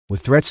With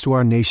threats to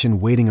our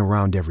nation waiting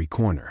around every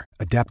corner,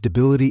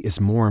 adaptability is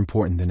more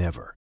important than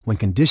ever. When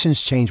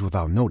conditions change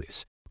without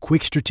notice,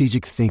 quick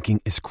strategic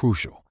thinking is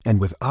crucial.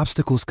 And with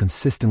obstacles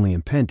consistently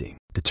impending,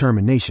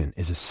 determination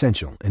is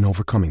essential in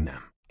overcoming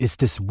them. It's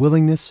this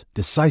willingness,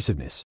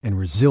 decisiveness, and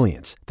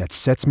resilience that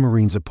sets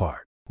Marines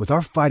apart. With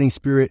our fighting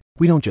spirit,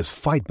 we don't just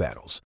fight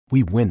battles,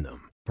 we win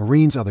them.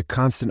 Marines are the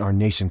constant our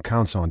nation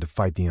counts on to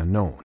fight the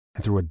unknown.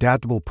 And through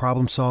adaptable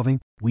problem solving,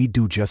 we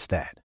do just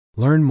that.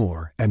 Learn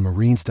more at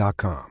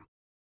marines.com.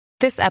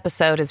 This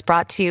episode is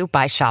brought to you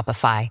by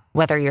Shopify.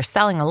 Whether you're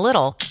selling a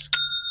little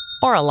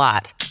or a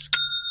lot,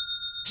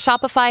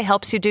 Shopify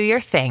helps you do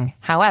your thing,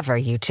 however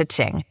you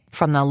cha-ching.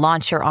 From the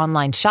launch your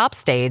online shop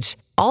stage,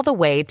 all the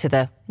way to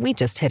the we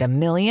just hit 1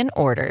 million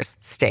orders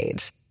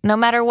stage. No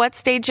matter what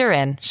stage you're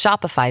in,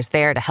 Shopify's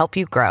there to help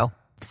you grow.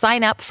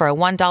 Sign up for a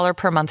 $1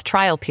 per month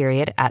trial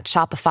period at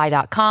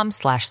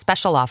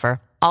shopify.com/special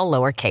offer, all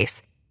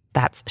lowercase.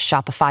 That's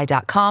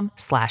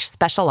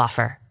shopify.com/special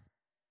offer.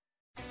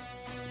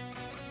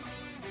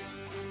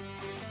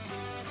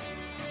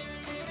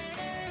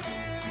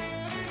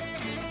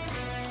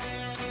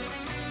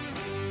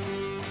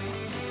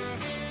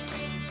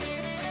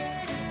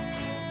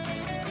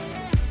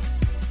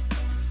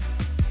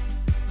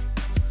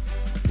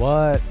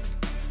 What?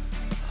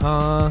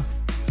 Huh?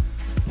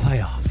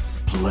 Playoffs.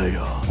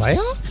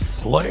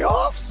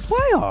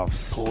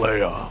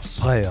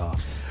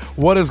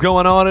 What is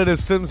going on? It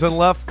is Sims and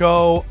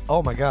Lefko.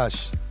 Oh my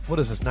gosh. What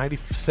is this,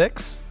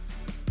 96?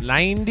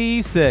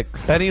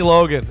 96. Benny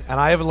Logan. And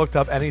I haven't looked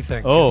up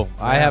anything. Oh,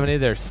 I haven't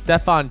either.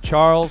 Stephon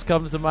Charles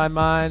comes to my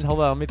mind.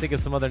 Hold on, let me think of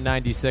some other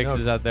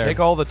 96s out there.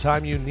 Take all the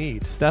time you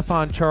need.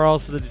 Stephon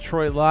Charles to the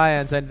Detroit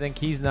Lions. I think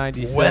he's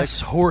 96.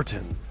 Wes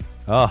Horton.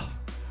 Oh.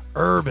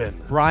 Urban.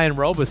 Brian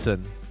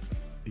Robeson,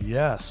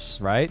 Yes.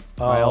 right?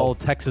 My old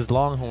Texas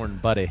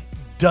Longhorn buddy.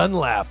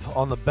 Dunlap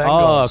on the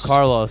Bengals. Oh,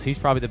 Carlos. He's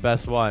probably the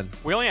best one.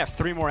 We only have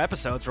 3 more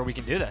episodes where we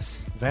can do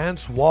this.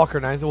 Vance Walker,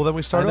 90. Well, then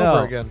we start I know.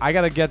 over again. I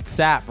got to get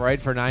Sapp, right,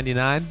 for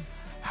 99.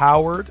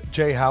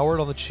 Jay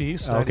Howard on the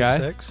Chiefs, Okay.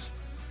 96.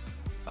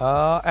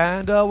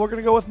 And we're going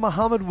to go with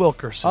Muhammad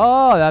Wilkerson.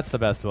 Oh, that's the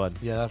best one.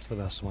 Yeah, that's the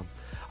best one.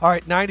 All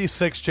right,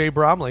 96, Jay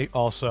Bromley,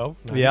 also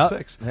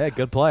 96. Yep. Hey,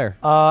 good player.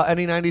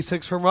 Any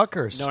 96 from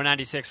Rutgers? No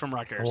 96 from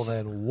Rutgers. Well,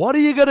 then, what are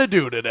you going to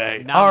do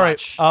today? Not All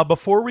much. right,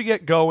 before we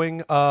get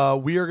going,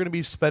 we are going to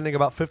be spending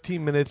about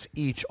 15 minutes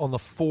each on the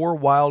 4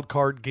 wild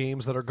card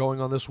games that are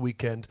going on this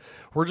weekend.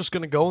 We're just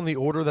going to go in the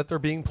order that they're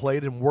being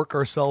played and work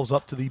ourselves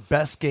up to the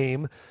best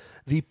game,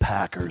 the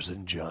Packers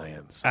and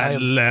Giants.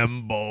 At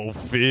Lambeau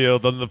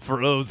Field on the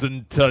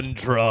frozen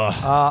tundra.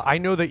 I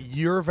know that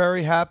you're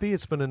very happy.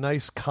 It's been a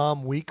nice,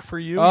 calm week for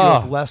you. You Oh.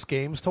 have less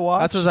games to watch.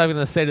 That's what I was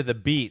going to say to the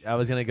beat. I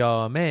was going to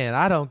go, man,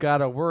 I don't got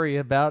to worry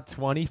about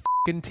 20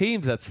 fucking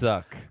teams that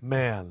suck.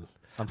 Man.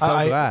 I'm so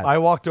glad. I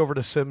walked over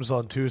to Sims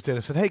on Tuesday and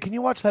I said, hey, can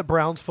you watch that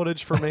Browns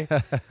footage for me?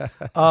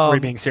 Are you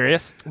being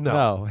serious?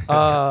 No.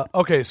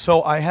 Okay,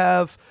 so I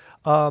have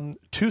 2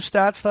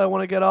 stats that I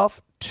want to get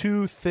off.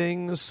 2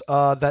 things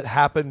that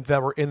happened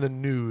that were in the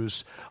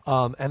news,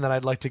 and then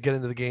I'd like to get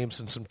into the games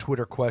and some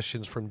Twitter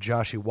questions from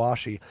Joshy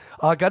Washy.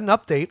 Got an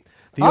update.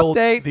 The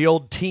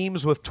old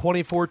teams with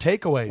 24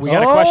 takeaways. We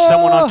got a question.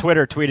 Someone on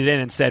Twitter tweeted in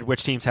and said,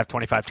 which teams have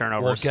 25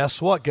 turnovers? Well,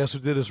 guess what? Guess who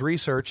did his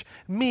research?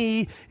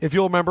 Me. If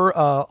you'll remember,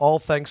 all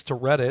thanks to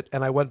Reddit,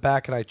 and I went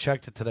back and I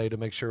checked it today to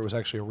make sure it was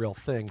actually a real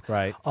thing.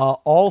 Right.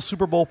 All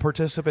Super Bowl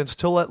participants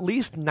till at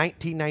least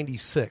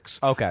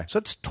 1996. Okay. So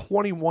that's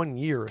 21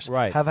 years.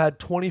 Right. Have had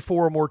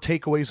 24 or more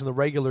takeaways in the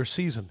regular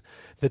season.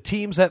 The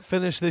teams that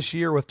finished this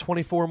year with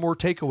 24 or more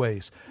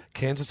takeaways: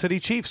 Kansas City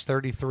Chiefs,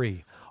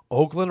 33.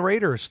 Oakland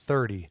Raiders,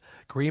 30.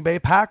 Green Bay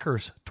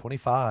Packers,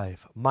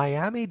 25.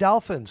 Miami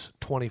Dolphins,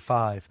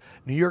 25.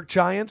 New York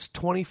Giants,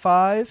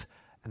 25.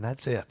 And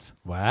that's it.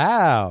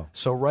 Wow.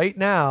 So right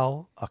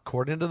now,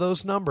 according to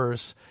those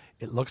numbers,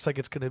 it looks like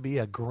it's going to be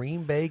a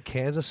Green Bay,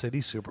 Kansas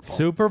City Super Bowl.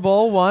 Super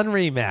Bowl I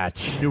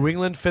rematch. New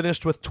England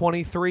finished with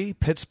 23.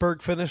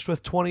 Pittsburgh finished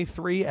with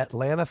 23.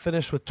 Atlanta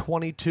finished with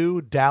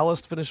 22.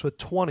 Dallas finished with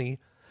 20.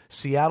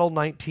 Seattle,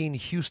 19.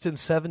 Houston,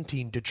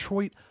 17.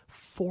 Detroit,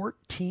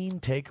 14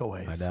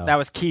 takeaways. I know. That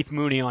was Keith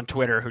Mooney on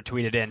Twitter who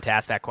tweeted in to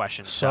ask that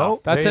question. So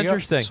That's there you go.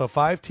 interesting. So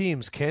 5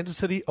 teams: Kansas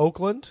City,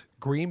 Oakland,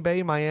 Green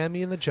Bay,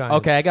 Miami, and the Giants.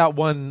 Okay, I got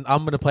one. I'm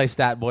going to play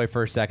stat boy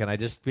for a second.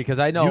 Because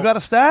I know. You got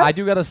a stat? I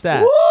do got a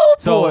stat. Woo,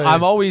 so boy.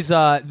 I'm always,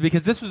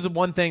 because this was the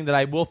one thing that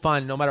I will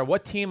find no matter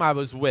what team I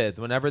was with,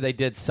 whenever they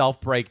did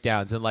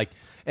self-breakdowns. And like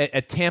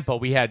at Tampa,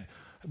 we had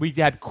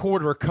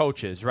quarter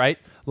coaches, right?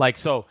 Like,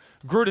 so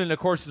Gruden, of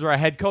course, is our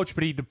head coach,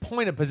 but he'd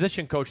appoint a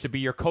position coach to be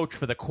your coach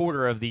for the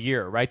quarter of the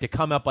year, right? To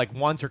come up like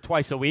once or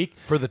twice a week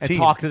For the and team.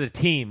 talk to the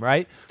team,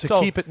 right? To So-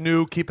 keep it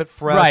new, keep it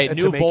fresh, Right, and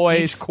new to make boys.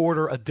 each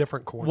quarter a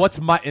different quarter.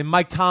 And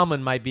Mike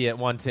Tomlin might be at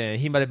one time.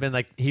 He might have been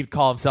like, he'd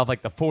call himself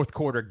like the fourth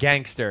quarter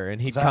gangster, and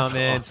he'd That's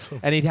come in awesome.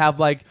 and he'd have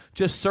like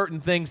just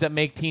certain things that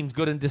make teams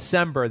good in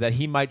December that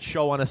he might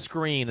show on a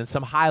screen and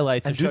some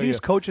highlights. And do show these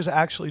you. coaches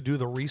actually do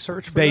the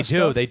research for They this do.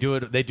 stuff? They do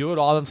it. They do it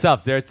all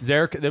themselves.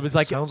 It was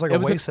like Sounds like a it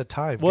was waste of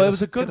time. Well, it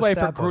was a good way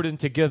for Gruden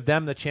to give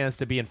them the chance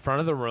to be in front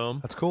of the room.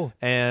 That's cool.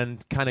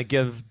 And kind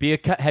of be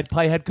a head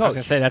coach. I was going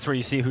to say, that's where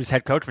you see who's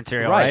head coach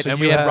material, right? So and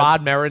we had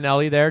Rod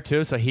Marinelli there,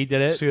 too, so he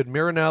did it. So you had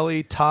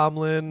Marinelli,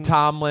 Tomlin,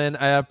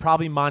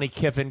 probably Monty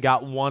Kiffin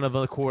got one of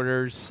the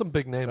quarters. Some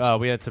big names.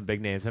 We had some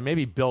big names. And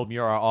maybe Bill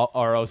Muir,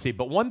 our OC.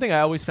 But one thing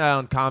I always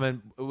found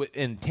common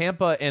in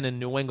Tampa and in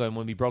New England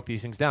when we broke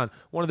these things down,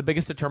 one of the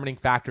biggest determining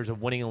factors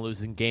of winning and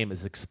losing game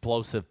is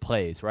explosive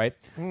plays, right?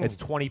 It's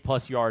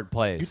 20-plus yard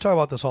plays. You talk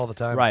about this all the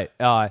time. Right.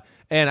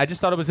 And I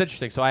just thought it was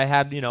interesting. So I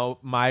had,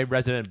 my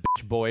resident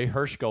bitch boy,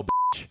 Hershko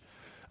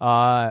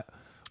bitch.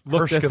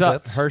 Look this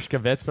up.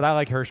 Hershkovitz, but I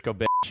like Hershko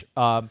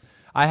bitch.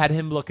 I had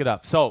him look it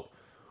up. So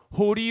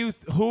I'll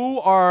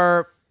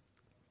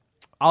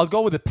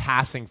go with the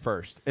passing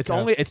first. It's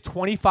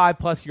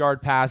 25-plus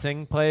yard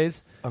passing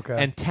plays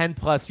and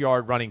 10-plus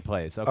yard running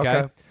plays,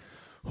 okay?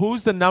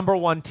 Who's the number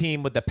one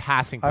team with the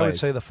passing plays? I would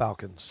say the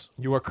Falcons.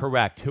 You are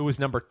correct. Who is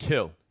number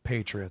 2?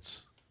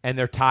 Patriots. And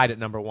they're tied at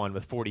number 1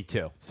 with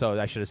 42. So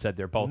I should have said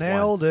they're both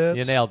Nailed one. it.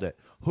 You nailed it.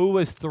 Who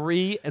is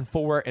 3 and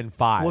 4 and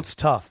 5? Well, it's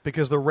tough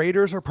because the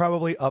Raiders are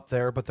probably up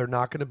there, but they're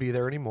not going to be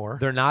there anymore.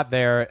 They're not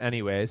there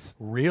anyways.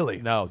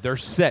 Really? No, they're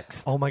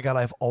 6th. Oh, my God.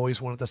 I've always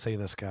wanted to say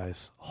this,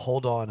 guys.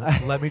 Hold on.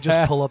 Let me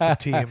just pull up the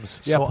teams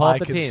so pull up I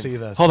the can teams. see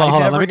this. Hold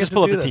on. Let me just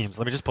pull up the teams.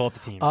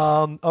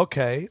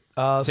 Okay.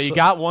 So you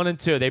got 1 and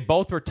 2. They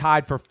both were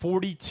tied for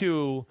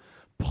 42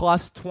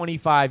 plus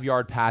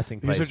 25-yard passing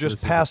plays. These are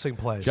just passing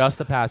plays. Just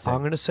the passing.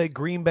 I'm going to say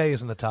Green Bay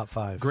is in the top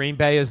 5. Green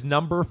Bay is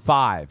number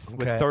 5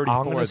 with 34 of them.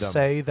 I'm going to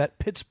say that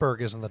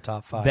Pittsburgh is in the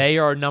top 5. They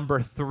are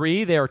number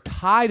 3. They are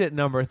tied at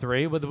number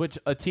 3 with which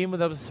a team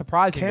that was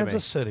surprising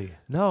Kansas to me. City.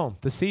 No,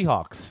 the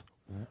Seahawks.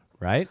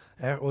 Right?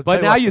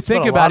 But now you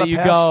think about it, you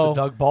go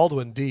Doug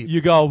Baldwin deep.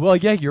 You go, well,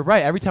 yeah, you're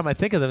right. Every time I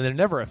think of them, they're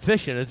never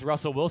efficient. It's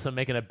Russell Wilson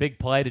making a big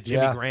play to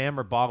Jimmy Graham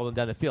or boggling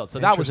down the field. So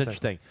that was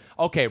interesting.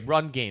 Okay,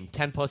 run game,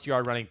 10-plus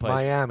yard running plays.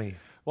 Miami.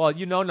 Well,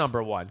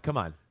 number 1. Come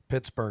on.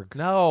 Pittsburgh.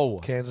 No.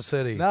 Kansas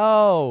City.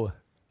 No.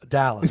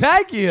 Dallas.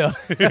 Thank you.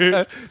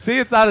 See,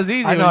 it's not as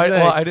easy. I know.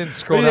 I didn't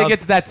scroll down. We didn't get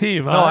to that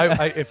team. No, huh?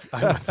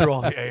 I went through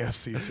all the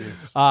AFC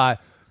teams. So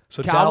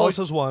Cowboys, Dallas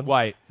is 1.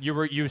 Right.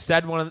 You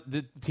said one of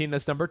the team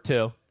that's number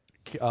 2.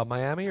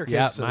 Miami or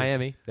Kansas City?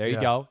 Miami. There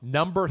you go.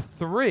 Number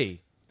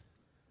 3.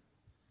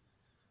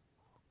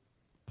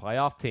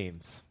 Playoff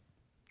teams.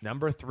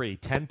 Number 3.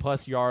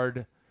 10-plus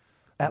yard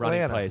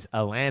running plays.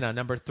 Atlanta.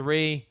 Number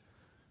 3.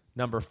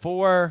 Number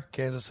 4.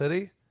 Kansas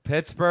City.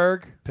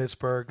 Pittsburgh.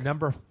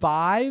 Number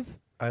 5.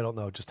 I don't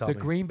know. Just tell me. The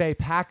Green Bay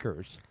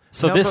Packers.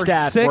 So Number this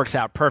stat 6, works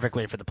out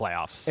perfectly for the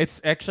playoffs. It's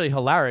actually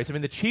hilarious. I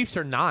mean, the Chiefs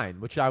are 9,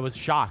 which I was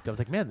shocked. I was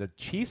like, man, the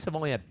Chiefs have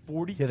only had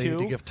 42. Yeah, they need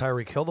to give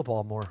Tyreek Hill the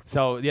ball more.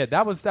 So, yeah,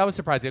 that was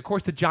surprising. Of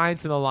course, the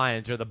Giants and the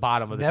Lions are the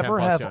bottom of the 10-plus Never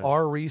have yards.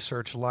 our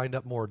research lined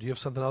up more. Do you have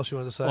something else you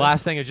want to say? The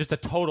last thing is just a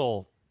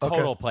total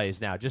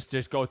plays now. Just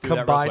go through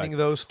combining that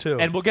those two.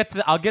 And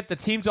I'll get the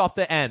teams off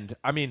the end.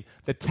 I mean,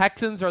 the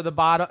Texans are the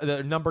bottom,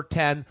 the number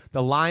 10.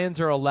 The Lions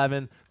are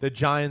 11. The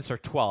Giants are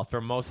 12th for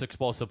most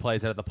explosive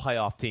plays out of the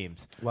playoff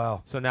teams.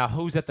 Wow. So now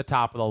who's at the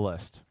top of the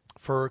list?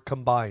 For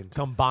combined.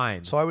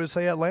 So I would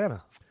say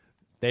Atlanta.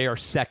 They are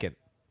 2nd.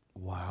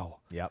 Wow.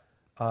 Yep.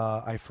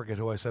 I forget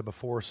who I said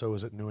before. So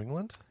is it New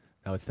England?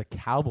 No, it's the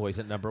Cowboys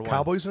at number 1.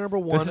 Cowboys are number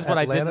 1. This is what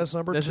Atlanta's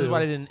number 2. This is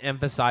what I didn't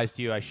emphasize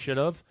to you. I should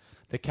have.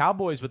 The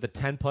Cowboys with the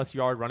 10-plus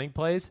yard running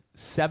plays,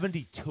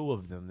 72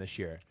 of them this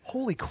year.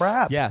 Holy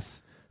crap.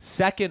 Yes.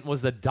 2nd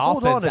was the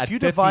Dolphins Hold on. at If you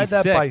 56. divide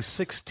that by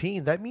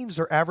 16, that means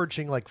they're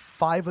averaging like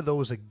 5 of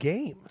those a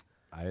game.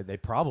 They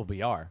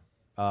probably are.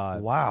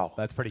 Wow.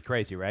 That's pretty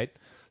crazy, right?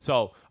 So,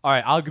 all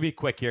right, I'll be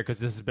quick here because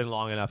this has been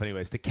long enough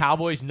anyways. The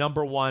Cowboys,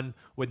 number 1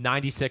 with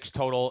 96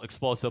 total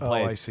explosive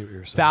plays. I see what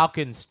you're saying.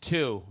 Falcons,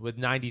 2 with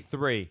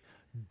 93.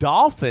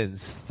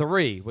 Dolphins,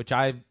 3, which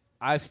I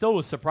still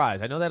was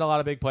surprised. I know they had a lot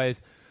of big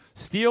plays.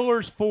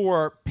 Steelers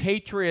 4,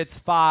 Patriots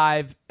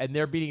 5, and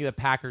they're beating the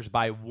Packers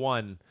by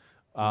 1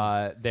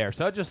 there.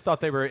 So I just thought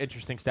they were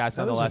interesting stats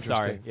nonetheless.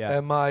 Sorry. Yeah.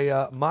 And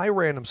my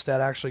random stat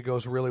actually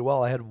goes really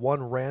well. I had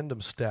one random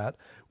stat,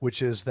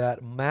 which is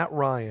that Matt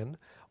Ryan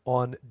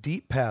on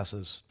deep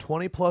passes,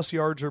 20-plus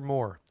yards or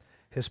more,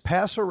 his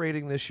passer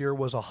rating this year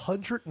was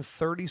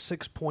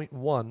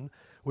 136.1,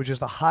 which is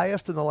the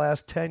highest in the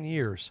last 10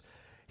 years.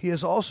 He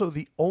is also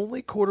the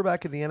only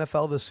quarterback in the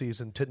NFL this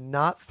season to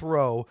not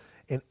throw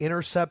an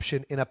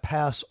interception in a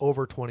pass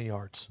over 20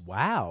 yards.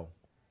 Wow.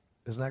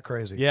 Isn't that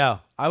crazy? Yeah.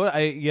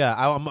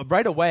 I'm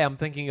right away I'm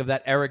thinking of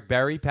that Eric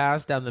Berry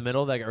pass down the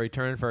middle that got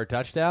returned for a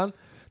touchdown.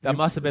 That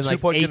must have been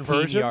like 18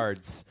 conversion?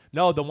 yards.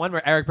 No, the one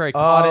where Eric Berry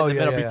caught it in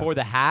the middle before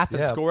the half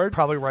and scored.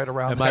 Probably right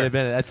around there. It might have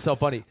been. That's so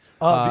funny.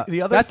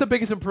 That's the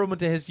biggest improvement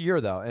to his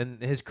year, though,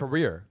 and his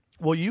career.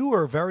 Well, you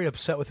were very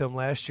upset with him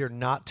last year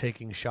not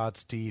taking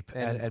shots deep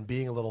and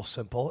being a little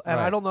simple. And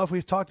I don't know if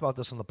we've talked about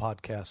this on the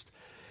podcast.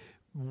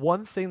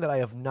 One thing that I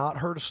have not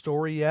heard a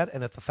story yet,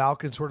 and if the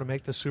Falcons were to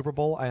make the Super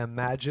Bowl, I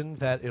imagine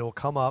that it'll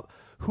come up.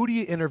 Who do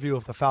you interview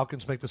if the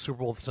Falcons make the Super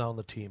Bowl that's not on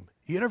the team?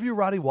 You interview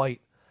Roddy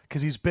White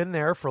because he's been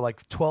there for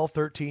like 12,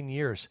 13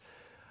 years.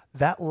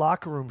 that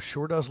locker room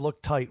sure does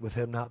look tight with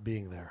him not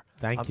being there.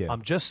 Thank you.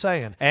 I'm just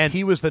saying. And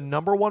he was the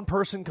number one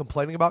person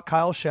complaining about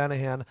Kyle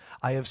Shanahan.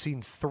 I have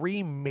seen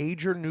 3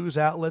 major news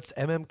outlets,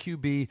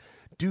 MMQB,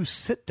 do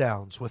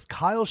sit-downs with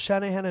Kyle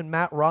Shanahan and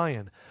Matt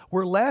Ryan,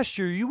 where last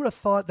year you would have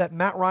thought that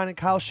Matt Ryan and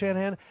Kyle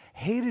Shanahan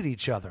hated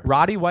each other.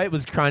 Roddy White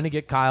was trying to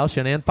get Kyle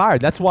Shanahan fired.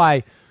 That's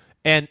why,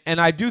 and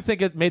I do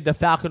think it made the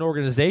Falcon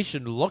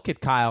organization look at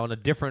Kyle in a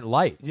different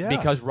light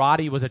because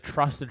Roddy was a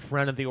trusted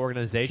friend of the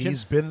organization.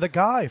 He's been the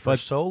guy for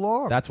so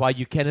long. That's why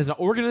you can, as an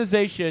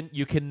organization,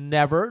 you can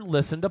never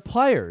listen to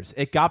players.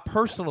 It got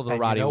personal to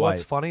Roddy you know White.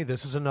 What's funny?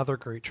 This is another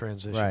great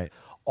transition. Right.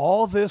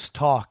 All this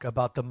talk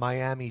about the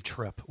Miami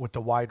trip with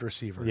the wide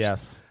receivers.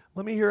 Yes.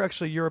 Let me hear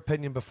actually your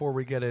opinion before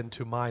we get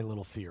into my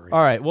little theory.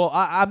 All right. Well,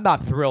 I'm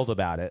not thrilled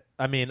about it.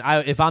 I mean,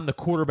 if I'm the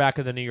quarterback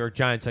of the New York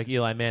Giants, like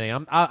Eli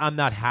Manning, I'm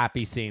not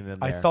happy seeing them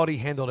there. I thought he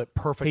handled it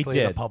perfectly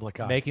in the public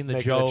eye. Making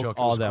the joke,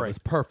 all that was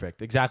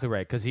perfect. Exactly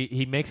right, because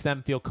he makes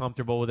them feel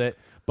comfortable with it.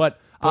 But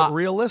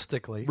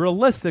realistically,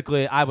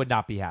 I would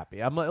not be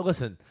happy.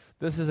 Listen,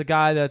 this is a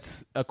guy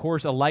that's, of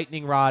course, a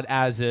lightning rod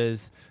as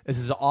is. This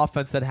is an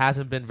offense that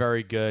hasn't been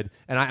very good,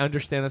 and I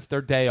understand it's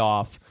their day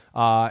off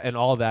and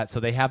all that, so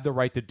they have the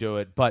right to do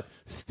it. But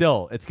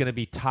still, it's going to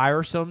be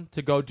tiresome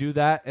to go do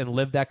that and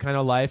live that kind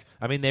of life.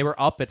 I mean, they were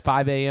up at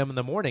 5 a.m. in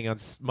the morning on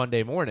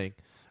Monday morning.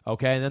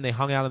 Okay, and then they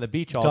hung out on the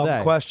beach all day.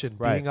 Dumb question.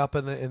 Right. Being up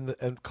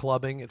and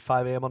clubbing at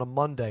 5 a.m. on a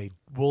Monday,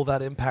 will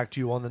that impact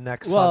you on the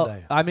next Well,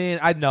 Sunday? I mean,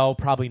 I know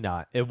probably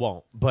not. It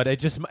won't, but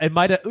it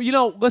might.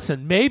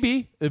 Listen,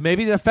 maybe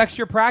it affects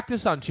your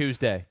practice on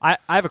Tuesday. I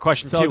have a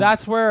question too. So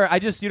that's where I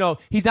just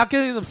he's not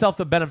giving himself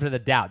the benefit of the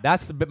doubt.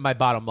 That's my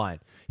bottom line.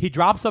 He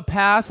drops a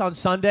pass on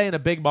Sunday in a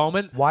big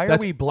moment. Why are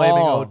we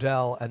blaming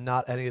Odell and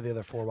not any of the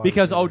other 4 wide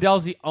Because receivers?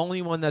 Odell's the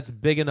only one that's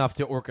big enough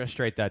to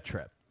orchestrate that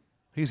trip.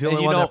 He's the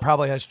only one that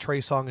probably has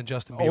Trey Songz and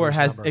Justin Bieber's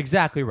number.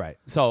 Exactly right.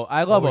 So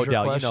I love What was your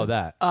Odell. You know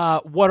question?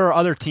 that. What are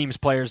other teams'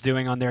 players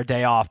doing on their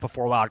day off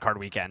before Wild Card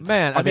Weekend?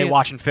 Man, are they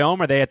watching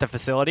film? Are they at the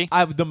facility?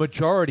 The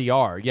majority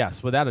are,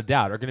 yes, without a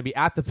doubt, are going to be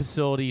at the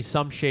facility,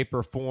 some shape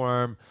or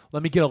form.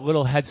 Let me get a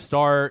little head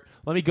start.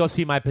 Let me go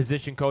see my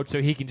position coach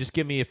so he can just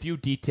give me a few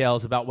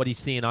details about what he's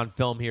seeing on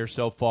film here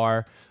so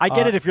far. I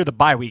get it if you're the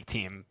bye week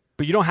team,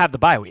 but you don't have the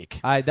bye week.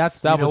 That was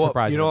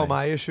surprising. You know to what me.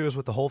 my issue is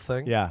with the whole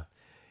thing? Yeah.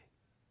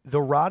 The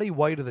Roddy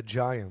White of the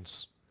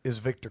Giants is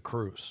Victor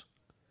Cruz.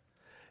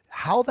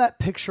 How that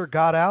picture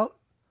got out,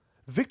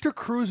 Victor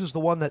Cruz is the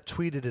one that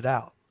tweeted it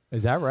out.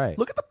 Is that right?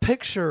 Look at the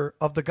picture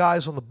of the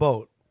guys on the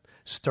boat.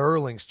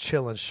 Sterling's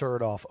chilling,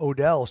 shirt off.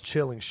 Odell's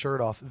chilling,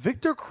 shirt off.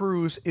 Victor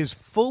Cruz is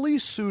fully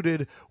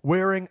suited,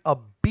 wearing a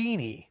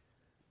beanie,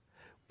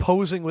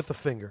 posing with a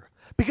finger.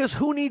 Because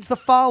who needs the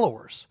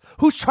followers?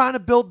 Who's trying to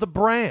build the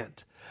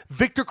brand?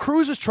 Victor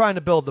Cruz is trying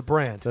to build the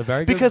brand.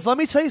 Because let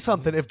me tell you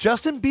something. If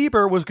Justin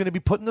Bieber was going to be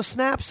putting the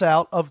snaps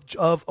out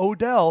of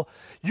Odell,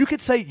 you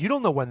could say you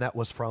don't know when that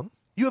was from.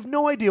 You have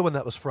no idea when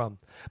that was from.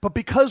 But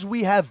because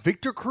we have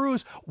Victor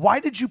Cruz,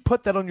 why did you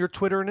put that on your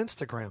Twitter and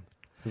Instagram?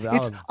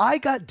 I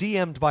got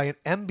DM'd by an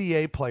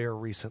NBA player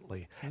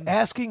recently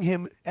asking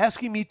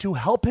me to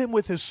help him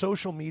with his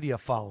social media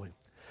following.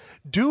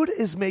 Dude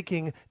is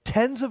making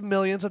tens of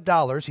millions of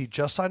dollars. He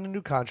just signed a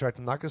new contract.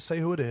 I'm not going to say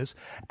who it is.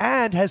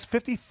 And has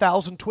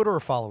 50,000 Twitter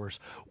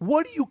followers.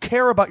 What do you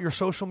care about your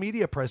social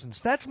media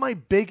presence? That's my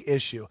big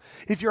issue.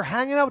 If you're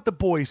hanging out with the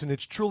boys and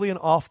it's truly an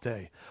off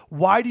day,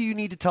 why do you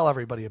need to tell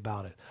everybody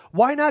about it?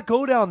 Why not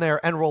go down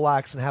there and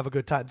relax and have a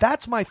good time?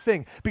 That's my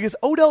thing. Because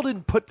Odell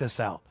didn't put this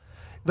out.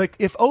 Like,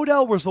 if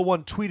Odell was the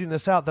one tweeting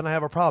this out, then I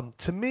have a problem.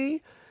 To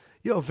me,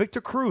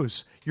 Victor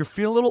Cruz, you're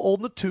feeling a little old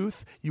in the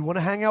tooth. You want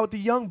to hang out with the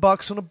young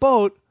bucks on a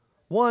boat.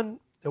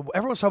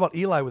 Everyone's talking about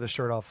Eli with a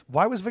shirt off.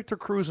 Why was Victor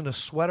Cruz in a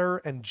sweater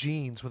and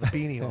jeans with a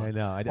beanie on? I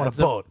know. On a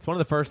boat. It's one of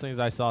the first things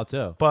I saw,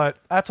 too. But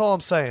that's all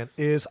I'm saying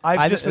is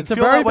it's a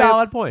very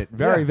valid point.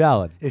 Very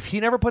valid. If he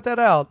never put that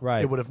out,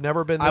 right, it would have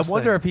never been this I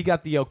wonder thing. if he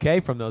got the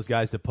okay from those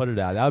guys to put it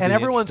out. And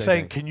everyone's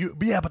saying,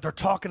 but they're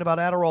talking about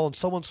Adderall and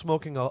someone's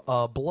smoking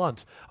a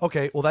blunt.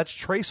 Okay, well, that's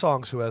Trey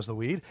Songz who has the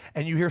weed.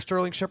 And you hear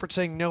Sterling Shepard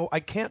saying, no,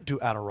 I can't do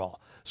Adderall.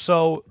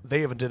 So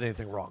they haven't did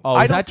anything wrong. Oh,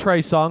 is that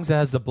Trey Songz that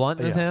has the blunt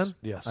in his hand?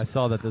 Yes. I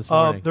saw that this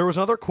morning. There was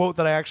another quote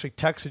that I actually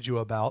texted you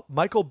about.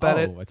 Michael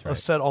Bennett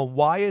said on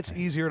why it's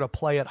easier to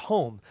play at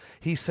home.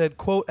 He said,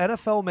 quote,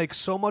 NFL makes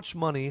so much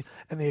money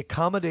and the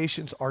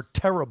accommodations are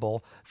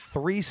terrible.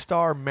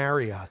 3-star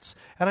Marriotts.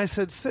 And I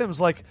said,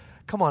 Sims,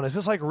 come on, is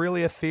this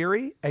really a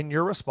theory? And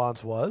your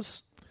response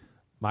was?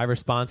 My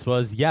response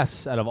was,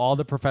 yes, out of all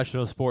the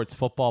professional sports,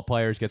 football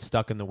players get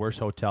stuck in the worst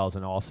hotels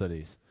in all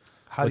cities.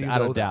 How do you know that?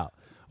 Without a doubt.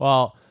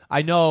 Well,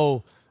 I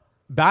know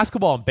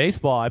basketball and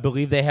baseball, I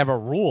believe they have a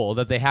rule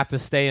that they have to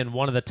stay in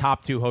one of the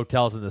top 2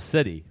 hotels in the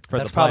city for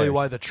That's the players. probably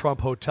why the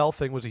Trump hotel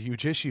thing was a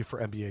huge issue for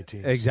NBA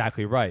teams.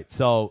 Exactly right.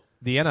 So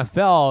the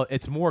NFL,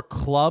 it's more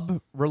club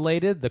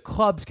related. The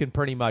clubs can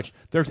pretty much,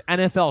 there's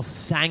NFL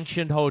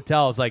sanctioned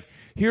hotels. Like,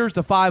 here's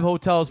the 5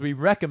 hotels we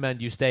recommend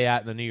you stay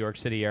at in the New York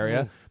City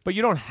area. but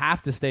you don't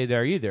have to stay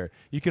there either.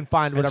 You can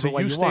find whatever and so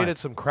one you you stayed want. at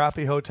some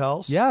crappy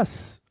hotels?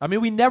 Yes. I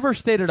mean, we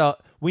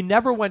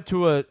never went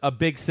to a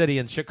big city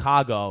in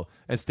Chicago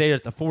and stayed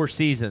at the Four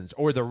Seasons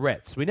or the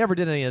Ritz. We never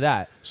did any of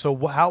that. So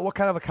what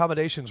kind of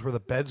accommodations? Were the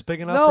beds big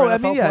enough No, for NFL I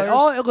mean, yeah.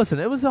 players? Listen,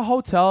 it was a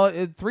hotel.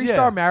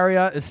 3-star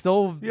Marriott is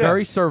still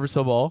very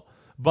serviceable,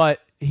 but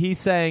he's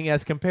saying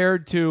as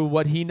compared to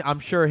what I'm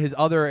sure his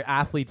other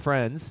athlete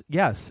friends,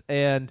 yes.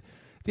 And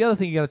the other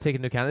thing you got to take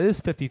into account, it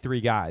is 53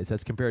 guys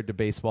as compared to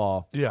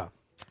baseball. Yeah.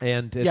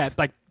 And it's, Yeah,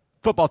 like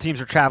football teams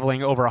are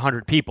traveling over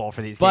 100 people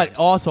for these but games.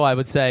 also I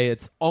would say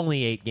it's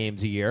only 8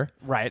 games a year.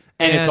 Right.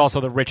 And it's also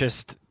the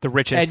richest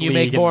and you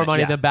league make more in the-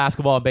 money yeah. than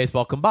basketball and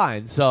baseball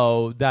combined.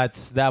 So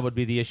that would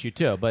be the issue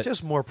too. But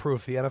Just more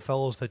proof the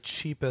NFL is the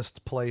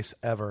cheapest place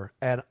ever.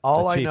 And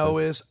all I know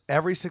is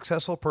every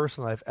successful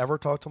person I've ever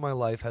talked to in my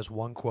life has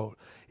one quote.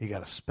 You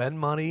got to spend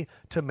money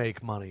to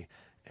make money.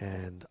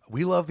 And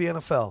we love the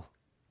NFL,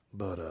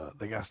 but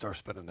they got to start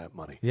spending that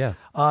money. Yeah.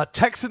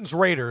 Texans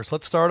Raiders.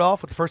 Let's start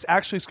off with the first.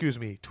 Actually, excuse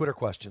me, Twitter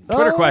question.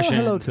 Twitter Oh, questions.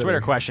 hello, Twitter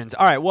Twitter. questions.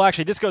 All right. Well,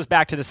 actually, this goes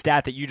back to the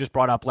stat that you just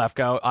brought up,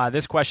 Lefko.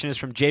 This question is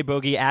from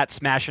JBoogie at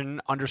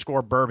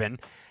 @smashin_bourbon.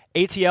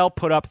 ATL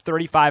put up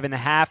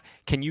 35.5.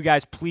 Can you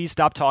guys please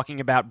stop talking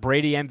about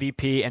Brady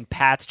MVP and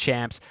Pats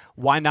champs?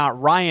 Why not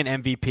Ryan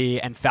MVP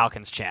and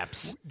Falcons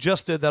champs?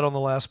 Just did that on the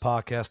last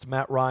podcast.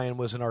 Matt Ryan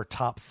was in our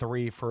top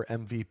 3 for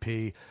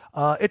MVP.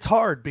 It's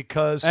hard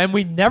because and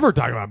we never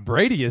talk about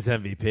Brady as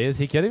MVP. Is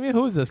he kidding me?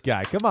 Who is this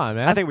guy? Come on,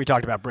 man. I think we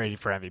talked about Brady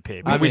for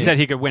MVP, but I we mean- said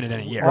he could win it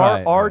in a year.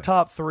 our Right.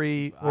 top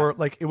 3 were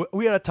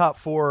we had a top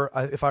 4,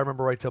 if I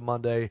remember right, till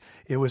Monday.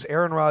 It was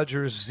Aaron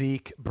Rodgers,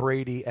 Zeke,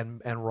 Brady,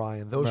 and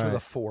Ryan. Those were Right. the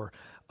 4.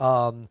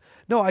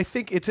 No, I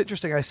think it's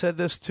interesting. I said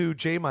this to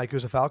J. Mike,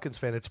 who's a Falcons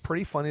fan. It's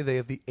pretty funny. They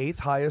have the 8th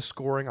highest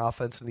scoring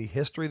offense in the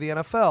history of the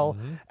NFL,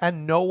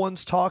 and no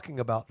one's talking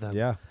about them.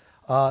 Yeah.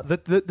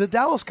 The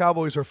Dallas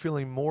Cowboys are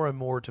feeling more and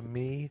more to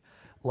me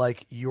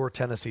like your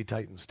Tennessee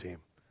Titans team.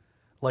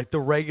 Like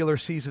the regular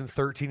season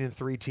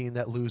 13-3 team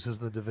that loses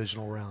in the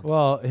divisional round.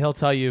 Well, he'll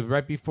tell you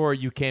right before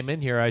you came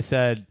in here, I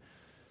said,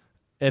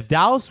 if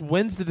Dallas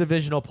wins the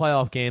divisional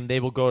playoff game, they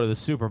will go to the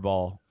Super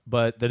Bowl.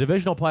 But the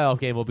divisional playoff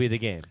game will be the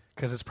game.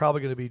 Because it's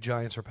probably going to be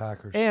Giants or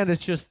Packers. And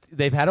it's just,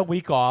 they've had a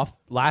week off.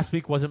 Last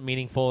week wasn't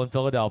meaningful in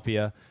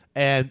Philadelphia.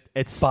 And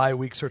it's Bye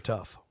weeks are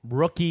tough.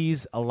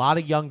 rookies, a lot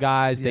of young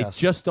guys. Yes. They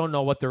just don't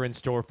know what they're in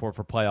store for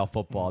playoff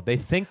football. They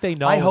think they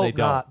know, I and hope they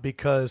don't. not,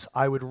 because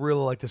I would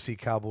really like to see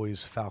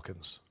Cowboys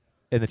Falcons.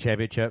 In the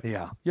championship?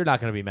 Yeah. You're not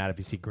going to be mad if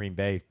you see Green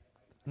Bay.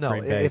 No,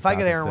 Green Bay if I get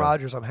Falcons, Aaron so.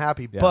 Rodgers, I'm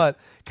happy. Yeah. But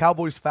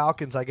Cowboys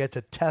Falcons, I get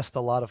to test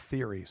a lot of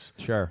theories.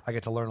 Sure. I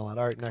get to learn a lot.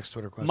 All right, next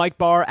Twitter question. Mike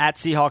Barr at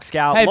Seahawk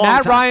Scout. Hey, Long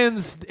Matt time-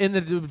 Ryan's in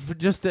the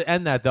just to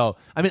end that though.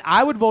 I mean,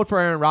 I would vote for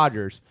Aaron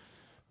Rodgers.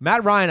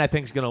 Matt Ryan, I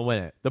think, is going to win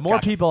it. The more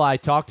Gotcha. people I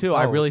talk to,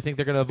 I Oh, really think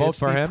they're going to vote it's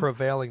for the him.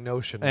 prevailing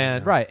notion.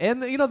 And now. right,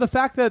 and the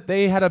fact that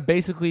they had to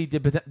basically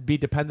be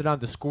dependent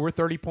on to score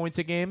 30 points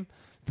a game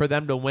for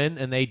them to win,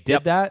 and they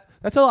did that.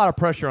 That's a lot of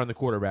pressure on the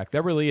quarterback.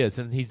 That really is,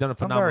 and he's done a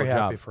phenomenal very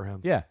job. happy for him.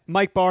 Yeah.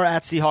 Mike Barr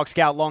at Seahawk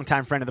Scout,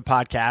 longtime friend of the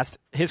podcast.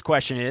 His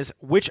question is,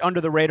 which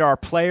under-the-radar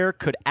player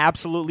could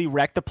absolutely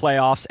wreck the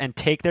playoffs and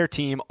take their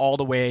team all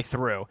the way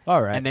through?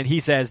 All right. And then he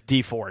says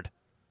D. Ford.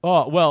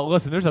 Oh, well,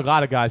 listen, there's a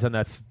lot of guys on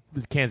that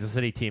Kansas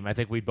City team. I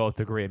think we both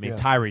agree. I mean, Yeah.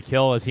 Tyreek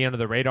Hill, is he under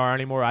the radar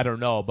anymore? I don't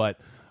know, but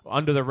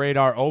under the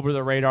radar, over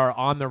the radar,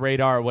 on the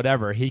radar,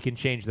 whatever, he can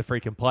change the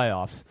freaking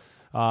playoffs.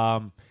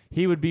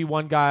 He would be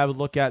one guy I would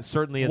look at,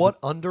 certainly. What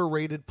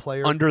underrated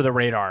player Under the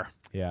radar.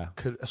 Yeah.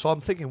 could? So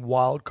I'm thinking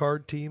wild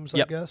card teams,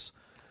 Yep. I guess.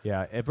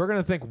 Yeah. If we're going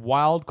to think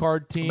wild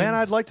card teams. Man,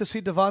 I'd like to see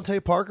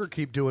Devontae Parker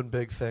keep doing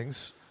big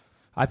things.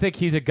 I think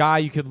he's a guy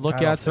you could look I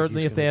don't at, think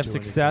certainly he's if they gonna have do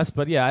success.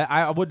 But yeah,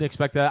 I wouldn't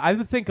expect that. I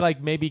would think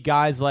like maybe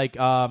guys like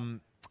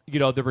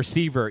the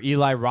receiver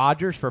Eli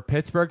Rogers for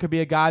Pittsburgh could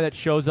be a guy that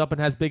shows up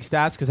and has big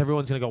stats because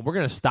everyone's going to go, we're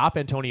going to stop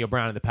Antonio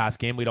Brown in the pass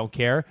game. We don't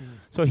care.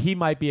 So he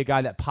might be a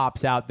guy that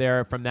pops out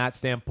there from that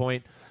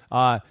standpoint.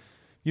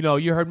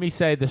 You heard me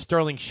say the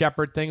Sterling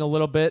Shepard thing a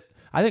little bit.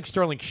 I think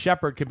Sterling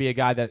Shepard could be a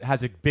guy that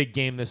has a big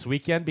game this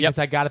weekend because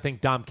I got to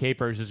think Dom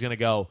Capers is going to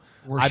go,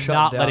 We're I'm shutting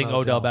not down letting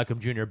Odell Odell. Beckham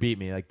Jr. beat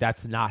me. Like,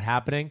 that's not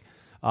happening.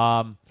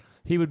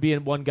 He would be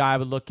in one guy I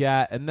would look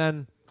at. And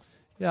then,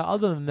 yeah,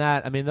 other than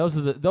that, I mean, those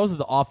are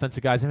the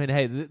offensive guys. I mean,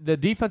 hey, the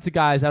defensive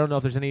guys, I don't know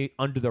if there's any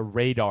under the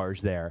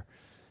radars there.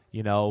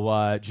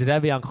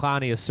 Jadeveon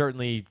Clowney is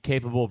certainly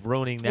capable of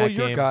ruining that Well, game.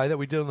 your guy that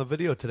we did on the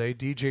video today,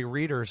 DJ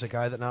Reader, is a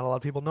guy that not a lot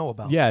of people know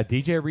about. Yeah,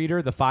 DJ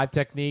Reader, the 5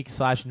 technique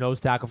 / nose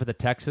tackle for the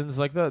Texans,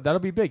 that'll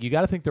be big. You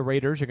got to think the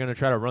Raiders are going to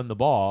try to run the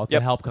ball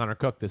to help Connor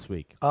Cook this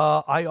week.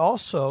 I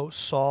also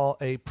saw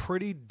a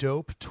pretty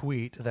dope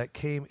tweet that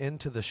came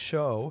into the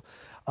show.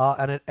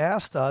 and it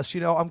asked us,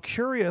 I'm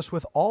curious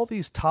with all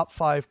these top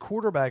 5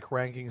 quarterback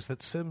rankings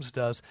that Sims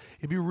does,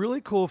 it'd be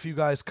really cool if you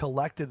guys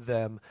collected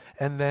them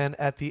and then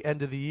at the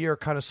end of the year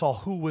kind of saw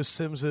who was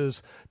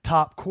Sims's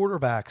top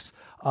quarterbacks.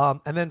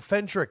 And then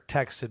Fendrick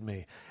texted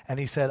me and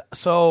he said,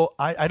 so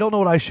I don't know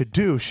what I should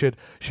do. Should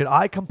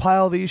I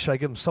compile these? Should I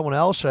give them to someone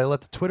else? Should I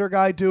let the Twitter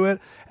guy do it?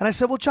 And I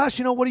said, well, Josh,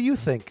 what do you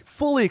think?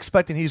 Fully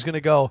expecting he's going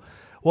to go,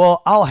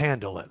 well, I'll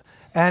handle it.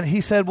 And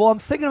he said, well, I'm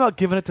thinking about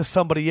giving it to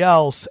somebody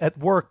else at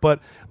work, but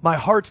my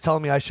heart's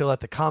telling me I should let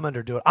the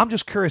commenter do it. I'm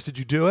just curious, did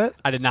you do it?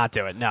 I did not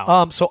do it,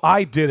 no. So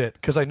I did it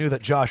because I knew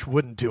that Josh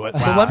wouldn't do it.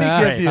 So Wow. let me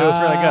give you. That was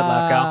really good,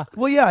 Lefko.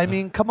 Well,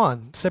 yeah, come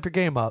on, step your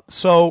game up.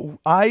 So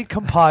I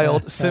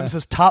compiled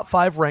Sims's top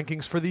 5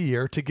 rankings for the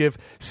year to give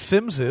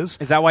Sims's.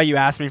 Is that why you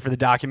asked me for the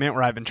document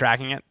where I've been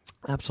tracking it?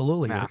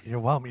 Absolutely. Nah. You're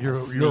welcome. You're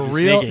Sneaky, real.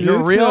 sneaky.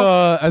 You're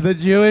real. The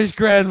Jewish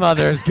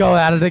grandmothers go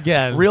at it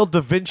again. Real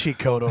Da Vinci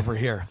Code over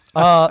here.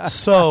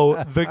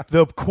 So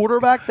the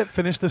quarterback that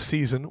finished the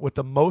season with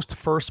the most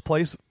first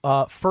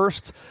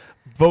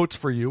votes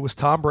for you was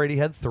Tom Brady,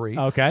 had 3.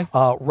 Okay.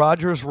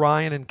 Rodgers,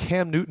 Ryan, and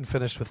Cam Newton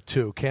finished with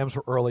 2. Cam's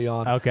were early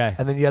on. Okay.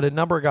 And then you had a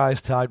number of guys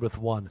tied with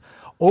 1.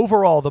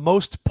 Overall, the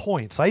most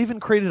points. I even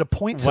created a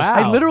point system.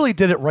 Wow. I literally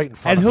did it right in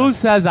front And of who him.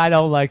 says I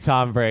don't like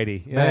Tom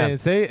Brady? Man.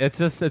 See,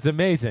 it's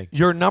amazing.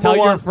 Your number Tell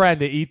one your friend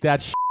to eat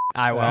that shit.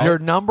 I will. Your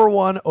number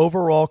 1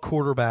 overall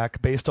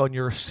quarterback based on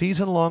your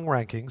season-long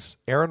rankings,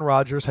 Aaron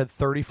Rodgers had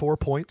 34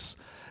 points.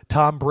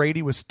 Tom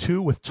Brady was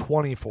 2 with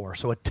 24,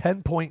 so a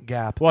 10-point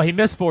gap. Well, he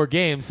missed 4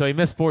 games, so he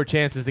missed 4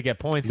 chances to get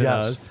points in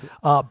Yes.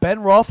 those. Ben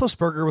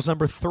Roethlisberger was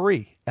number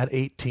 3 at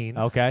 18.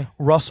 Okay.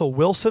 Russell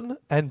Wilson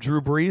and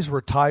Drew Brees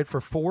were tied for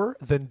 4.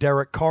 Then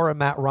Derek Carr and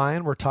Matt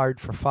Ryan were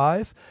tied for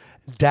 5.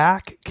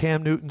 Dak,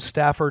 Cam Newton,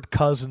 Stafford,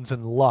 Cousins,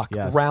 and Luck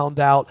Yes. round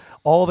out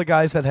all the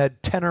guys that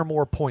had 10 or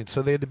more points,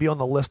 so they had to be on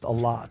the list a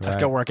lot. Let's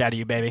go work out of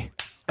you, baby.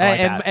 I like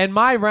that. And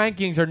my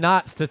rankings are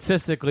not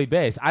statistically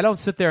based. I don't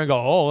sit there and go,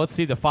 oh, let's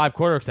see the 5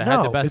 quarterbacks that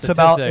had the best it's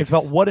statistics.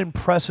 about what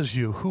impresses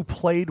you, who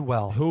played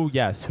well.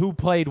 Who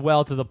played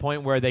well to the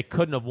point where they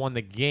couldn't have won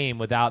the game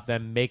without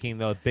them making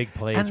the big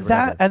plays. And or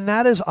whatever.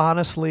 that is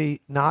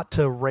honestly not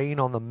to rain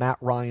on the Matt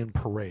Ryan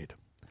parade.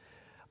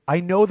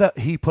 I know that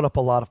he put up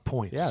a lot of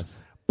points. Yes.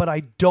 But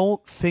I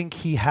don't think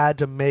he had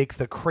to make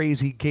the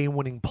crazy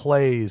game-winning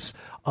plays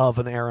of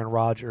an Aaron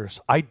Rodgers.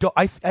 I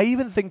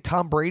even think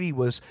Tom Brady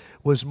was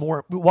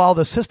more. While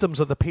the systems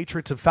of the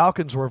Patriots and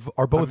Falcons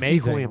are both Amazing,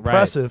 equally right.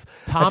 impressive,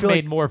 I Tom feel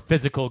made like, more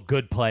physical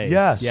good plays.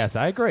 Yes,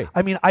 I agree.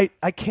 I mean, I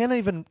can't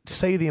even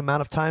say the amount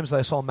of times that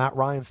I saw Matt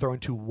Ryan throwing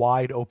 2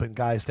 wide open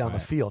guys down the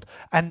field,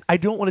 and I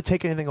don't want to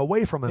take anything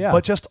away from him, Yeah.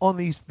 but just on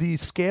the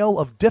scale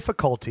of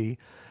difficulty,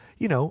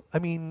 I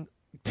mean.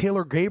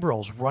 Taylor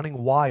Gabriel's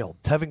running wild.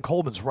 Tevin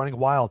Coleman's running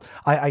wild.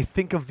 I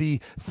think of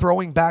the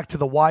throwing back to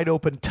the wide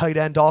open tight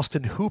end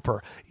Austin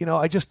Hooper.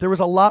 There was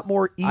a lot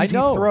more easy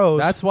throws.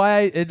 That's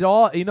why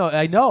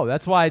I know.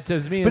 That's why it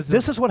to me. But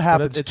this is what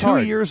happens. It's 2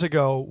 hard. years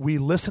ago, we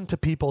listened to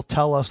people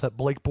tell us that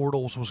Blake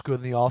Bortles was good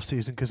in the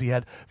offseason because he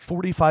had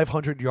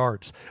 4,500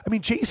 yards. I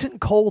mean, Jason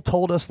Cole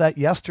told us that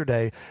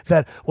yesterday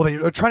that, they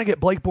were trying to get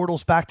Blake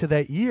Bortles back to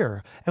that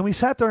year. And we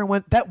sat there and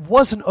went, that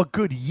wasn't a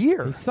good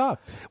year. He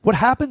sucked. What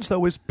happens,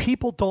 though, is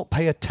people don't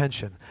pay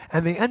attention.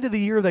 And the end of the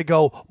year, they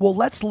go, well,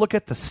 let's look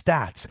at the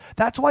stats.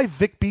 That's why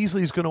Vic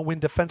Beasley is going to win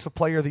Defensive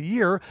Player of the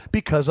Year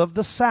because of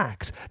the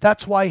sacks.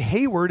 That's why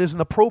Hayward is in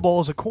the Pro Bowl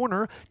as a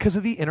corner because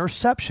of the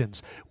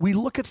interceptions. We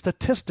look at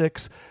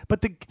statistics,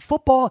 but the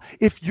football,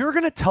 if you're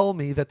going to tell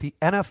me that the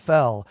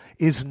NFL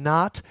is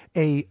not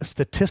a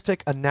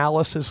statistic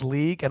analysis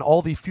league and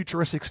all the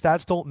futuristic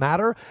stats don't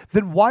matter,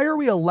 then why are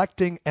we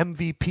electing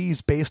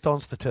MVPs based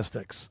on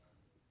statistics?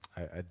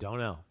 I don't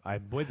know.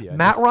 I'm with you.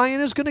 Matt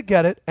Ryan is going to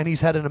get it, and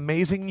he's had an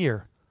amazing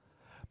year.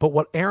 But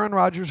what Aaron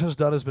Rodgers has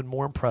done has been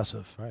more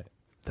impressive. Right.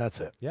 That's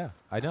it. Yeah,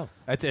 I know.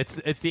 It's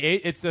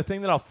the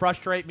thing that'll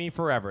frustrate me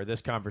forever.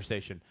 This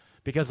conversation,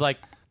 because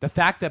the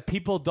fact that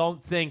people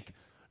don't think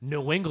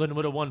New England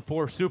would have won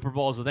 4 Super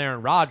Bowls with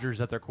Aaron Rodgers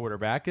at their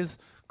quarterback is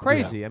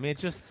crazy. Yeah. I mean,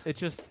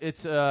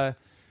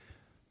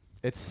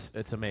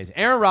 it's amazing.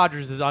 Aaron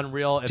Rodgers is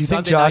unreal. Do you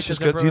think Josh is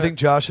good? Do you think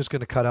Josh is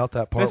going to cut out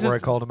that part where I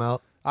called him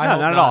out? I No,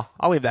 hope not at all.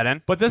 I'll leave that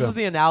in. But this is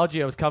the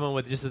analogy I was coming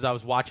with just as I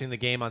was watching the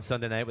game on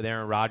Sunday night with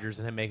Aaron Rodgers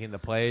and him making the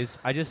plays.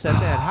 I just said,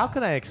 man, how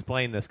can I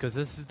explain this? Because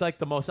this is the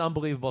most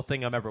unbelievable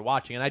thing I'm ever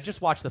watching. And I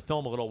just watched the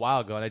film a little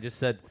while ago, and I just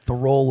said, the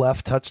roll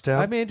left touchdown.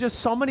 I mean, just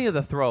so many of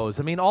the throws.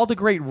 I mean, all the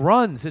great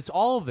runs. It's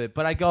all of it.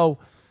 But I go,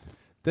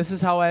 this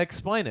is how I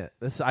explain it.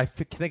 I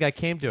think I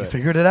came to you it.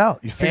 figured it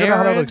out. You figured out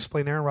how to Aaron-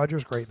 explain Aaron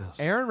Rodgers' greatness.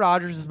 Aaron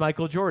Rodgers is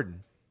Michael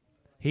Jordan.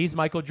 He's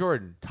Michael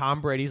Jordan. Tom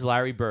Brady's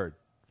Larry Bird.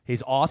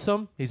 He's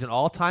awesome. He's an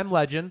all-time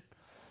legend.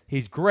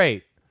 He's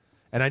great.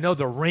 And I know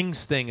the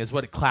rings thing is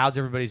what clouds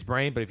everybody's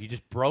brain, but if you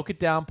just broke it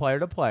down player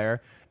to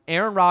player,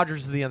 Aaron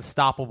Rodgers is the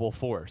unstoppable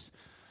force.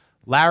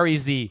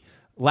 Larry's the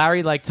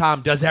Larry, like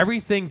Tom, does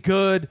everything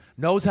good,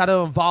 knows how to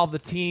involve the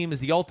team, is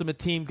the ultimate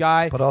team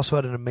guy. But also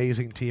had an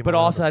amazing team. But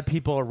around also him. had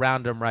people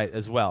around him right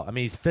as well. I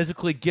mean, he's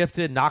physically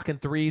gifted, knocking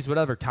threes,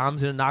 whatever.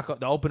 Tom's going to knock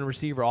the open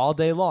receiver all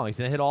day long. He's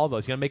going to hit all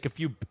those. He's going to make a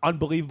few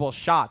unbelievable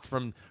shots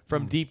from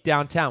deep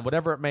downtown,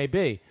 whatever it may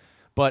be.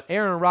 But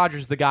Aaron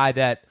Rodgers is the guy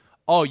that,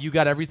 oh, you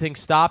got everything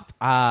stopped?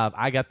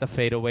 I got the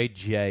fadeaway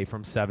J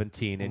from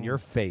 17 in your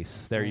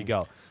face. There you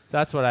go. So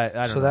that's what I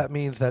don't So know. that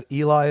means that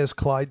Eli is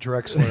Clyde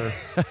Drexler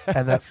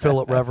and that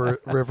Phillip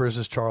Rivers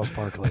is Charles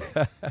Barkley.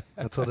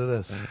 That's what it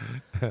is.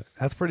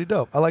 That's pretty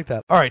dope. I like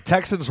that. All right,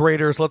 Texans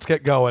Raiders. Let's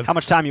get going. How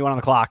much time you want on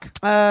the clock?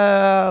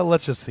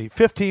 Let's just see.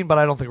 15, but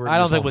I don't think we're. I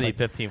don't think we'll we need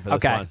 15 for this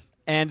Okay. one.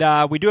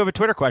 And we do have a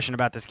Twitter question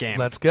about this game.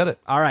 Let's get it.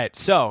 All right,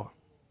 so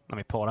let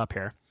me pull it up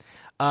here.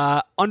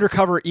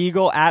 Undercover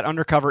Eagle at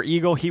Undercover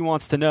Eagle. He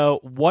wants to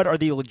know, what are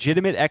the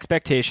legitimate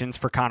expectations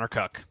for Connor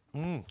Cook?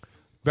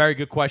 Very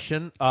good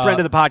question. Friend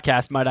of the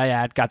podcast, might I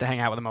add. Got to hang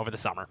out with him over the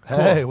summer.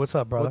 Hey, what's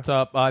up, brother? What's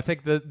up? I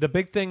think the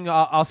big thing,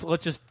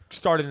 let's just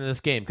start into this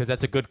game because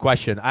that's a good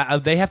question.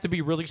 They have to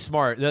be really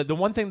smart. The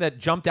one thing that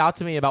jumped out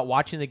to me about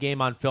watching the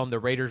game on film, the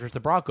Raiders versus the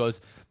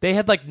Broncos, they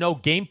had like no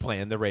game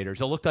plan, the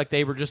Raiders. It looked like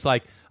they were just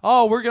like,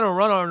 oh, we're going to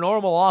run our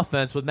normal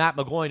offense with Matt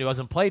McGloin, who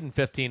hasn't played in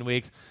 15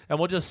 weeks, and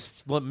we'll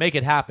just make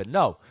it happen.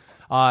 No.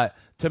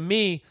 To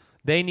me,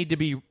 they need to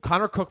be –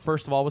 Connor Cook,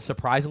 first of all, was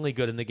surprisingly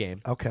good in the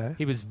game. Okay.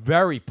 He was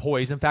very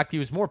poised. In fact, he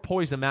was more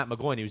poised than Matt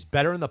McGloin. He was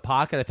better in the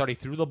pocket. I thought he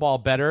threw the ball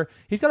better.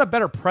 He's got a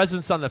better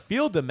presence on the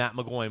field than Matt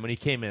McGloin when he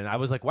came in. I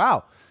was like,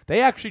 wow, they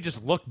actually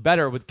just look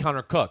better with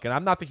Connor Cook. And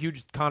I'm not the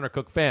huge Connor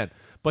Cook fan.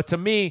 But to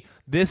me,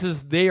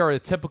 they are a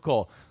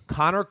typical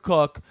Connor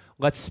Cook.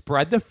 Let's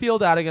spread the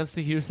field out against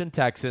the Houston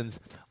Texans.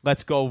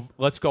 Let's go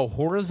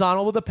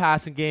horizontal with the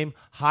passing game.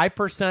 High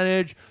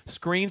percentage,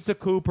 screens to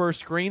Cooper,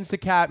 screens to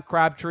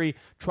Crabtree.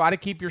 Try to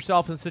keep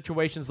yourself in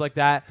situations like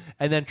that,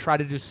 and then try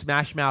to do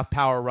smash mouth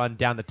power run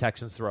down the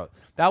Texans' throat.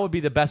 That would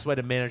be the best way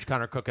to manage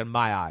Connor Cook in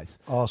my eyes.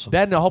 Awesome.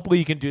 Then hopefully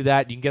you can do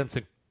that. You can get him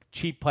some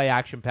cheap play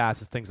action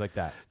passes, things like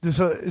that.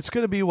 So it's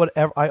going to be what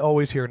I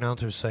always hear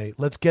announcers say.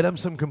 Let's get him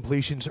some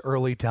completions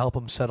early to help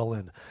him settle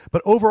in.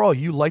 But overall,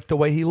 you liked the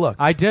way he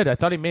looked. I did. I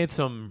thought he made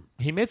some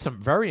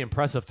very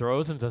impressive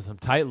throws into some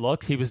tight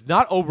looks. He was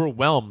not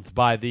overwhelmed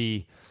by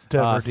the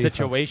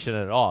situation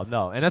at all.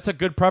 No, and that's a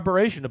good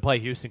preparation to play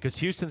Houston because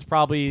Houston's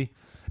probably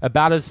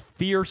about as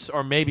fierce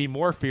or maybe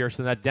more fierce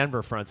than that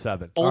Denver front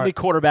seven. Only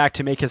quarterback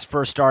to make his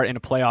first start in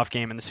a playoff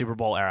game in the Super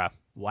Bowl era.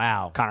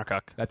 Wow. Connor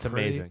Cook. That's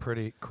amazing.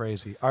 Pretty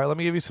crazy. All right, let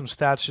me give you some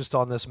stats just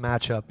on this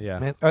matchup. Yeah.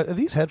 Man, are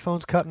these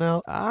headphones cutting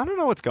out? I don't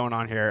know what's going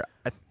on here.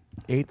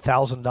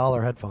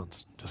 $8,000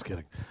 headphones. Just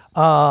kidding.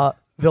 The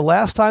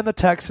last time the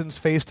Texans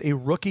faced a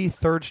rookie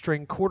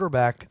third-string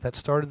quarterback that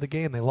started the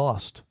game, they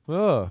lost.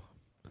 Oh,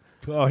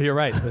 you're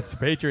right. That's the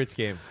Patriots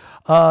game.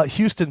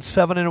 Houston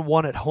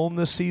 7-1 at home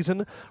this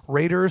season.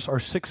 Raiders are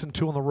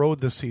 6-2 on the road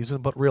this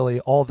season, but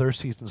really all their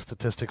season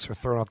statistics are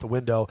thrown out the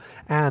window,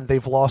 and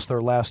they've lost their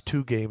last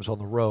 2 games on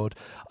the road.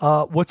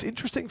 What's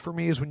interesting for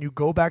me is when you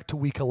go back to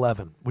Week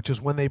 11, which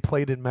is when they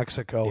played in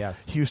Mexico,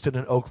 yes. Houston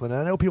and Oakland.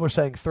 And I know people are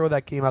saying throw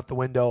that game out the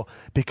window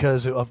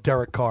because of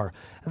Derek Carr.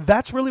 And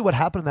that's really what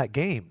happened in that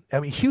game. I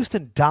mean,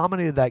 Houston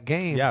dominated that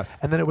game, yes.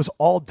 and then it was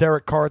all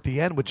Derek Carr at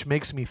the end, which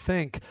makes me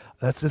think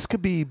that this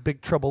could be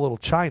Big Trouble Little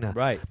China.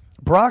 Right.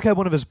 Brock had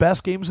one of his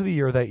best games of the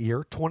year that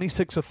year,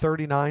 26 of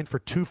 39 for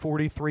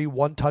 243,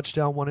 1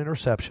 touchdown, 1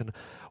 interception.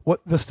 What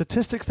the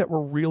statistics that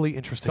were really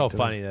interesting So to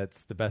funny me,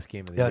 that's the best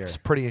game of the year. it's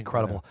pretty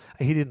incredible.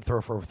 Yeah. He didn't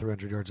throw for over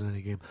 300 yards in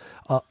any game.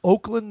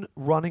 Oakland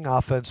running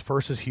offense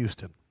versus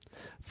Houston,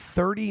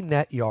 30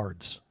 net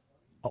yards.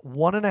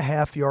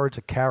 1.5 yards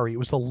a carry. It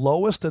was the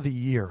lowest of the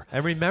year.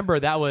 And remember,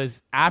 that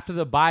was after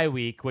the bye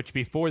week, which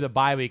before the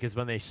bye week is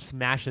when they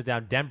smashed it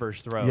down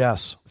Denver's throat.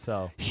 Yes.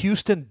 So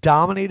Houston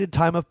dominated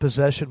time of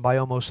possession by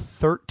almost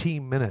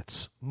 13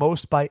 minutes,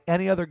 most by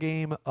any other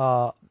game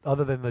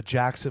other than the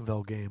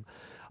Jacksonville game.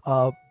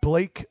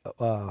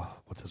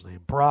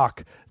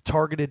 Brock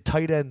targeted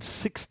tight end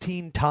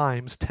 16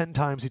 times. 10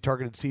 times he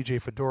targeted C.J.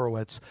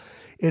 Fedorowicz.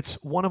 It's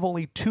one of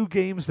only 2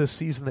 games this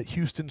season that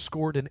Houston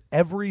scored in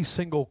every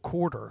single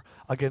quarter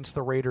against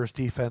the Raiders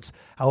defense.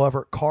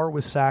 However, Carr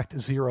was sacked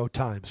 0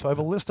 times. So I have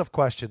a list of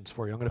questions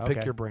for you. I'm going to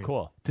pick your brain.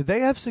 Cool. Did they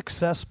have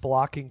success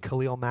blocking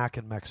Khalil Mack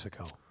in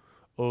Mexico?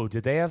 Oh,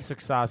 did they have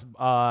success?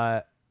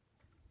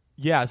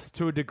 Yes,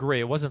 to a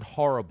degree. It wasn't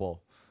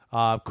horrible.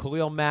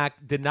 Khalil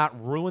Mack did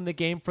not ruin the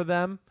game for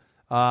them.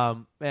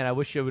 Man, I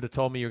wish you would have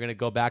told me you were going to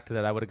go back to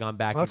that. I would have gone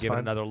back and given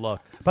another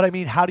look. But, I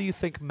mean, how do you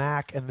think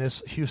Mack and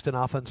this Houston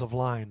offensive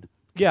line?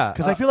 Yeah.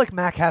 Because I feel like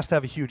Mack has to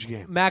have a huge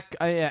game. Mack,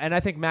 and I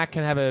think Mack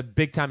can have a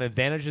big-time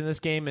advantage in this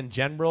game in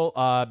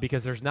general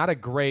because there's not a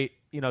great,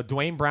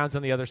 Dwayne Brown's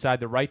on the other side.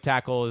 The right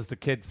tackle is the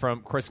kid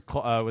from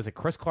was it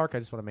Chris Clark? I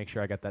just want to make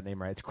sure I got that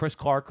name right. It's Chris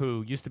Clark,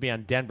 who used to be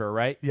on Denver,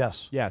 right?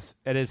 Yes. Yes,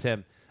 it is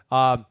him.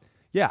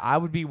 I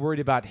would be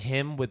worried about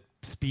him with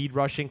speed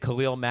rushing,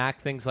 Khalil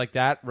Mack, things like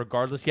that.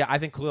 Regardless, I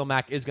think Khalil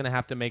Mack is going to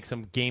have to make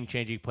some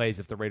game-changing plays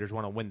if the Raiders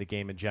want to win the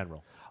game in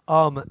general.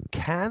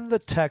 Can the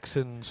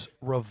Texans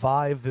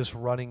revive this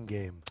running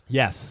game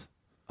Yes.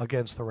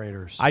 against the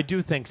Raiders? I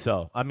do think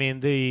so. I mean,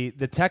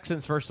 the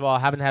Texans, first of all,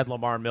 haven't had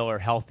Lamar Miller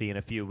healthy in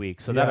a few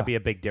weeks, so that'll be a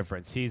big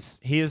difference.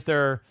 He's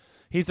their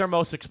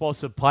most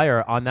explosive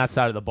player on that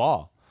side of the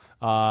ball.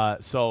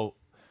 So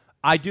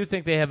I do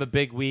think they have a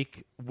big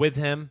week with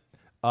him.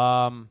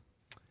 And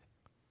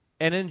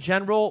in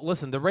general,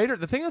 listen,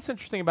 the thing that's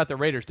interesting about the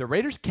Raiders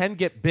can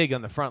get big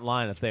on the front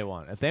line if they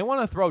want. If they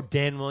want to throw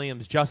Dan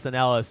Williams, Justin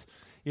Ellis,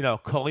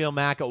 Khalil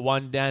Mack at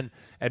one end,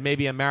 and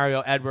maybe a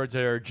Mario Edwards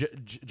or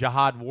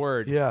Jihad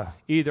Ward. Yeah.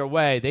 Either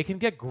way, they can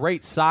get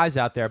great size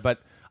out there.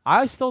 But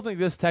I still think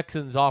this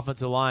Texans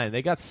offensive line,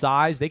 they got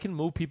size. They can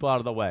move people out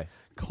of the way.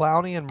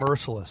 Clowney and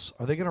Merciless,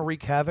 are they going to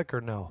wreak havoc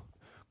or no?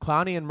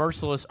 Clowney and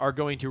Merciless are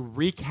going to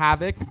wreak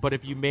havoc, but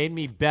if you made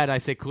me bet, I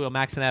say Khalil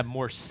Mack's going to have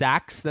more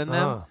sacks than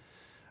them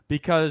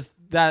because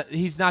that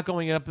he's not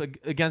going up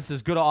against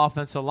as good an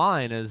offensive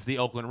line as the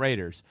Oakland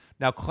Raiders.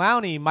 Now,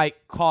 Clowney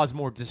might cause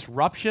more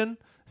disruption,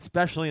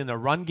 especially in the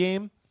run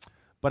game,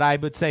 but I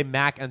would say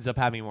Mack ends up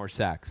having more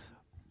sacks.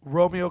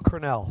 Romeo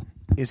Crennel,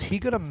 is he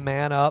going to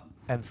man up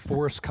and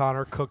force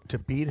Connor Cook to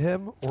beat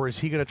him, or is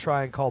he going to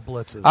try and call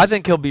blitzes? I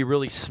think he'll be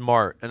really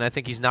smart, and I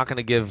think he's not going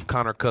to give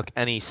Connor Cook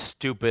any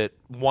stupid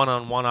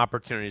one-on-one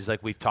opportunities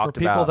like we've talked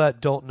about. For people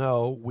that don't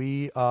know,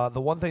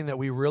 the one thing that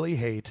we really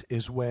hate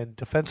is when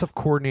defensive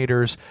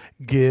coordinators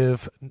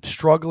give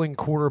struggling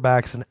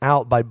quarterbacks an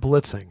out by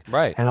blitzing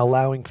and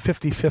allowing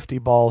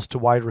 50-50 balls to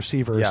wide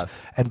receivers.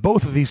 Yes. And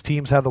both of these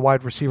teams have the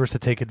wide receivers to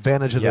take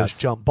advantage of those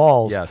jump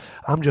balls. Yes.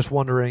 I'm just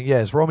wondering,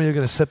 is Romeo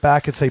going to sit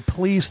back and say,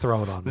 please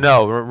throw it on me?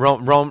 No,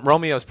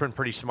 Romeo's been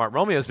pretty smart.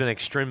 Romeo's been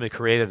extremely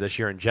creative this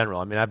year in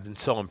general. I mean, I've been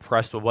so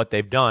impressed with what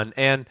they've done.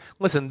 And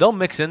listen, they'll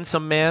mix in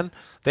some man.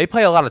 They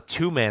play a lot of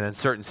two-man in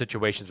certain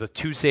situations with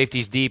two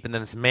safeties deep, and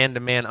then it's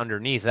man-to-man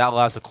underneath. That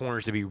allows the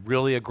corners to be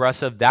really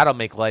aggressive. That'll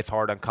make life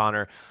hard on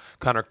Connor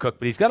Cook.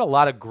 But he's got a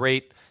lot of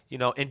great,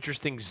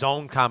 interesting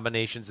zone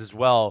combinations as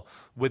well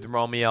with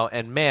Romeo.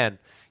 And, man,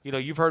 I know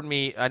you've heard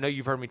me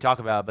talk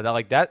about it,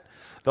 but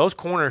those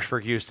corners for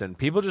Houston,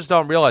 people just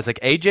don't realize. Like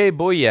A.J.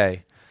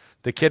 Bouye,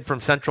 the kid from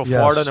Central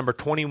Florida, number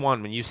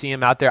 21, when you see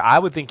him out there, I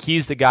would think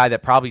he's the guy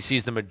that probably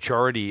sees the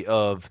majority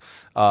of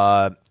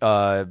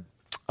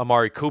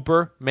Amari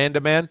Cooper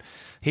man-to-man.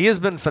 He has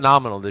been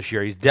phenomenal this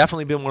year. He's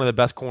definitely been one of the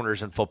best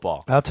corners in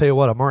football. I'll tell you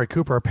what, Amari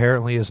Cooper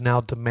apparently is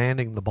now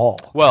demanding the ball.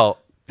 Well,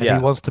 and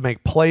he wants to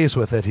make plays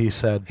with it, he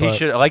said. He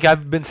should, like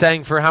I've been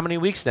saying for how many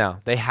weeks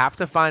now, they have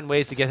to find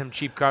ways to get him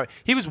cheap car.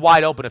 He was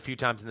wide open a few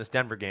times in this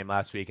Denver game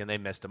last week, and they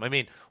missed him. I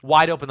mean,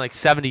 wide open, like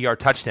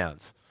 70-yard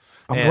touchdowns.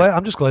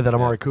 I'm just glad that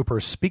Amari Cooper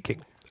is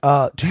speaking.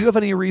 Do you have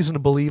any reason to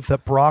believe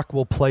that Brock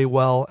will play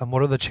well, and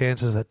what are the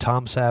chances that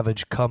Tom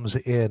Savage comes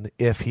in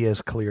if he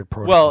has cleared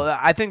protocol? Well,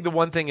 I think the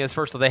one thing is,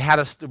 first of all,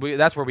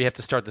 that's where we have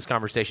to start this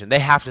conversation. They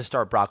have to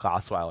start Brock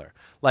Osweiler.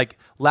 Like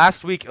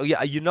last week,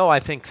 I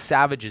think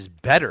Savage is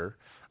better,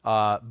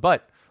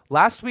 but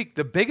last week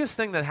the biggest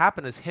thing that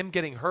happened is him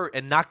getting hurt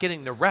and not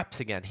getting the reps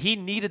again. He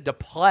needed to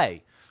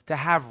play to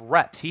have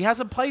reps. He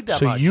hasn't played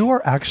that much. So you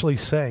are actually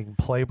saying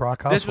play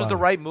Brock Osweiler. This was the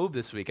right move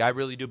this week. I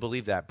really do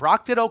believe that.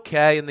 Brock did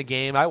okay in the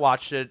game. I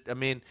watched it. I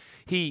mean,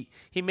 he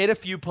made a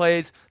few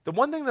plays. The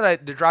one thing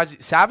that drives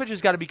Savage has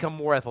got to become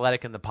more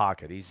athletic in the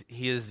pocket.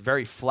 He is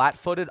very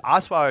flat-footed.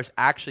 Osweiler is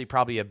actually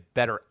probably a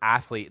better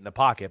athlete in the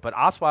pocket, but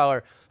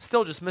Osweiler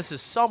still just misses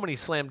so many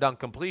slam dunk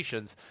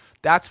completions.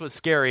 That's what's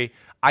scary.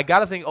 I got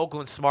to think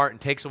Oakland's smart and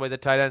takes away the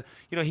tight end.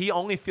 He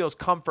only feels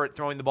comfort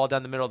throwing the ball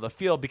down the middle of the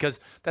field because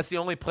that's the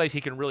only place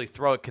he can really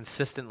throw it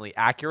consistently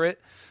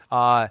accurate.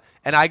 And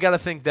I got to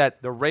think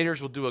that the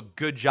Raiders will do a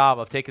good job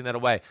of taking that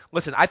away.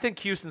 Listen, I think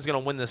Houston's going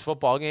to win this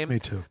football game. Me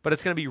too. But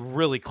it's going to be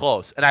really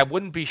close. And I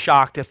wouldn't be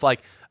shocked if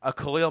like a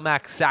Khalil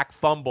Mack sack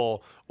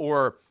fumble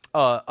or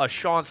a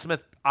Sean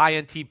Smith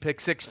INT pick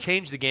six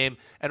changed the game,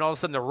 and all of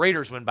a sudden the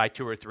Raiders win by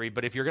 2 or 3.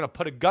 But if you're going to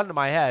put a gun to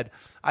my head,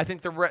 I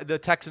think the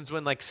Texans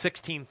win like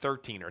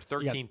 16-13 or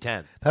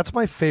 13-10. That's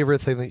my favorite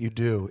thing that you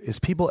do is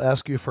people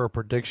ask you for a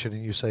prediction,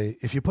 and you say,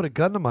 if you put a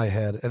gun to my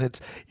head, and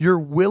you're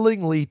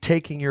willingly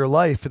taking your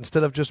life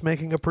instead of just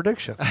making a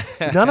prediction.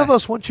 None of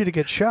us want you to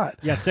get shot.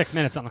 Yeah, 6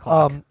 minutes on the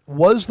clock.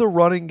 Was the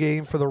running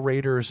game for the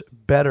Raiders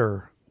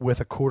better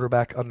with a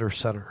quarterback under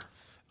center?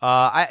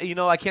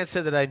 I can't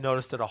say that I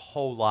noticed it a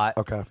whole lot.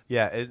 Okay.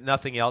 Yeah,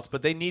 nothing else.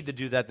 But they need to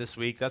do that this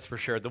week. That's for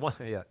sure. They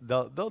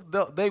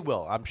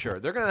will. I'm sure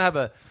they're going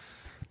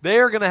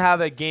to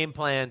have a game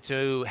plan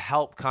to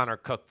help Connor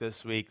Cook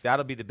this week.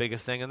 That'll be the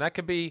biggest thing, and that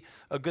could be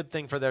a good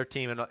thing for their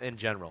team in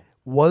general.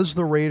 Is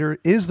the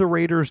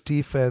Raiders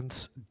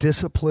defense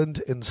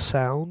disciplined and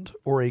sound,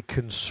 or a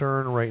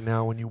concern right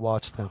now when you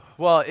watch them?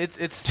 Well, it's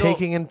still,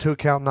 taking into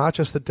account not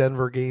just the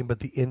Denver game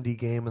but the Indy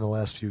game in the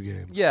last few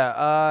games.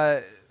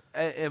 Yeah.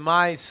 Am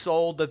I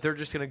sold that they're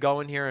just going to go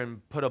in here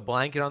and put a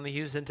blanket on the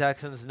Houston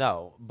Texans?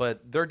 No,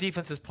 but their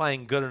defense is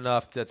playing good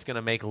enough that's going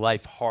to make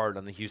life hard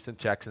on the Houston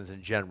Texans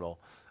in general.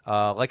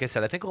 Like I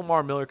said, I think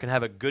Lamar Miller can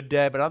have a good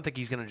day, but I don't think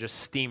he's going to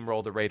just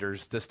steamroll the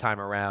Raiders this time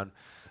around.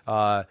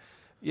 The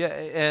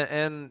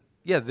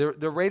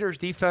Raiders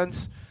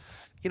defense,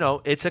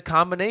 it's a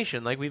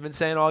combination, like we've been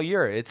saying all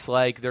year. It's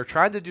like they're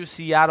trying to do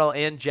Seattle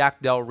and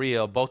Jack Del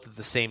Rio both at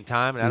the same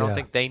time, and I don't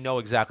think they know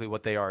exactly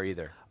what they are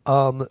either.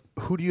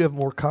 Who do you have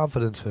more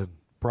confidence in,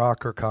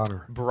 Brock or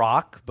Connor?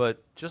 Brock,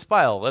 but just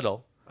by a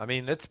little. I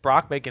mean, it's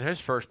Brock making his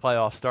first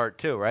playoff start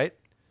too, right?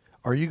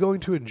 Are you going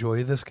to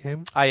enjoy this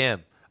game? I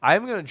am. I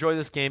am going to enjoy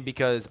this game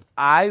because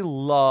I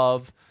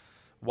love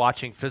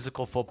watching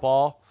physical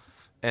football,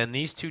 and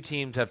these two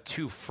teams have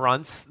two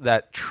fronts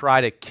that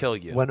try to kill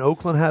you. When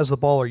Oakland has the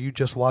ball, are you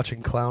just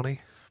watching Clowney?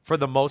 For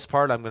the most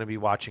part, I'm going to be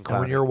watching Clowney. And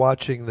when you're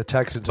watching the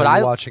Texans, are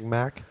you watching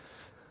Mac?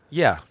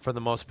 Yeah, for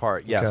the most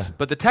part, yes. Okay.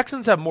 But the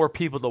Texans have more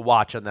people to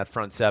watch on that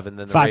front seven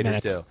than the 5 Raiders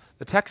minutes. do.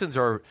 The Texans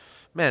are,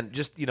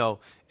 just,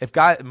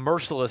 if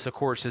Merciless, of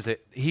course,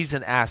 he's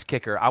an ass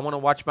kicker. I want to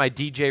watch my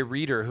DJ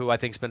Reader, who I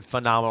think's been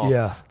phenomenal.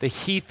 Yeah. The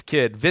Heath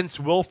kid, Vince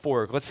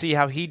Wilfork. Let's see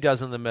how he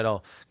does in the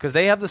middle, because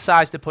they have the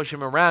size to push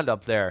him around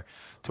up there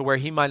to where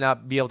he might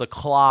not be able to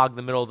clog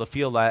the middle of the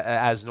field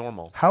as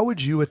normal. How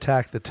would you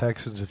attack the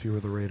Texans if you were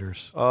the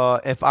Raiders?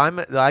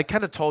 I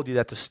kind of told you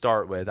that to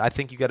start with. I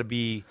think you got to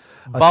be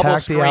Attack bubble the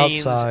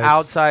screens, outsides.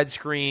 outside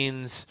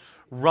screens,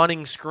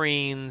 running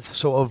screens.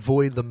 So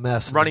avoid the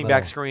mess. in the Running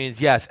back middle.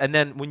 screens, yes. And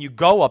then when you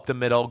go up the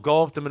middle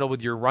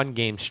with your run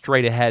game,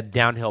 straight ahead,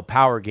 downhill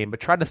power game, but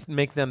try to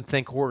make them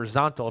think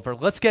horizontal.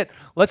 Let's get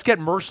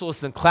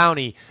Merciless and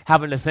Clowney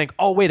having to think,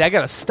 oh, wait, I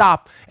got to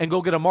stop and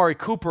go get Amari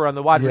Cooper on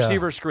the wide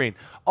receiver screen.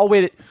 Oh,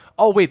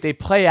 wait, they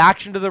play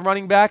action to the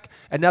running back,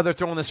 and now they're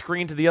throwing the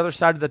screen to the other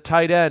side of the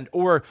tight end,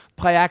 or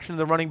play action to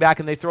the running back,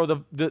 and they throw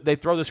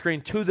the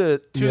screen to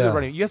the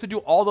running. You have to do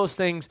all those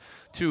things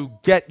to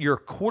get your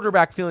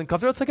quarterback feeling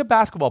comfortable. It's like a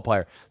basketball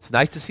player. It's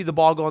nice to see the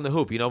ball go on the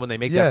hoop. When they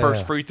make that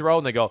first free throw,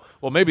 and they go,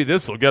 well, maybe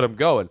this will get them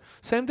going.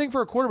 Same thing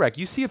for a quarterback.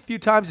 You see a few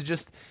times it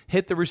just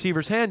hit the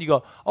receiver's hand. You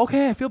go,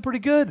 okay, I feel pretty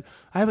good.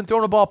 I haven't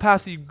thrown a ball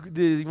past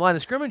the line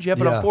of scrimmage yet,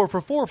 but I'm 4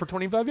 for 4 for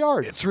 25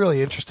 yards. It's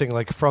really interesting,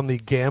 like from the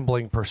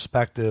gambling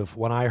perspective,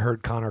 when I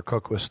heard Connor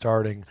Cook was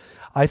starting,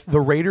 the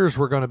Raiders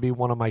were going to be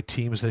one of my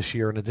teams this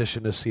year in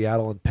addition to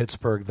Seattle and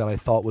Pittsburgh that I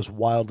thought was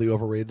wildly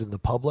overrated in the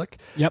public.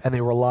 Yep. And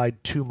they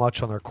relied too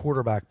much on their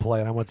quarterback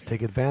play, and I wanted to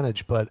take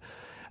advantage. But,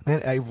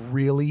 man, I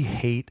really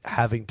hate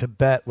having to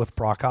bet with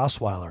Brock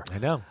Osweiler. I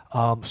know.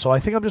 So I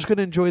think I'm just going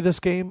to enjoy this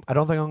game. I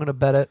don't think I'm going to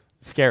bet it.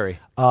 Scary.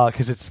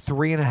 Because it's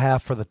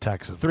 3.5 for the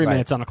Texans. 3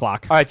 minutes on the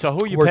clock. All right, so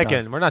who are you We're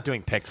picking? done. We're not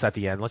doing picks at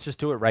the end. Let's just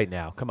do it right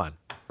now. Come on.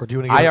 We're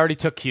doing. I already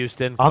took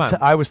Houston. Come on.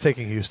 I was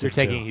taking Houston. You're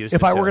taking too. Houston,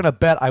 If I were too. going to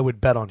bet, I would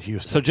bet on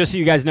Houston. So just so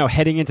you guys know,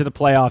 heading into the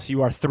playoffs,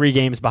 you are 3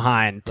 games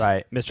behind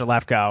Mr.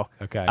 Lefko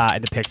Okay.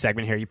 in the pick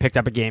segment here. You picked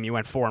up a game. You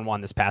went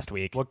 4-1 this past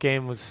week. What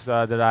game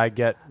did I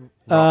get?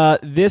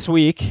 This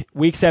week,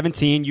 week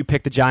 17, you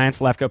picked the Giants.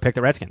 Lefko picked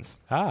the Redskins.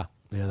 Ah.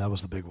 Yeah, that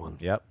was the big one.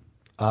 Yep.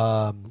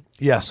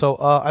 So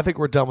I think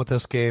we're done with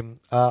this game.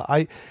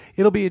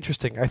 It'll be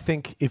interesting. I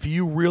think if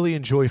you really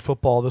enjoy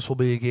football, this will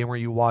be a game where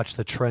you watch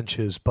the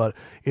trenches, but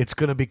it's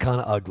going to be kind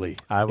of ugly.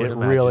 I would it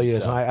imagine really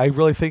is. so. And I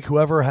really think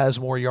whoever has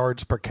more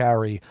yards per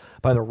carry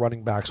by the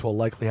running backs will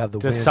likely have the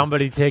Does win.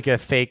 somebody take a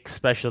fake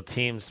special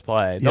teams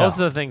play? Yeah. Those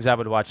are the things I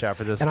would watch out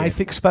for this And game. I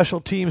think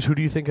special teams, who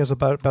do you think has a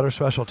better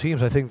special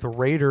teams? I think the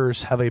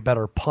Raiders have a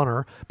better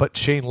punter, but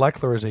Shane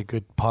Leckler is a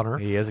good punter.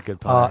 he is a good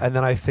punter. And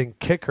then I think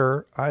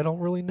kicker, I don't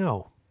really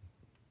know.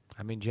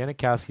 I mean,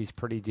 Janikowski's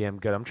pretty damn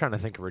good. I'm trying to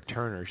think of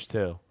returners,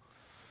 too.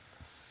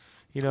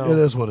 It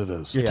is what it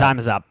is. Your time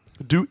is up.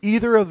 Do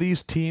either of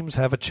these teams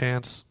have a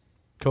chance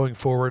going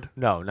forward?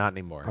 No, not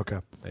anymore.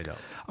 Okay. They don't.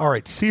 All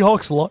right.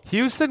 Seahawks.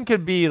 Houston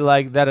could be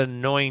like that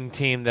annoying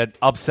team that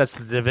upsets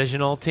the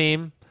divisional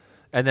team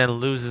and then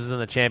loses in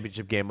the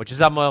championship game, which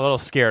is I'm a little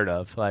scared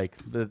of. I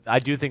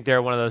do think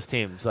they're one of those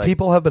teams.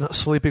 People have been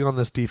sleeping on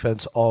this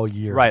defense all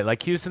year. Right,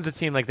 like Houston's a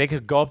team, like they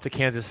could go up to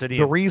Kansas City.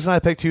 The reason I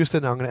picked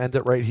Houston, I'm going to end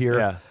it right here.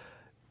 Yeah.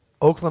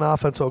 Oakland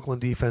offense, Oakland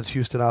defense,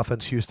 Houston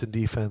offense, Houston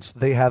defense.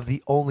 They have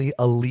the only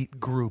elite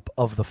group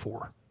of the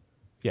 4.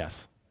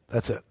 Yes.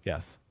 That's it.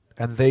 Yes.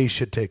 And they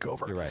should take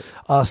over. You're right.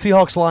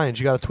 Seahawks Lions,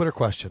 you got a Twitter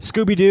question.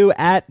 Scooby-Doo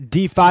at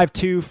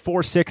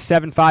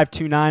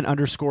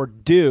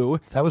D52467529_do.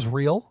 That was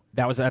real?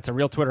 That's a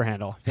real Twitter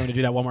handle. You want me to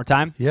do that one more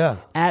time? Yeah.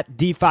 At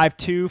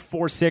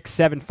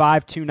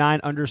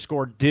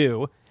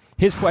D52467529_do.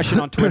 His question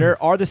on Twitter,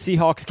 are the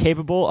Seahawks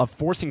capable of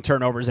forcing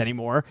turnovers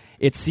anymore?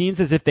 It seems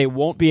as if they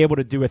won't be able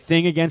to do a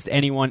thing against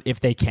anyone if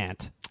they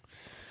can't.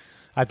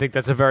 I think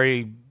that's a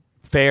very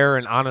fair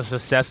and honest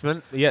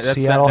assessment. Yeah,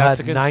 Seattle that's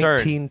had a concern.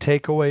 19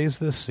 takeaways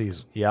this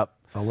season. Yep.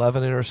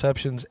 11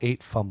 interceptions,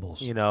 8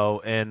 fumbles.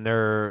 And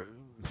they're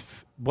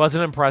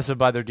wasn't impressive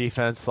by their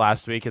defense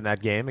last week in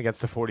that game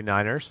against the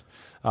 49ers.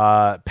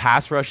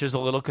 Pass rush is a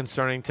little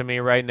concerning to me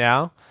right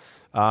now.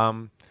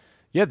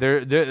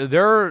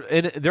 Their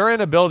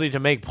inability to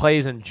make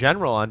plays in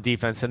general on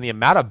defense and the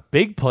amount of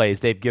big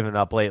plays they've given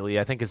up lately,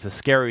 I think, is the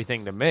scary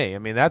thing to me. I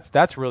mean,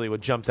 that's really what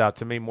jumps out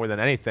to me more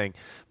than anything.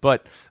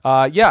 But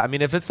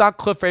if it's not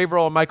Cliff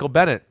Averill or Michael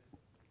Bennett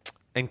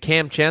and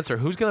Cam Chancellor,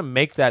 who's going to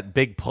make that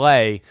big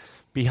play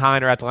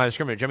behind or at the line of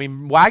scrimmage? I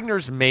mean,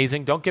 Wagner's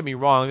amazing. Don't get me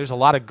wrong. There's a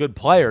lot of good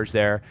players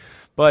there.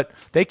 But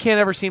they can't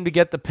ever seem to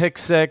get the pick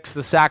six,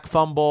 the sack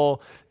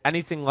fumble,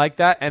 anything like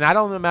that. And I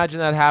don't imagine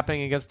that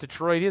happening against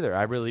Detroit either.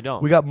 I really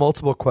don't. We got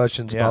multiple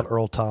questions about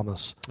Earl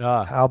Thomas.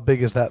 How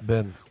big has that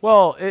been?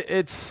 Well,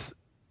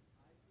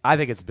 I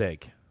think it's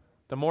big.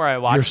 The more I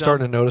watch, you're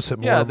starting to notice it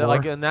more. Yeah, and more?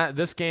 like in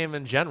this game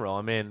in general.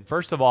 I mean,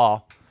 first of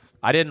all,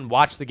 I didn't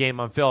watch the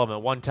game on film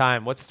at one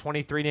time. What's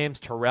 23 names?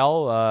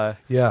 Terrell.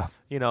 Yeah.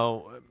 You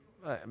know,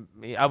 I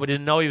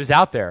didn't know he was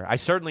out there. I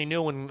certainly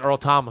knew when Earl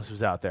Thomas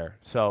was out there.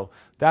 So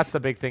that's the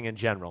big thing in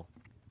general.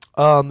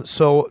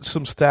 So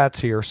some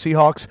stats here.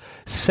 Seahawks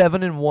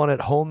 7-1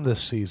 at home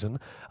this season.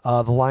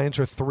 The Lions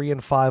are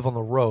 3-5 on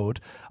the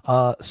road.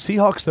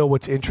 Seahawks, though,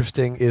 what's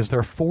interesting is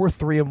they're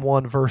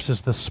 4-3-1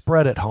 versus the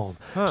spread at home.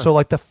 So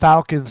like the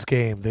Falcons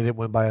game, they didn't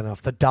win by enough.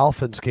 The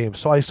Dolphins game.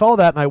 So I saw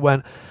that and I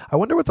went, I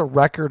wonder what the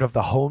record of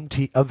the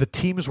of the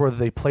teams were that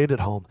they played at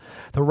home.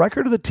 The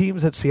record of the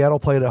teams that Seattle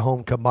played at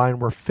home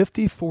combined were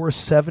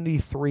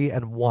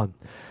 54-73-1.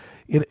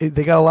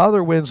 They got a lot of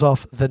their wins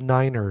off the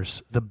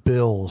Niners, the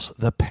Bills,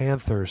 the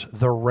Panthers,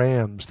 the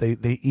Rams.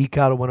 They eke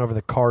out a win over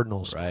the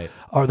Cardinals. Right.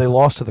 Or they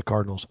lost to the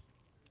Cardinals.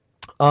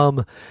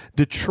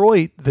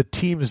 Detroit, the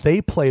teams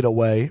they played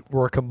away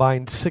were a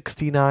combined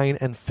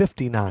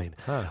 69-59.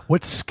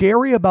 What's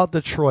scary about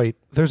Detroit,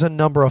 there's a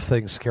number of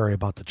things scary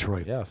about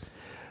Detroit. Yes.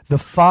 The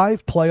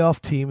 5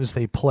 playoff teams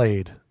they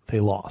played, they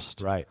lost.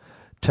 Right.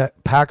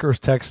 Packers,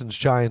 Texans,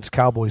 Giants,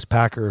 Cowboys,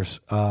 Packers,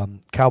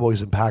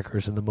 Cowboys and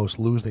Packers in the most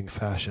losing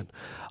fashion.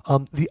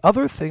 The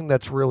other thing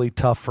that's really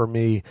tough for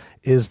me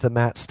is the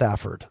Matt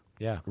Stafford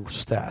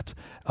stat.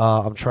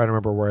 I'm trying to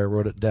remember where I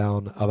wrote it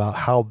down about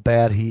how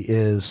bad he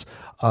is.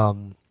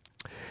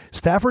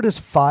 Stafford is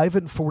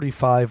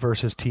 5-45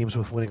 versus teams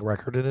with winning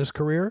record in his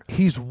career.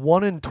 He's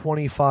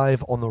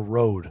 1-25 on the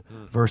road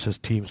versus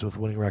teams with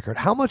winning record.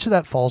 How much of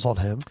that falls on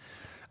him?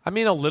 I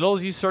mean, a little.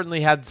 He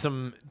certainly had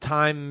some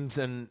times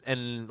and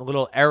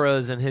little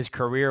eras in his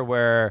career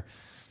where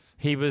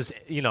he was,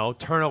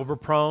 turnover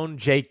prone,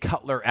 Jay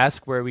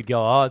Cutler-esque, where we'd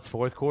go, oh, it's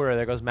fourth quarter.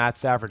 There goes Matt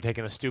Stafford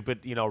taking a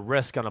stupid,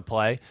 risk on a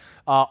play.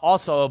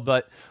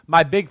 But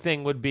my big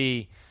thing would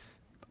be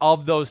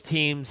of those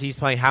teams he's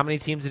playing, how many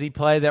teams did he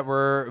play that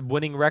were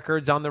winning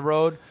records on the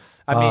road?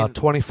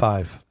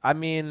 25. I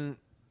mean,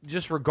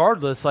 just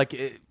regardless,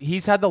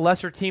 he's had the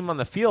lesser team on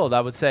the field,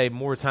 I would say,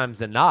 more times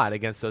than not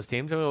against those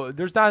teams. I mean,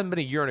 there's not been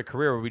a year in a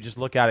career where we just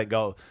look at it and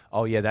go,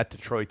 oh, yeah, that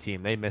Detroit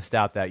team, they missed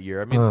out that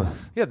year. I mean,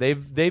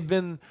 they've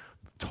been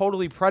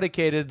totally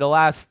predicated the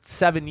last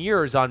 7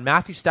 years on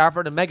Matthew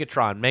Stafford and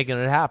Megatron making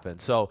it happen.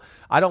 So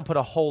I don't put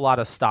a whole lot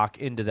of stock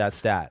into that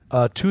stat.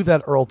 To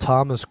that Earl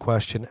Thomas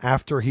question,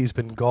 after he's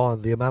been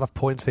gone, the amount of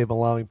points they've been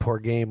allowing per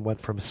game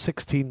went from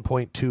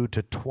 16.2 to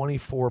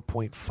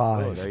 24.5.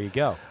 Oh, there you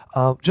go.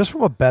 Just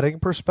from a betting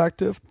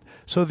perspective,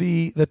 so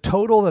the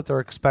total that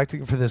they're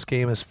expecting for this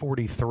game is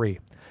 43,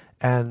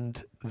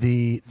 and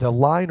the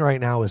line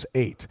right now is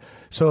 8.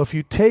 So if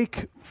you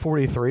take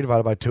 43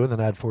 divided by 2 and then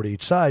add 4 to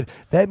each side,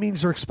 that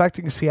means they're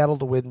expecting Seattle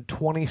to win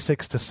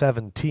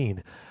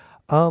 26-17.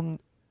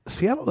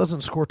 Seattle doesn't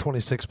score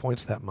 26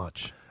 points that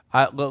much.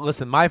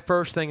 Listen, my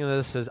first thing in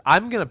this is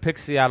I'm going to pick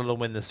Seattle to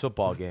win this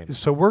football game.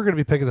 So we're going to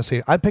be picking the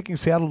same. I'm picking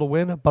Seattle to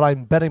win, but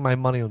I'm betting my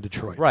money on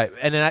Detroit. Right,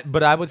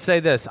 but I would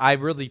say this. I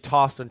really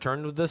tossed and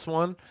turned with this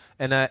one,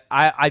 and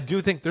I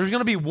do think there's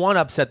going to be one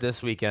upset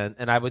this weekend,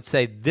 and I would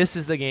say this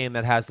is the game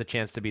that has the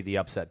chance to be the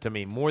upset to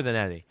me more than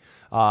any.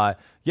 I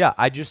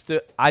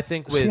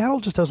think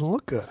Seattle just doesn't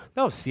look good.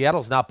 No,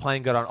 Seattle's not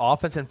playing good on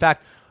offense. In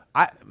fact,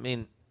 I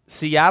mean,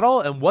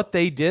 Seattle and what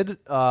they did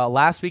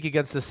last week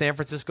against the San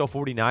Francisco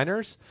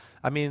 49ers,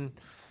 I mean,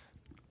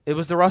 it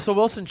was the Russell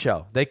Wilson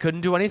show. They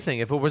couldn't do anything.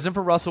 If it wasn't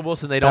for Russell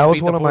Wilson, they don't beat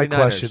the 49ers. That was one of my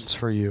questions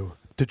for you.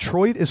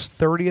 Detroit is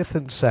 30th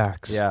in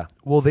sacks. Yeah.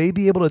 Will they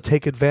be able to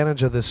take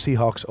advantage of the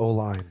Seahawks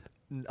O-line?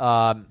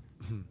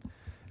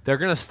 They're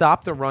going to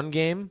stop the run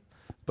game,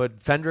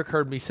 but Fendrick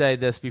heard me say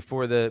this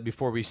before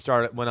we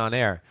went on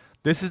air.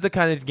 This is the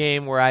kind of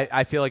game where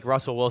I feel like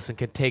Russell Wilson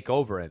can take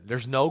over it.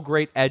 There's no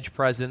great edge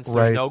presence.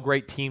 There's no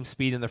great team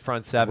speed in the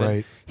front seven.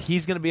 Right.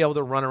 He's going to be able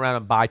to run around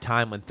and buy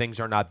time when things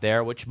are not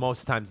there, which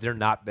most times they're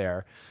not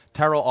there.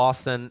 Terrell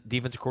Austin,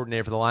 defensive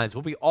coordinator for the Lions,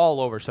 will be all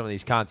over some of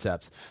these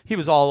concepts. He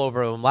was all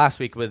over them last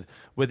week with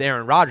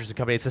Aaron Rodgers and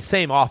company. It's the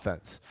same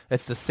offense.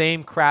 It's the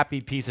same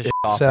crappy piece of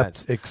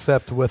offense.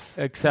 Except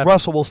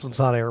Russell Wilson's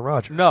not Aaron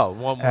Rodgers.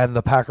 No. And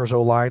the Packers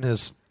O-line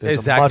is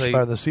much better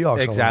than the Seahawks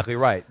Exactly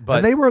O-line. right.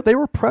 But and they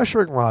were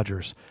pressuring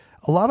Rodgers.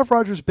 A lot of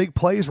Rodgers' big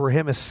plays were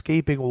him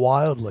escaping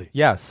wildly.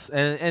 Yes,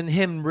 and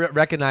him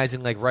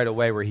recognizing right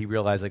away where he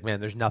realized man,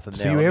 there's nothing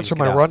there. So you answered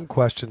my run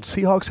question.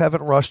 Seahawks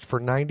haven't rushed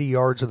for 90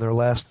 yards in their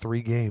last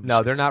 3 games.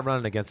 No, they're not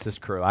running against this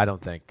crew. I don't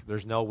think.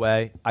 There's no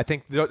way. I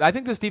think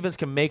this defense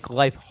can make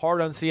life hard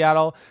on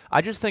Seattle.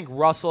 I just think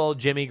Russell,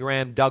 Jimmy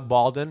Graham, Doug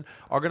Baldwin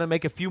are going to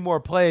make a few more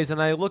plays.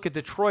 And I look at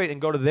Detroit and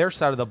go to their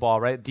side of the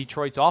ball, right?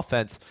 Detroit's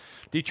offense.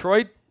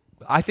 Detroit,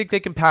 I think they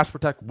can pass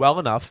protect well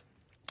enough.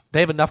 They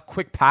have enough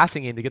quick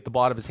passing in to get the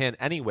ball out of his hand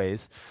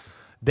anyways.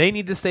 They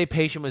need to stay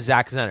patient with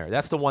Zach Zenner.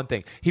 That's the one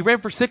thing. He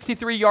ran for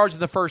 63 yards in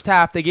the first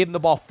half. They gave him the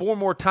ball 4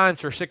 more times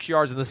for 6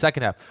 yards in the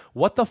second half.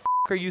 What the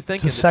are you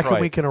thinking? It's the second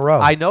Detroit? week in a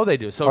row. I know they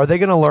do. So are they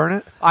going to learn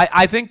it?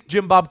 I think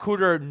Jim Bob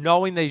Cooter,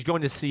 knowing that he's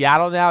going to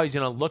Seattle now, he's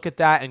going to look at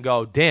that and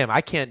go, damn,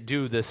 I can't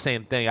do the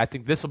same thing. I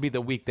think this will be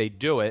the week they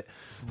do it.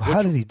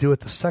 How did he do it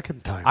the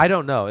second time? I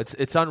don't know.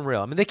 It's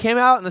unreal. I mean, they came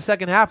out in the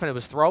second half, and it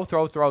was throw,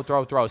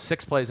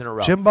 6 plays in a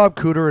row. Jim Bob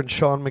Cooter and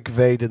Sean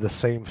McVay did the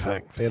same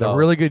thing. They had a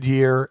really good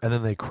year, and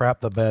then they crapped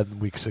the bed in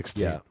week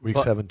 16, week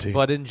 17.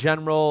 But in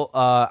general,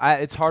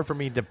 it's hard for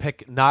me to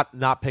pick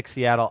not pick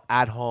Seattle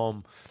at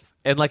home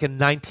in like a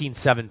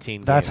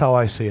 1917 That's game. how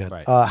I see it.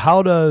 Right.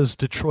 How does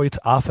Detroit's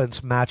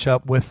offense match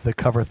up with the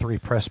cover 3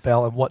 press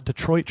bail and what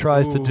Detroit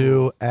tries to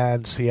do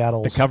and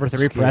Seattle's the cover 3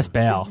 scheme? press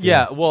bail?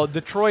 Yeah, well,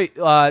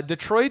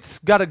 Detroit's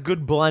got a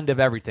good blend of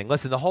everything.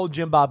 Listen, the whole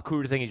Jim Bob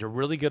Cooter thing, he's a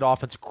really good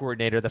offensive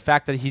coordinator. The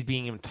fact that he's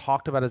being even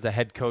talked about as a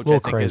head coach, I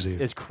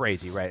think is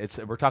crazy, right?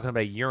 We're talking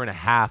about a year and a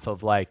half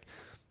of like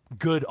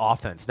good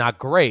offense, not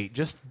great,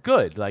 just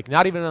good. Like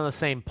not even on the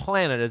same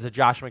planet as a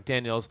Josh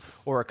McDaniels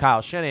or a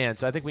Kyle Shanahan.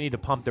 So I think we need to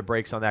pump the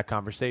brakes on that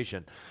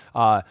conversation.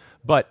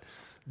 But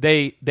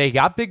they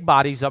got big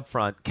bodies up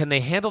front. Can they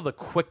handle the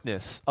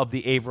quickness of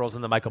the Avrils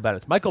and the Michael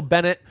Bennett's? Michael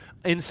Bennett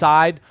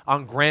inside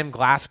on Graham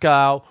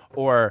Glasgow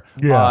or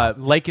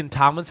Laken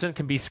Tomlinson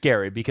can be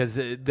scary because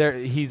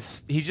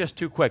he's just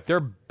too quick.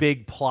 They're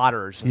big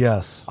plotters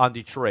on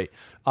Detroit.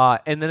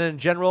 And then in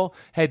general,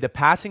 hey, the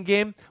passing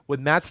game with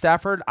Matt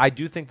Stafford, I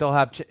do think they'll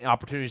have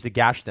opportunities to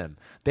gash them.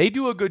 They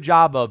do a good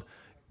job of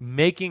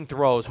making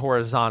throws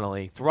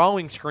horizontally,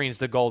 throwing screens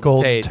to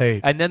Golden Tate,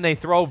 and then they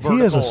throw vertical.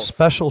 He is a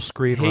special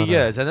screen runner. He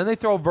is. And then they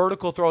throw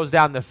vertical throws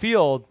down the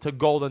field to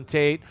Golden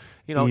Tate.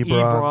 You know,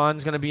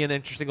 Ebron's going to be an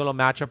interesting little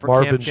matchup for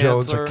Marvin Cam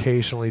Jones Chancellor.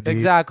 Occasionally deep.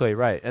 Exactly,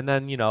 right. And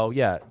then,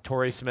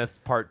 Torrey Smith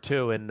part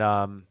 2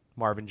 and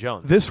Marvin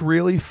Jones. This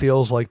really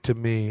feels like, to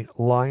me,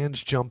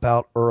 Lions jump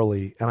out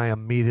early, and I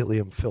immediately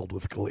am filled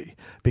with glee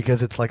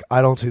because it's like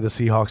I don't see the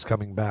Seahawks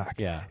coming back.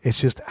 Yeah. It's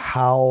just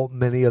how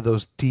many of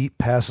those deep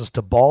passes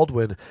to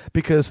Baldwin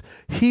because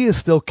he is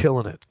still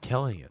killing it.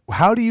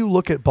 How do you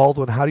look at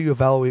Baldwin? How do you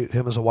evaluate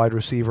him as a wide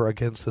receiver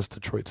against this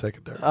Detroit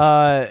secondary?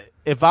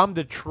 If I'm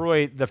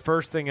Detroit, the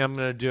first thing I'm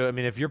going to do, I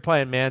mean, if you're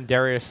playing man,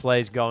 Darius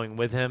Slay's going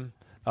with him.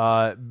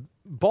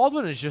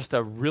 Baldwin is just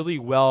a really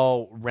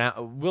well-rounded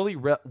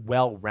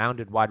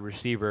wide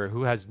receiver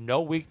who has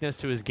no weakness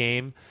to his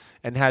game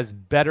and has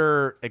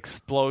better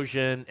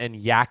explosion and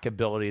yak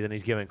ability than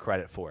he's given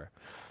credit for.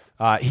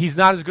 He's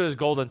not as good as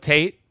Golden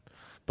Tate,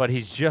 but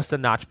he's just a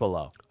notch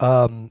below.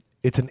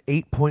 It's an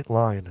 8-point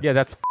line. Yeah,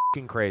 that's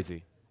fucking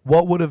crazy.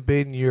 What would have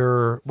been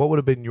your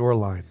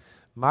line?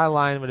 My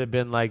line would have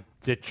been like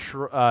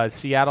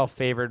Seattle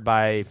favored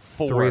by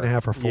 4.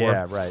 3.5 or 4.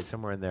 Yeah, right,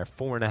 somewhere in there.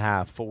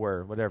 4.5,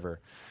 4, whatever.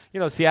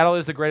 Seattle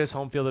is the greatest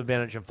home field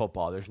advantage in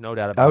football. There's no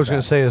doubt about that. I was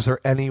going to say, is there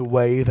any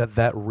way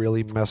that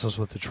really messes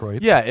with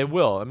Detroit? Yeah, it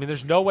will. I mean,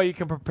 there's no way you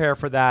can prepare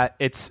for that.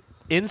 It's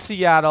in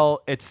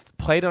Seattle. It's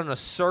played on a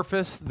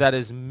surface that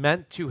is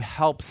meant to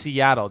help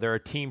Seattle. They're a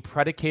team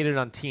predicated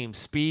on team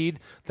speed.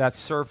 That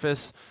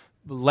surface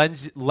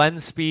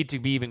lends speed to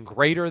be even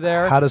greater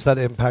there. How does that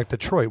impact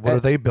Detroit? What are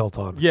they built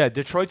on? Yeah,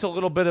 Detroit's a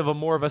little bit of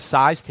more of a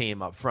size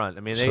team up front.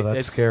 I mean, so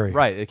that's scary.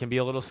 Right, it can be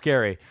a little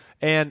scary.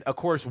 And, of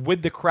course,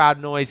 with the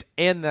crowd noise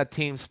and that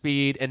team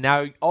speed, and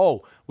now,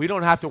 we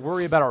don't have to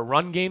worry about our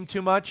run game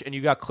too much, and you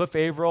got Cliff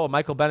Averill and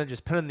Michael Bennett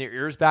just pinning their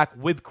ears back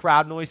with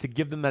crowd noise to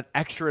give them that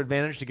extra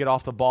advantage to get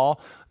off the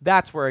ball.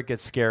 That's where it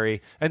gets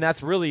scary. And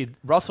that's really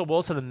Russell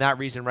Wilson, and that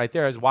reason right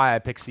there is why I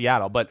picked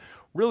Seattle. But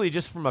really,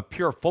 just from a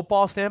pure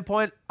football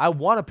standpoint, I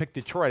want to pick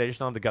Detroit. I just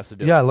don't have the guts to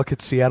do it. Yeah, I look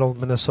at Seattle and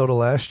Minnesota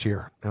last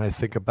year, and I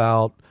think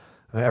about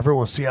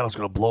everyone in Seattle's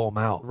going to blow them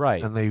out.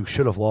 Right. And they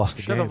should have lost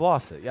the game. Should have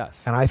lost it, yes.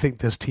 And I think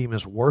this team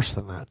is worse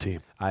than that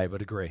team. I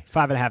would agree.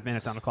 5.5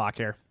 minutes on the clock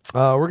here.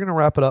 We're going to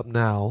wrap it up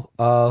now.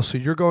 So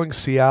you're going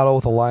Seattle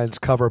with a Lions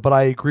cover, but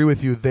I agree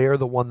with you. They're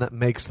the one that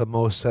makes the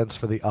most sense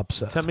for the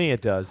upset. To me,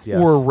 it does,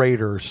 yes. Or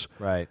Raiders.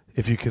 Right.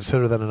 If you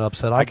consider that an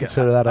upset. I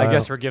consider that I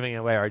guess we're giving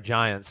away our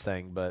Giants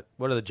thing, but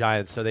what are the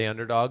Giants? Are they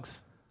underdogs?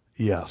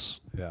 Yes.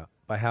 Yeah.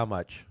 By how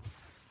much?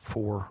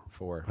 4.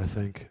 4. I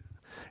think.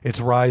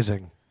 It's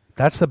rising.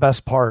 That's the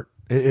best part,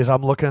 is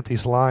I'm looking at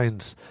these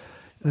lines.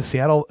 The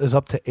Seattle is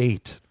up to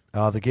 8.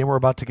 The game we're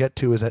about to get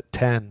to is at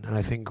 10, and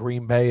I think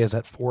Green Bay is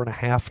at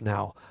 4.5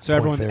 now. So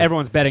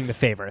everyone's betting the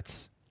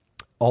favorites.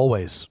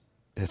 Always.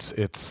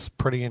 It's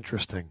pretty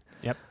interesting.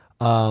 Yep.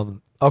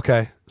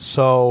 Okay,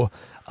 so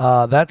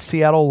that's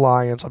Seattle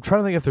Lions. I'm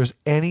trying to think if there's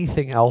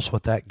anything else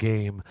with that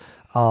game.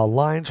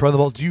 Lions run the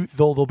ball.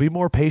 They'll be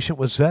more patient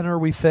with Zenner,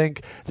 we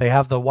think. They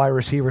have the wide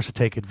receivers to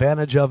take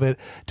advantage of it.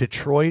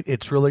 Detroit,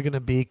 it's really going to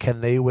be,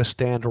 can they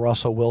withstand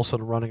Russell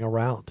Wilson running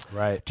around?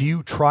 Right. Do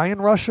you try and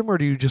rush him, or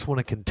do you just want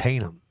to contain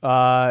him?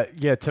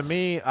 Yeah, to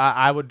me,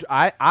 I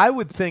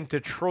would think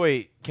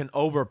Detroit can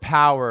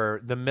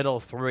overpower the middle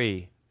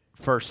 3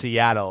 for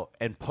Seattle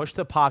and push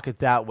the pocket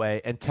that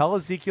way and tell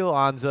Ezekiel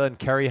Anza and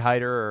Kerry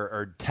Hyder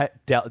or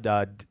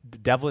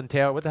Devlin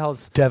Taylor. What the hell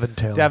is Devin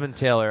Taylor. Devin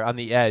Taylor on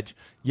the edge.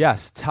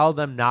 Yes, tell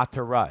them not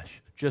to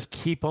rush. Just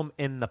keep him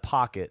in the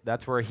pocket.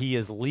 That's where he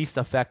is least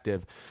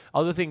effective.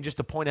 Other thing just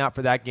to point out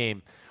for that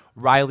game,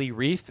 Riley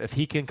Reif, if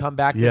he can come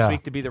back this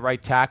week to be the right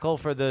tackle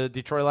for the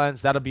Detroit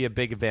Lions, that'll be a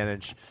big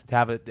advantage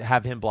to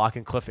have him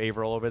blocking Cliff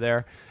Averill over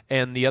there.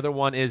 And the other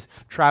one is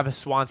Travis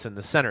Swanson,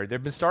 the center.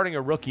 They've been starting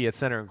a rookie at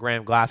center in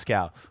Graham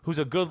Glasgow, who's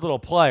a good little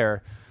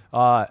player.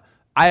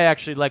 I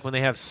actually like when they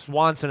have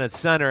Swanson at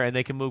center and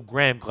they can move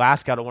Graham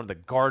Glasgow to one of the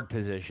guard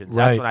positions.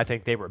 That's when I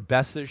think they were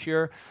best this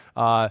year.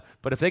 But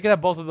if they can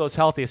have both of those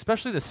healthy,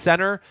 especially the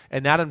center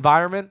in that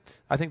environment,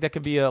 I think that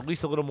could be at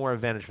least a little more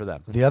advantage for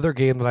them. The other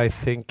game that I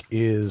think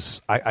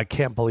is, I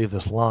can't believe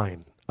this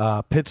line.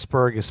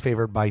 Pittsburgh is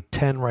favored by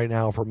 10 right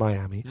now for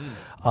Miami.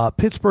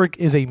 Pittsburgh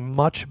is a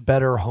much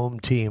better home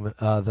team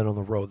than on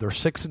the road. They're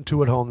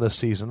 6-2 at home this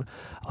season.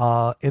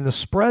 In the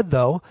spread,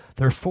 though,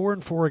 they're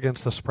 4-4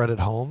 against the spread at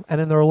home,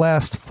 and in their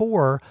last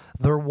 4,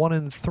 they're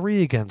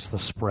 1-3 against the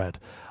spread.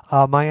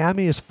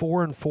 Miami is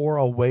 4-4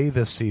 away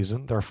this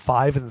season. They're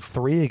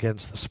 5-3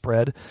 against the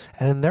spread,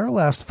 and in their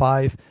last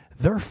 5,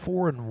 they're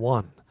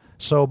 4-1.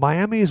 So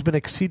Miami has been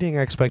exceeding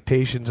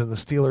expectations, and the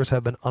Steelers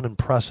have been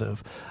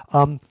unimpressive.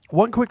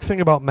 One quick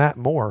thing about Matt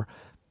Moore.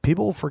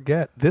 People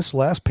forget this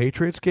last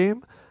Patriots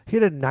game, he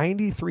had a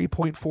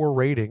 93.4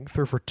 rating,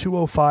 threw for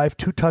 205,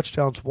 2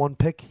 touchdowns, 1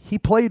 pick. He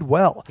played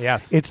well.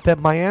 Yes. It's that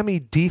Miami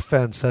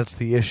defense that's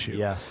the issue.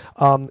 Yes.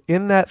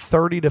 In that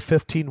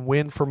 30-15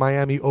 win for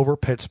Miami over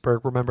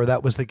Pittsburgh, remember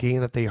that was the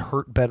game that they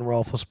hurt Ben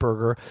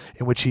Roethlisberger,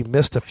 in which he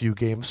missed a few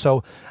games.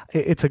 So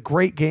it's a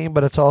great game,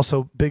 but it's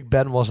also Big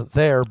Ben wasn't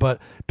there. But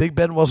Big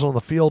Ben wasn't on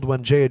the field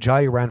when Jay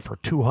Ajayi ran for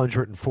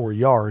 204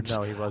 yards.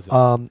 No, he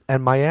wasn't.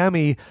 And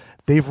Miami,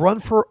 they've run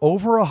for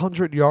over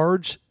 100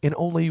 yards in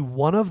only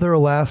one of their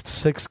last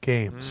 6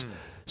 games.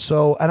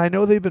 So, and I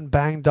know they've been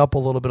banged up a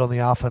little bit on the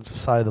offensive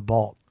side of the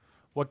ball.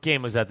 What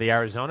game was that? The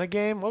Arizona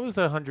game? What was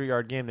the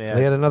 100-yard game they had?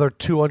 They had another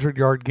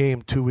 200-yard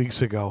game 2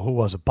 weeks ago. Who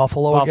was it?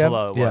 Buffalo again?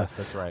 Buffalo, yes,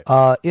 that's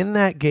right. In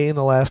that game,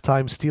 the last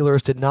time,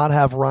 Steelers did not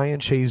have Ryan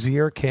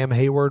Shazier, Cam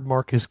Hayward,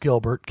 Marcus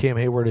Gilbert. Cam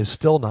Hayward is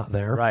still not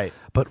there. Right.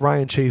 But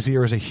Ryan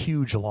Shazier is a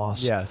huge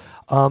loss. Yes.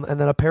 And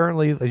then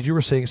apparently, as you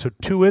were saying, so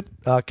Tuitt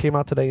came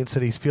out today and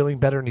said he's feeling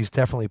better and he's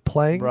definitely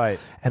playing. Right.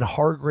 And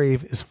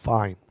Hargrave is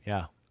fine.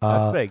 Yeah,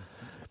 that's big.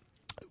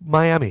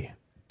 Miami.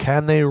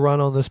 Can they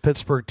run on this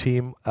Pittsburgh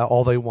team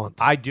all they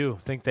want? I do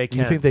think they can.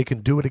 You think they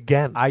can do it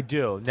again? I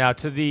do. Now,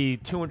 to the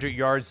 200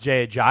 yards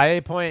Jay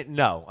Ajayi point,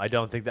 no, I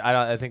don't think that.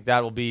 I think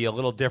that will be a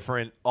little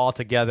different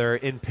altogether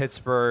in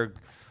Pittsburgh,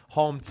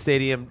 home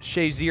stadium.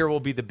 Shazier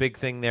will be the big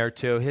thing there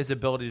too. His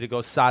ability to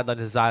go sideline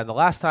to sideline. The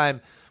last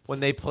time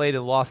when they played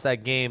and lost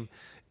that game,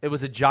 it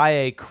was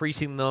Ajayi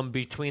creasing them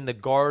between the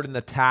guard and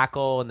the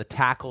tackle and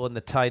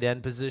the tight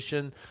end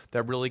position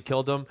that really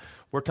killed them.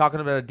 We're talking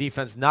about a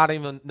defense. Not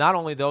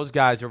only those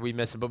guys are we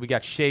missing, but we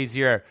got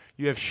Shazier.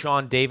 You have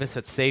Sean Davis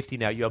at safety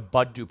now. You have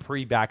Bud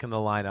Dupree back in the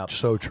lineup.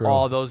 So true.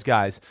 All those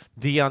guys.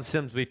 Deion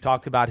Sims, we've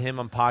talked about him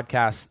on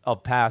podcasts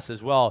of past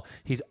as well.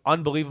 He's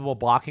unbelievable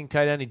blocking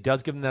tight end. He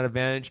does give them that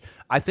advantage.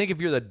 I think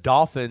if you're the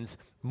Dolphins,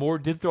 Moore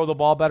did throw the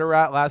ball better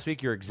at last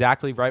week. You're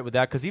exactly right with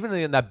that. Because even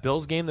in that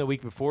Bills game the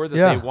week before that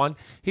they won,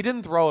 he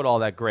didn't throw it all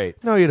that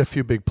great. No, he had a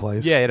few big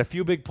plays. Yeah, he had a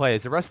few big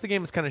plays. The rest of the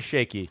game was kind of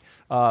shaky.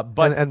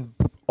 But and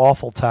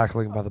awful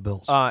tackling by the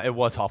Bills. It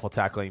was awful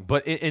tackling.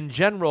 But in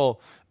general,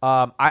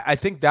 I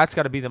think that's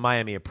got to be the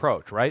Miami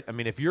approach, right? I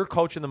mean, if you're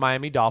coaching the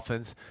Miami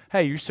Dolphins,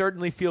 hey, you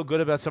certainly feel good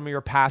about some of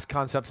your past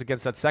concepts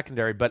against that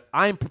secondary, but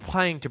I'm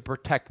playing to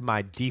protect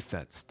my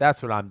defense.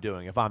 That's what I'm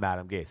doing if I'm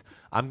Adam Gase.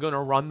 I'm going to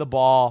run the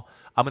ball.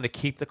 I'm going to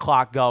keep the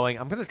clock going.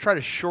 I'm going to try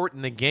to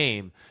shorten the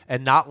game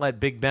and not let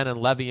Big Ben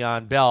and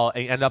Le'Veon Bell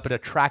end up in a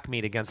track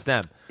meet against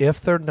them. If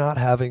they're not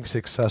having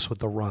success with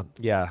the run,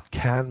 yeah,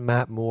 can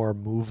Matt Moore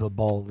move the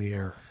ball in the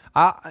air?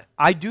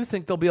 I do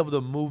think they'll be able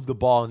to move the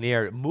ball in the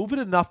air. Move it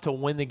enough to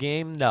win the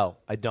game? No,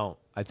 I don't.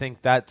 I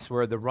think that's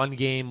where the run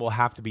game will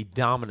have to be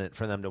dominant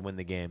for them to win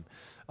the game.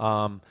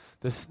 The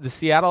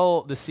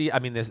Pittsburgh,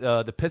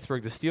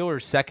 the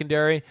Steelers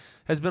secondary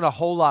has been a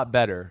whole lot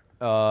better.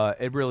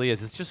 It really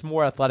is. It's just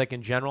more athletic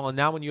in general. And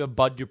now when you have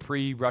Bud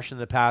Dupree rushing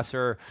the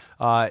passer,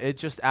 it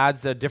just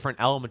adds a different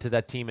element to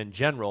that team in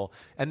general.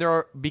 And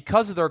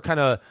because they're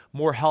kind of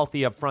more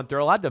healthy up front, they're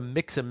allowed to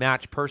mix and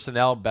match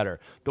personnel better.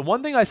 The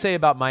one thing I say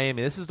about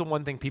Miami, this is the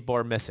one thing people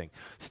are missing.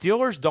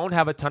 Steelers don't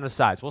have a ton of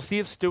size. We'll see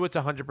if Stewart's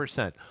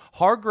 100%.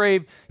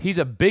 Hargrave, he's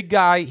a big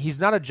guy. He's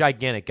not a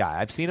gigantic guy.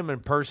 I've seen him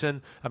in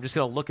person. I'm just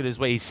going to look at his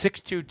weight. He's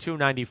 6'2",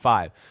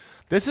 295.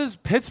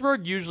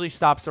 Pittsburgh usually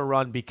stops the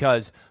run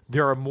because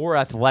they're more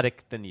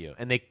athletic than you,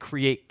 and they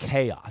create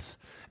chaos.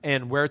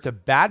 And where it's a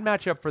bad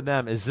matchup for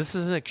them is this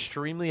is an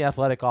extremely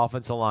athletic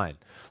offensive line.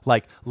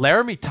 Like,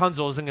 Laramie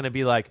Tunzel isn't going to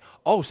be like,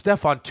 oh,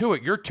 Stephon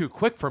Tuitt, you're too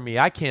quick for me.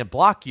 I can't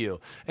block you.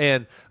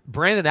 And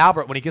Brandon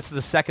Albert, when he gets to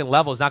the second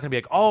level, is not going to be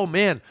like, oh,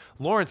 man,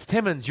 Lawrence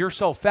Timmons, you're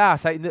so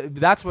fast.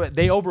 That's what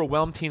they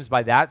overwhelm teams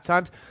by that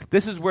times.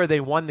 This is where they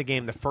won the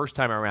game the first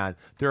time around.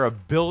 Their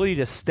ability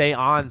to stay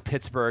on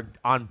Pittsburgh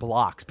on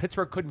blocks.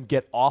 Pittsburgh couldn't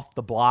get off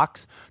the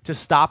blocks to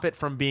stop it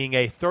from being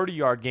a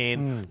 30-yard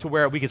gain to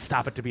where we could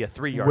stop it to be a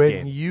 3-yard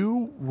gain. When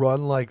you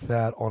run like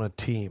that on a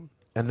team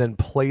and then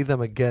play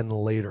them again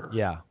later.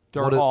 Yeah.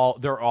 They're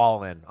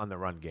all in on the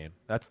run game.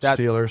 That's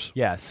Steelers.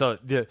 Yeah, so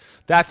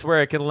that's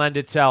where it can lend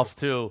itself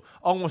to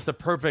almost a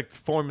perfect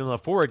formula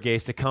for a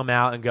Gase to come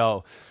out and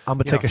go, I'm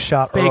going to take a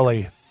shot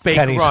early. Fake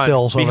Kenny run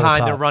Stills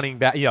behind over the running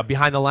back,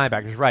 behind the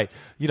linebackers, right?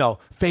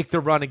 Fake the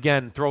run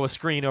again, throw a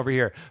screen over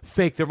here,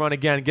 fake the run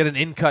again, get an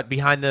in cut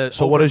behind the.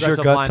 So what does your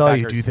gut tell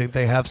you? Do you think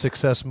they have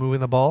success moving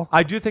the ball?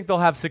 I do think they'll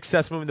have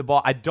success moving the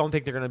ball. I don't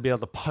think they're going to be able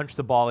to punch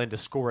the ball in to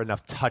score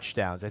enough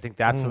touchdowns. I think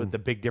that's what the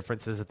big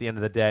difference is at the end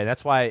of the day.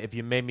 That's why if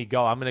you made me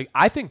go,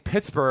 I think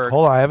Pittsburgh.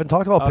 Hold on, I haven't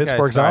talked about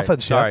Pittsburgh's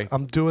offense yet.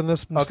 I'm doing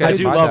this. I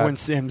do love when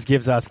Sims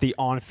gives us the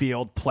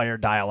on-field player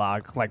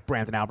dialogue, like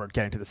Brandon Albert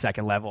getting to the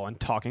second level and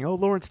talking, "Oh,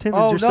 Lawrence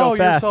Timmons, you're so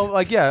fast."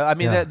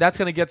 That's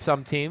going to get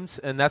some teams,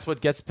 and that's what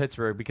gets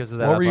Pittsburgh because of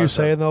that. What were you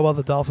saying, though, about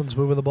the Dolphins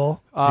moving the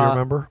ball? Do you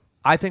remember?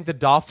 I think the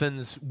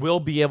Dolphins will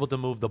be able to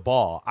move the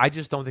ball. I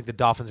just don't think the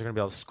Dolphins are going to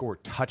be able to score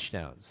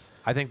touchdowns.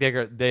 I think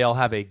they'll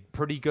have a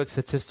pretty good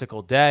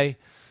statistical day.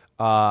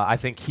 I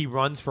think he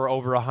runs for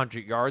over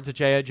 100 yards at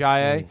Jay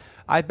Ajayi.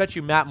 I bet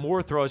you Matt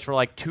Moore throws for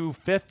like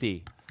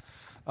 250.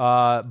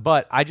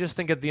 But I just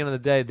think at the end of the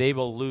day, they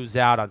will lose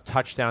out on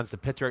touchdowns to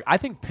Pittsburgh. I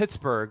think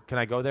Pittsburgh, can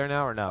I go there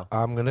now or no?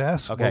 I'm going to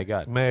ask. Okay,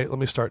 good. Let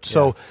me start. Yeah.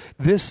 So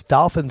this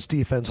Dolphins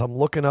defense, I'm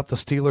looking up the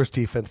Steelers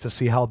defense to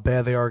see how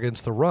bad they are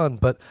against the run,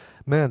 but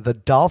man, the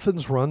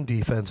Dolphins' run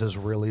defense is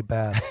really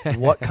bad.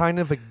 What kind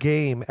of a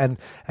game? And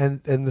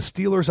the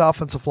Steelers'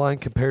 offensive line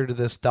compared to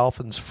this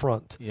Dolphins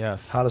front.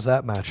 Yes. How does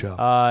that match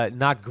up?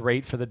 Not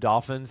great for the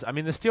Dolphins. I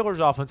mean, the Steelers'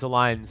 offensive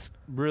line's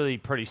really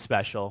pretty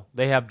special.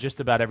 They have just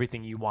about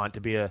everything you want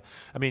to be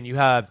you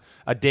have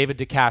a David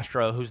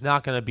DeCastro who's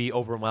not going to be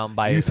overwhelmed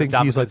by it. You think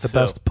he's like the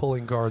best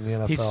pulling guard in the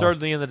NFL? He's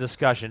certainly in the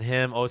discussion.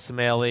 Him,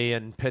 Osemele,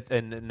 and Pitt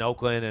and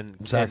Oakland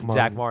and Zach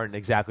Martin.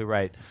 Exactly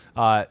right.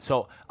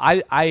 So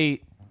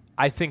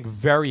I think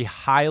very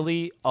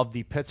highly of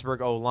the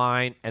Pittsburgh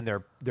O-line and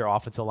their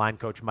offensive line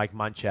coach, Mike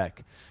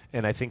Munchak.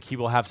 And I think he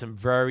will have some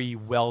very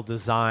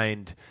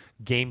well-designed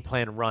game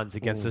plan runs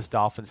against this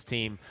Dolphins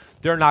team.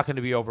 They're not going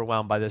to be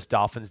overwhelmed by this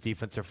Dolphins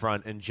defensive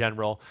front in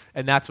general.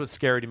 And that's what's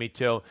scary to me,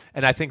 too.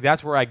 And I think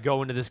that's where I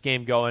go into this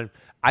game going,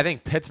 I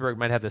think Pittsburgh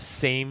might have the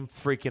same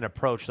freaking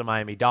approach to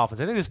Miami Dolphins.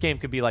 I think this game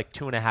could be like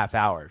 2.5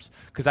 hours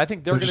because I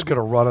think they're just going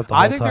to run it the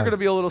whole time. I think they're going to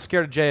be a little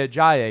scared of Jay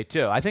Ajayi,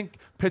 too. I think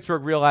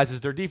Pittsburgh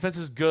realizes their defense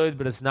is good,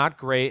 but it's not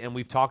great, and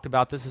we've talked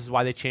about this is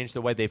why they changed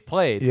the way they've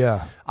played.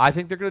 Yeah. I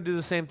think they're going to do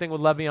the same thing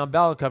with Le'Veon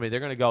Bell and company. They're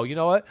going to go, you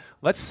know what?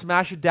 Let's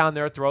smash it down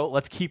their throat.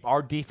 Let's keep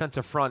our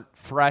defensive front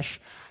fresh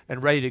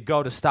and ready to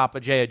go to stop a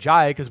Jay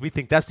Ajayi because we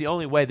think that's the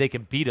only way they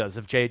can beat us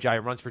if Jay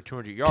Ajayi runs for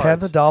 200 yards. Can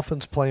the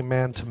Dolphins play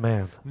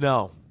man-to-man?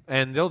 No.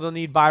 And they'll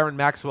need Byron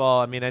Maxwell.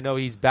 I mean, I know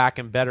he's back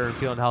and better and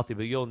feeling healthy,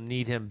 but you'll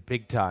need him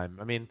big time.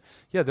 I mean,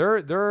 yeah,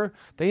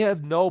 they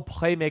have no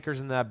playmakers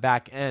in that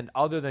back end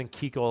other than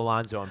Kiko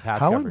Alonso and pass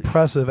coverage. How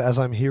impressive, as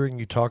I'm hearing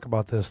you talk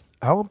about this,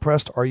 how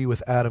impressed are you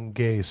with Adam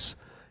Gase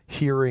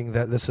hearing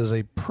that this is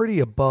a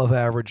pretty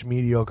above-average,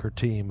 mediocre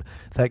team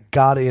that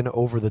got in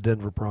over the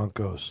Denver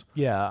Broncos?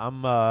 Yeah,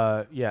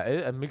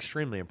 I'm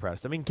extremely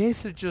impressed. I mean,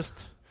 Gase is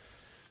just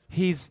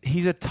he's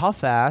a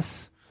tough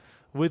ass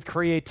with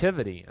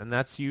creativity, and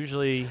that's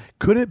usually...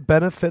 Could it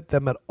benefit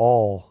them at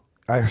all?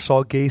 I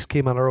saw Gase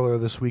came out earlier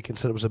this week and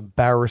said it was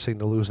embarrassing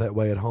to lose that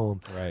way at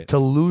home. Right. To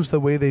lose the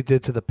way they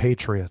did to the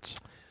Patriots.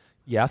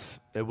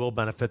 Yes, it will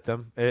benefit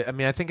them. I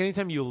mean, I think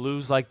anytime you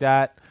lose like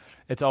that,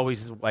 it's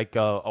always like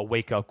a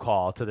wake-up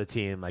call to the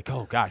team. Like,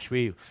 oh, gosh,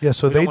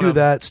 so they do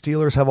that.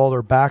 Steelers have all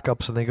their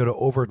backups, and they go to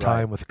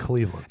overtime with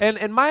Cleveland.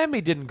 And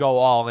Miami didn't go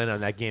all in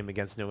on that game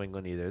against New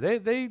England either.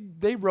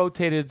 They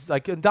rotated.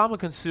 Like,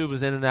 Ndamukong Suh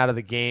was in and out of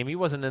the game. He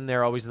wasn't in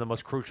there always in the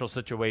most crucial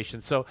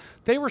situations. So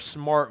they were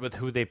smart with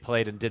who they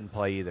played and didn't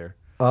play either.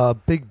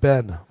 Big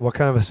Ben, what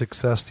kind of a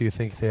success do you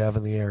think they have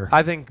in the air?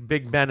 I think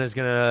Big Ben is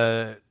going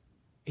to...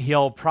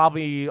 He'll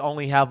probably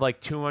only have like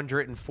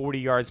 240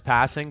 yards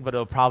passing, but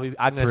I'm going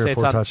to say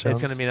it's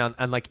going to be on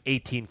like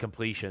 18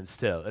 completions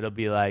too. It'll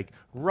be like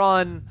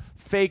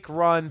fake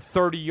run,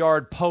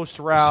 30-yard post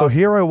route. So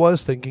here I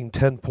was thinking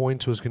 10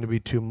 points was going to be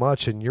too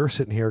much, and you're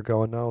sitting here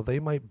going, no, they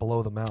might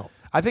blow them out.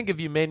 I think if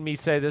you made me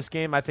say this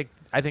game, I think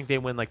they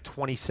win like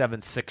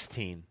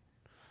 27-16.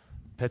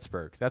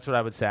 Pittsburgh. That's what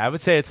I would say. I would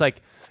say it's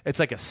like a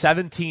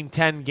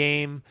 17-10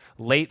 game,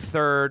 late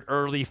third,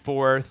 early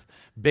fourth.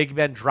 Big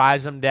Ben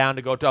drives them down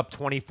to go up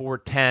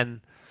 24-10.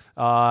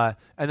 And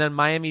then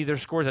Miami either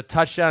scores a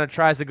touchdown and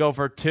tries to go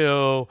for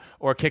 2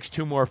 or kicks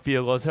 2 more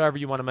field goals, however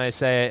you want to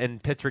say it,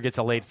 and Pittsburgh gets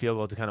a late field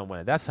goal to kind of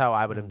win it. That's how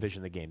I would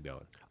envision the game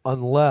going.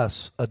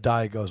 Unless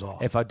Ajayi goes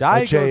off. If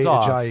Ajayi goes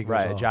off, right?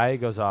 Ajayi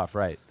goes off,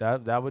 right?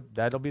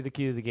 That'll be the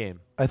key to the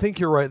game. I think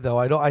you're right, though.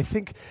 I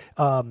think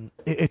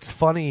it's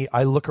funny.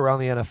 I look around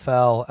the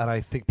NFL and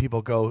I think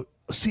people go,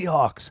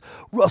 Seahawks,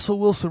 Russell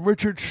Wilson,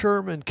 Richard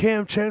Sherman,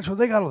 Cam Chancellor,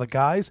 they got all the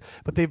guys,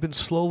 but they've been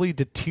slowly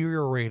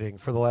deteriorating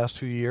for the last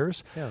 2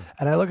 years. Yeah.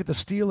 And I look at the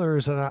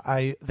Steelers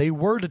and they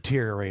were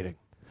deteriorating.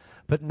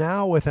 But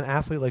now with an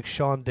athlete like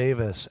Sean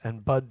Davis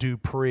and Bud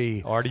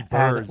Dupree, Artie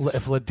Burns, and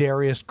if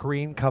Ladarius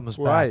Green comes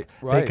back,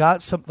 they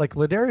got some. Like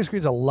Ladarius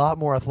Green's a lot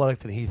more athletic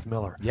than Heath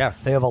Miller.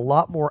 Yes, they have a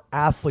lot more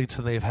athletes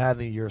than they've had in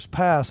the years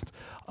past.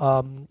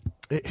 10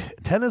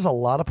 is a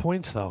lot of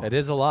points, though. It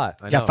is a lot.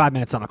 I got know. 5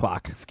 minutes on the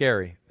clock. It's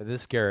scary. It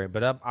is scary.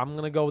 But I'm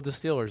going to go with the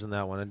Steelers in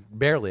that one. And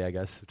barely, I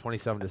guess,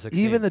 27-16.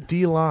 Even the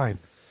D-line.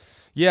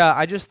 Yeah,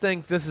 I just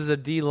think this is a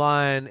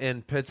D-line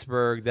in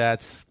Pittsburgh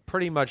that's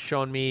pretty much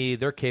shown me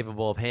they're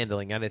capable of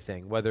handling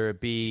anything, whether it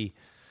be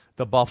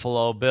the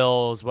Buffalo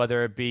Bills,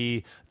 whether it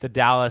be the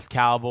Dallas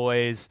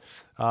Cowboys,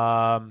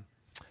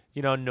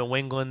 New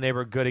England they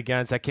were good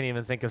against. I can't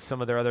even think of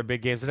some of their other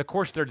big games. And, of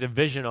course, their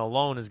division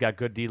alone has got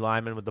good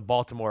D-linemen with the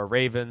Baltimore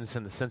Ravens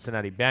and the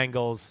Cincinnati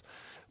Bengals.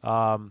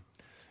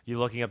 You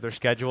looking up their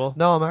schedule?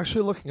 No, I'm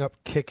actually looking up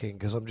kicking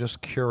because I'm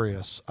just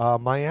curious.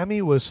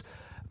 Miami was –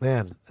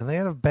 man, and they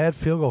had a bad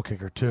field goal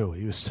kicker, too.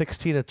 He was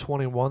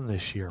 16-21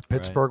 this year.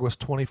 Pittsburgh was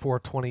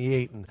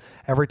 24-28. And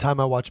every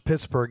time I watch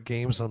Pittsburgh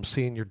games and I'm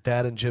seeing your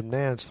dad and Jim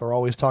Nantz, they're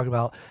always talking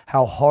about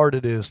how hard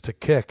it is to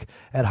kick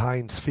at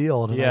Heinz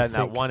Field. And yeah, in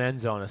that one end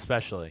zone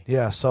especially.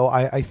 Yeah, so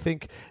I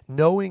think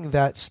knowing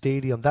that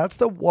stadium, that's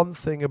the one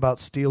thing about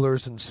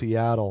Steelers in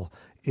Seattle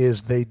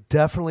is they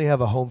definitely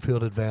have a home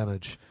field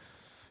advantage.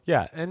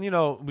 Yeah, and,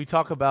 we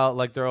talk about,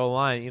 like, their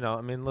O-line.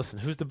 Listen,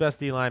 who's the best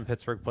D-line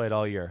Pittsburgh played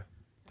all year?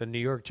 The New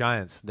York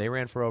Giants. They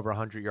ran for over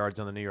 100 yards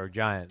on the New York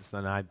Giants.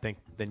 And I think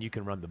then you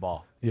can run the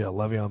ball. Yeah,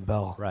 Le'Veon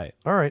Bell. Right.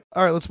 All right,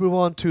 let's move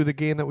on to the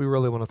game that we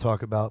really want to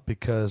talk about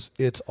because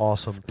it's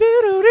awesome.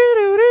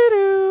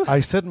 I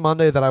said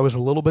Monday that I was a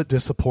little bit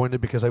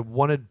disappointed because I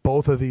wanted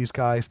both of these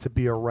guys to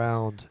be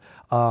around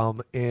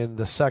in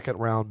the second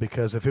round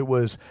because if it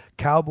was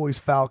Cowboys,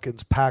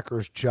 Falcons,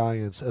 Packers,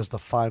 Giants as the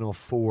final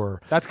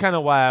 4. That's kind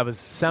of why I was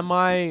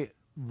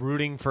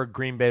semi-rooting for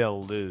Green Bay to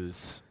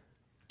lose.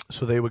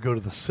 So they would go to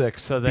the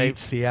 6, so beat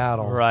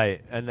Seattle.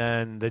 Right, and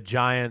then the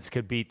Giants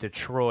could beat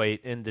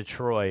Detroit in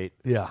Detroit.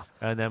 Yeah.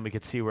 And then we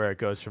could see where it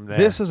goes from there.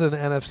 This is an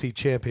NFC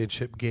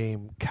Championship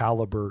game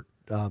caliber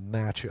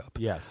matchup.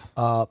 Yes.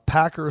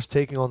 Packers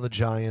taking on the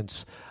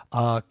Giants.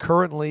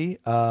 Currently,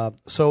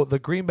 so the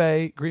Green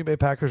Bay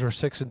Packers are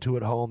 6-2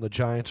 at home. The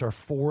Giants are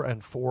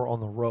 4-4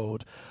 on the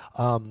road.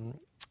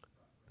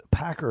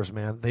 Packers,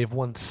 man, they've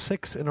won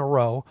 6 in a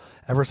row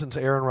ever since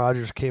Aaron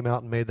Rodgers came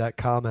out and made that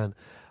comment.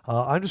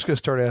 I'm just going to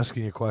start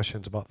asking you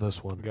questions about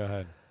this one. Go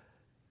ahead.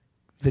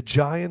 The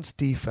Giants'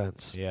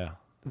 defense. Yeah.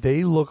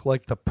 They look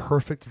like the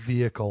perfect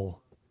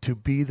vehicle to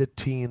be the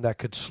team that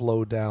could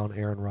slow down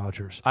Aaron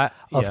Rodgers.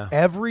 Of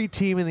every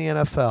team in the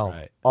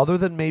NFL, other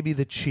than maybe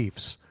the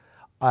Chiefs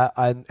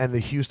and the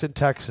Houston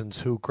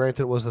Texans, who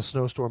granted it was a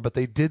snowstorm, but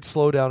they did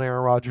slow down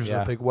Aaron Rodgers in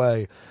a big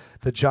way.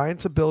 The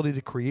Giants' ability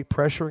to create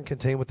pressure and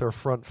contain with their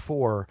front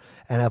 4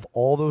 and have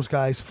all those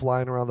guys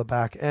flying around the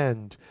back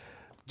end.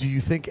 Do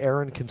you think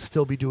Aaron can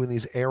still be doing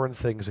these Aaron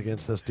things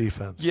against this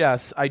defense?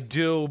 Yes, I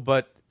do,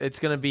 but it's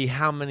going to be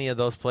how many of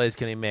those plays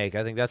can he make?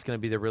 I think that's going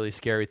to be the really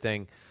scary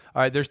thing.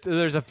 All right,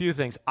 there's a few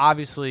things.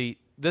 Obviously,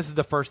 this is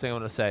the first thing I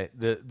want to say.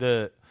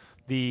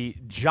 The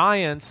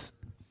Giants,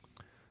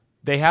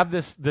 they have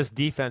this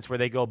defense where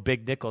they go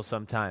big nickel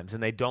sometimes,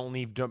 and they don't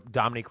leave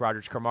Dominique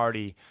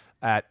Rodgers-Cromartie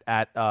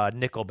at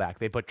nickelback.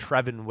 They put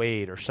Trevin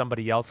Wade or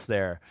somebody else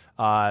there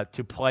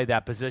to play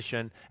that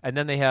position. And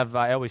then they have,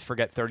 I always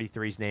forget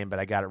 33's name, but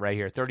I got it right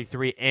here.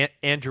 33,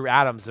 Andrew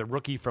Adams, the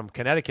rookie from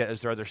Connecticut,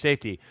 as their other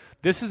safety.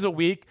 This is a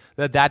week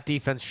that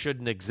defense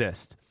shouldn't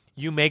exist.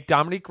 You make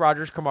Dominique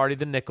Rodgers-Cromartie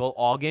the nickel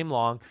all game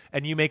long,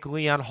 and you make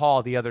Leon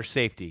Hall the other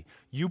safety.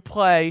 You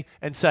play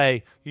and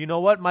say, you know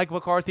what, Mike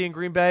McCarthy in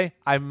Green Bay,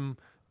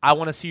 I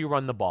want to see you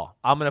run the ball.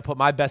 I'm going to put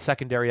my best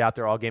secondary out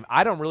there all game.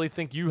 I don't really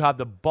think you have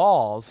the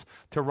balls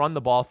to run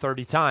the ball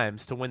 30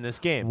 times to win this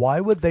game. Why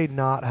would they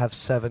not have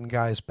 7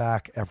 guys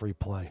back every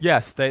play?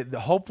 Yes,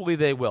 hopefully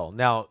they will.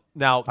 Now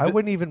I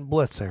wouldn't even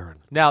blitz Aaron.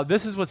 Now,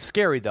 this is what's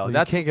scary, though. You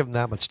can't give him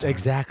that much time.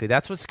 Exactly.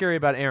 That's what's scary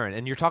about Aaron.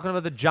 And you're talking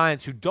about the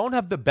Giants, who don't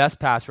have the best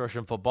pass rush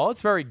in football.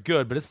 It's very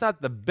good, but it's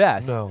not the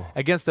best. No.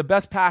 Against the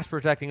best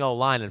pass-protecting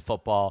O-line in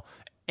football,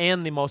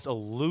 and the most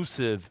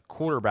elusive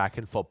quarterback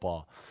in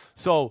football.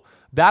 So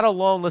that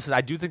alone, listen,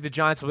 I do think the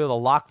Giants will be able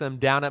to lock them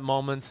down at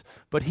moments,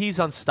 but he's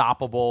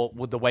unstoppable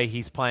with the way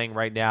he's playing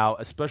right now,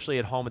 especially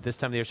at home at this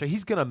time of the year. So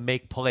he's going to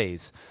make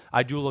plays.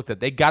 I do look at that.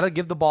 They got to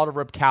give the ball to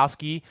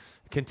Ripkowski,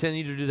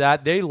 continue to do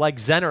that. They, like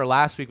Zenner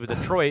last week with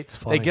Detroit,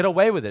 they get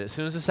away with it. As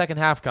soon as the second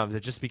half comes,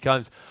 it just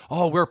becomes,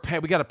 oh,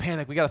 we got to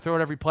panic. We got to throw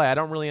it every play. I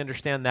don't really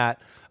understand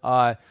that.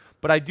 But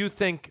I do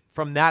think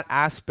from that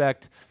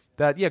aspect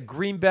that,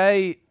 Green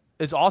Bay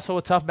is also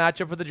a tough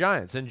matchup for the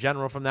Giants in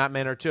general from that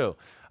manner too.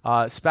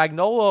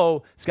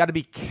 Spagnuolo has got to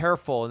be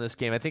careful in this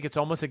game. I think it's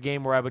almost a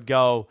game where I would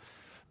go,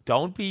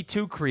 don't be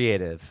too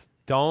creative.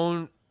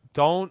 Don't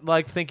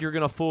think you're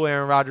going to fool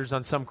Aaron Rodgers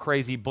on some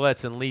crazy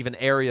blitz and leave an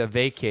area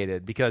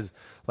vacated, because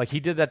like he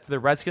did that to the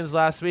Redskins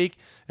last week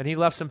and he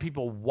left some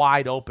people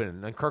wide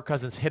open, and Kirk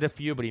Cousins hit a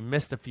few, but he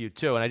missed a few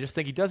too. And I just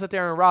think he does it to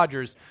Aaron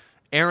Rodgers.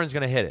 Aaron's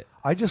going to hit it.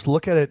 I just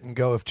look at it and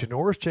go, if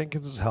Janoris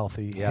Jenkins is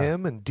healthy,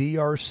 him and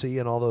DRC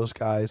and all those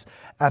guys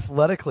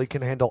athletically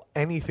can handle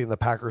anything the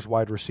Packers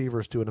wide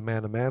receivers do in a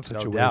man-to-man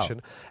situation.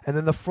 No, and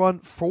then the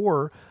front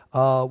four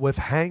with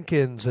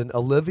Hankins and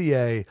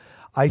Olivier,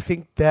 I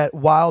think that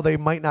while they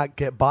might not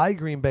get by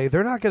Green Bay,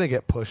 they're not going to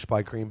get pushed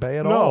by Green Bay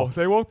at all. No,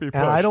 they won't be pushed.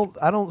 And I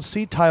don't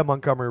see Ty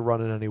Montgomery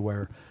running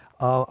anywhere.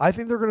 I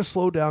think they're going to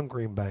slow down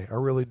Green Bay. I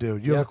really do.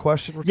 Do you have a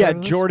question?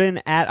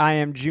 Jordan at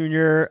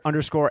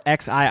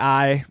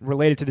IamJr_XII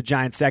related to the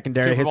Giants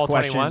secondary. Super Bowl His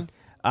question.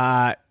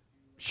 21?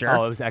 Sure.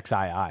 Oh, it was XII. XII,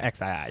 Sorry,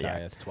 yeah.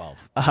 that's 12.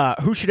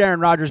 Who should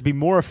Aaron Rodgers be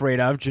more afraid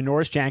of,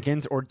 Janoris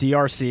Jenkins or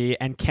DRC?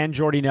 And can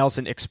Jordy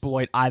Nelson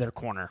exploit either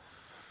corner?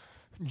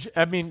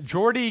 I mean,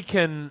 Jordy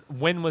can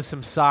win with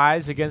some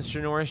size against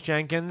Janoris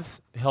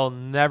Jenkins.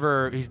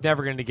 He's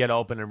never going to get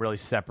open and really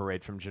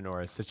separate from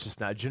Janoris. It's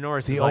just not.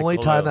 Janoris the is only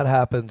like time that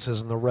happens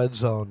is in the red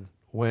zone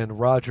when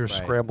Rodgers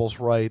Right. scrambles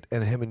right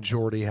and him and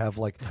Jordy have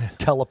like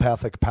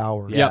telepathic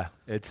power. Yeah,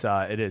 it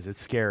is. It's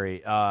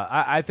scary.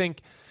 I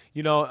think,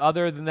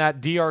 other than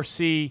that,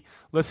 DRC,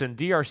 listen,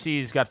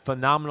 DRC's got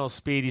phenomenal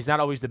speed. He's not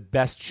always the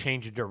best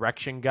change of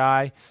direction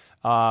guy.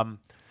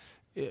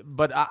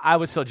 But I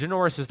would still,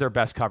 Janoris is their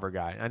best cover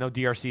guy. I know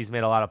DRC's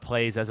made a lot of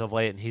plays as of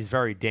late, and he's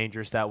very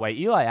dangerous that way.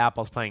 Eli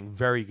Apple's playing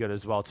very good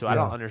as well, too. I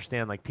don't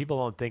understand. Like, people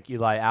don't think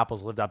Eli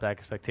Apple's lived up to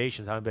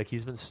expectations. I'm like,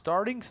 he's been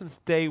starting since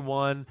day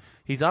one.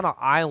 He's on an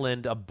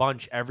island a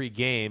bunch every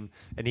game,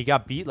 and he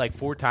got beat like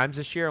 4 times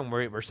this year, and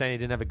we're saying he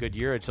didn't have a good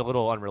year. It's a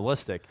little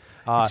unrealistic.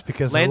 It's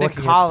because Landon they're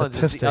looking Collins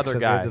at is the statistics other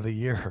at guy. the end of the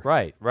year.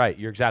 Right.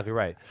 You're exactly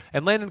right.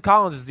 And Landon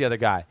Collins is the other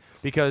guy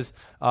because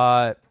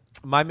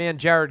my man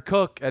Jared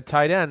Cook at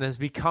tight end has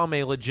become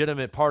a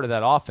legitimate part of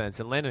that offense,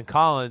 and Landon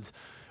Collins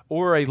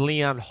or a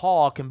Leon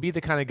Hall can be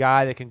the kind of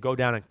guy that can go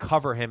down and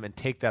cover him and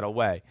take that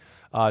away.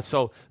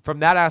 So from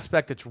that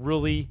aspect, it's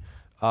really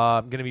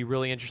going to be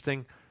really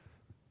interesting.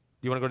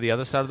 You want to go to the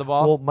other side of the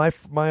ball? Well, my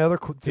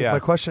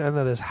question on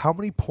that is, how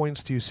many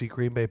points do you see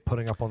Green Bay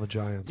putting up on the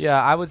Giants?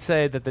 Yeah, I would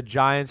say that the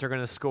Giants are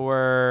going to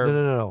score.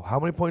 No. How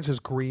many points is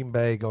Green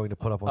Bay going to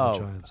put up on the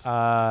Giants?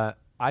 I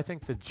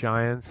think the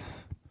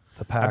Giants.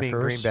 The Packers. I mean,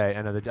 Green Bay.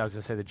 I was going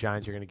to say the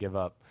Giants are going to give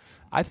up.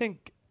 I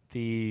think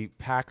the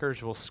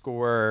Packers will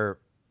score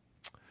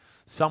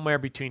somewhere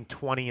between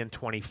 20 and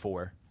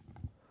 24.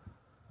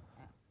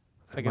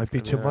 It might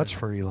be too much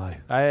for Eli.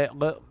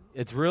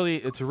 It's really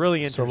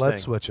interesting. So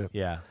let's switch it.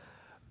 Yeah.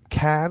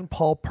 Can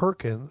Paul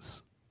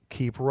Perkins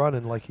keep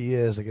running like he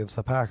is against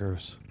the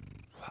Packers?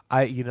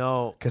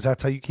 Because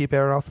that's how you keep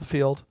Aaron off the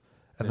field,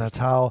 and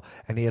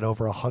and he had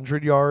over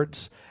 100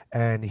 yards,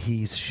 and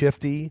he's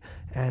shifty,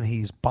 and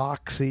he's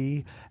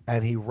boxy,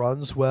 and he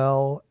runs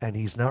well, and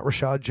he's not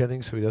Rashad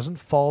Jennings, so he doesn't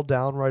fall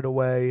down right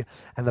away.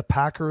 And the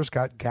Packers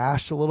got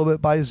gashed a little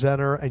bit by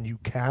Zenner, and you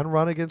can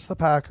run against the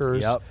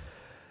Packers. Yep.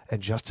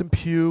 And Justin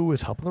Pugh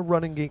is helping the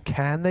running game.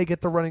 Can they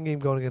get the running game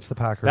going against the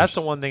Packers? That's the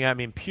one thing. I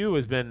mean, Pugh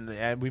has been,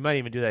 and we might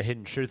even do that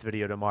Hidden Truth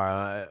video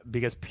tomorrow,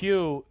 because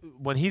Pugh,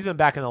 when he's been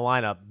back in the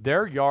lineup,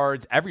 their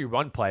yards, every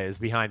run play is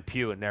behind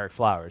Pugh and Eric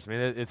Flowers. I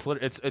mean,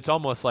 it's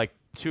almost like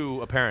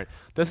too apparent.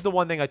 This is the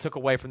one thing I took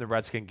away from the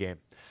Redskin game.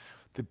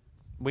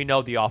 We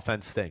know the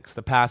offense stinks.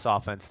 The pass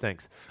offense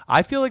stinks.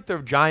 I feel like the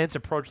Giants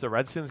approached the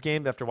Redskins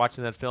game after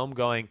watching that film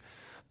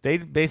they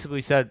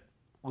basically said,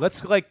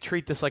 let's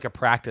treat this like a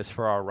practice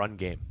for our run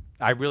game.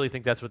 I really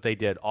think that's what they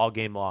did all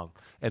game long.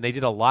 And they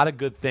did a lot of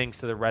good things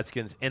to the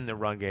Redskins in the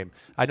run game.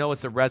 I know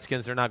it's the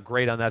Redskins. They're not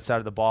great on that side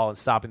of the ball and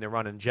stopping the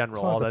run in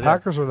general. The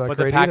Packers are that but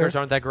great the Packers either.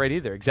 aren't that great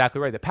either. Exactly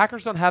right. The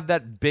Packers don't have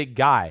that big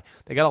guy.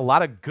 They got a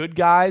lot of good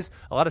guys,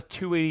 a lot of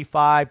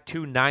 285,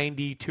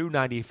 290,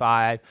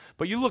 295.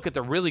 But you look at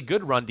the really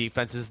good run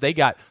defenses, they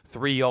got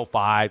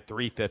 305,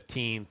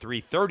 315,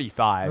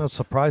 335. That's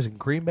surprising.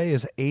 Green Bay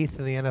is 8th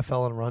in the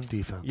NFL in run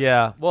defense.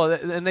 Yeah, well,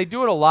 and they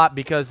do it a lot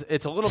because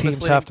it's a little Teams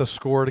misleading. have to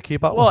score to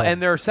keep up Well, with them.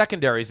 and their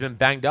secondary's been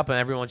banged up, and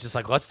everyone's just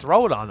like, let's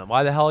throw it on them.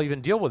 Why the hell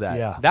even deal with that?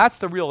 Yeah. That's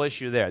the real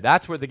issue there.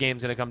 That's where the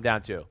game's going to come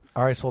down to.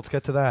 All right, so let's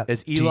get to that.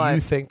 Is Do Eli-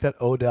 you think that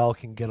Odell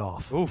can get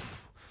off?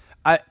 Oof.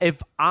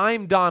 if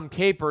I'm Dom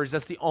Capers,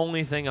 that's the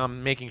only thing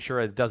I'm making sure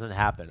it doesn't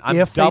happen. I'm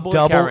if they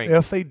carrying.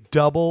 if they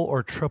double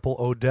or triple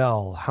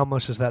Odell, how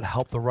much does that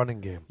help the running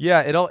game?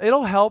 Yeah,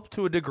 it'll help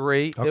to a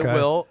degree. Okay. It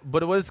will.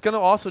 But what it's going to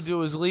also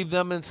do is leave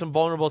them in some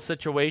vulnerable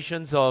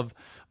situations of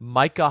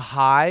Micah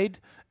Hyde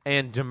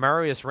and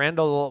Demarius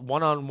Randall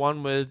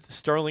one-on-one with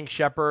Sterling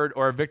Shepard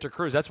or Victor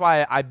Cruz. That's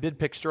why I did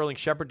pick Sterling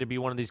Shepard to be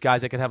one of these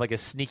guys that could have like a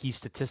sneaky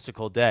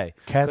statistical day.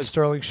 Can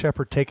Sterling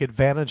Shepard take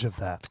advantage of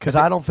that? Because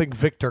I don't think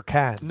Victor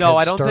can. No,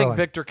 I don't Sterling? think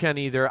Victor can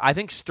either. I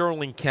think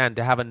Sterling can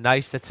to have a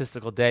nice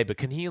statistical day, but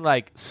can he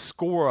like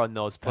score on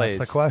those plays?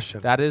 That's the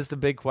question. That is the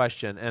big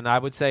question. And I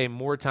would say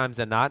more times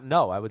than not,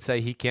 no. I would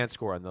say he can't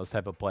score on those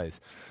type of plays.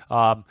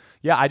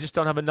 Yeah, I just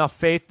don't have enough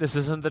faith. This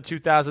isn't the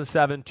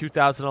 2007,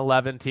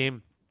 2011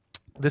 team.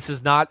 This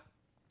is a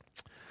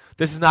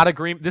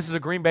Green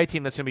Bay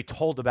team that's going to be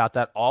told about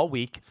that all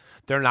week.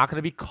 They're not going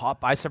to be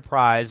caught by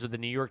surprise with the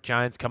New York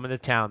Giants coming to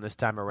town this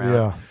time around.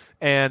 Yeah.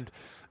 And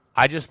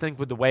I just think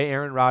with the way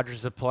Aaron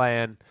Rodgers is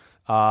playing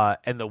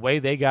and the way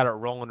they got it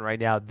rolling right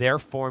now, their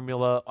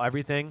formula,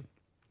 everything,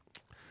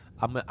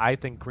 I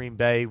think Green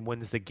Bay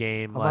wins the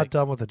game. I'm not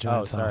done with the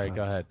Giants. Oh, sorry.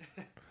 Offense.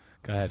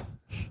 Go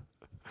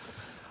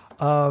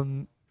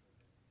ahead.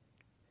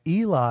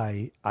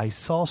 Eli, I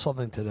saw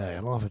something today. I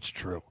don't know if it's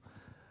true.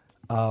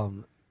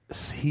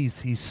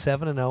 He's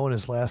 7-0 in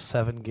his last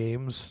 7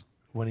 games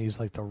when he's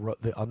like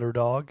the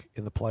underdog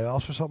in the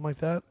playoffs or something like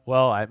that.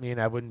 Well, I mean,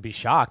 I wouldn't be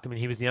shocked. I mean,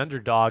 he was the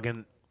underdog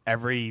in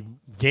every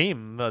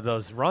game of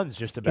those runs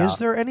just about. Is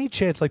there any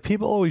chance, like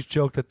people always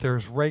joke that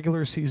there's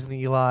regular season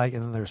Eli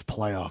and then there's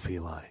playoff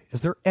Eli.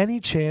 Is there any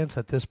chance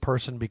that this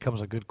person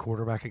becomes a good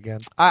quarterback again?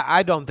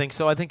 I don't think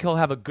so. I think he'll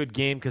have a good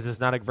game because it's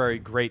not a very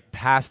great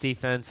pass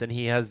defense and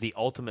he has the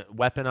ultimate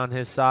weapon on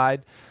his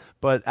side.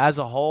 But as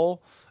a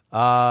whole,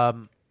 I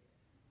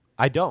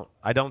don't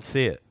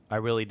see it. I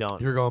really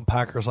don't. You're going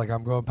Packers like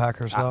I'm going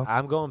Packers, though?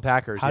 I'm going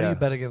Packers, How yeah. do you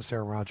bet against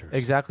Aaron Rodgers?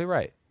 Exactly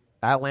right.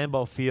 At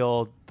Lambeau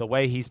Field, the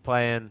way he's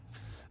playing,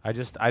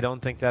 I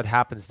don't think that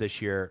happens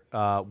this year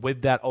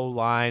with that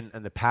O-line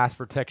and the pass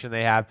protection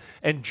they have.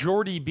 And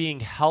Jordy being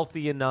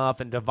healthy enough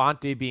and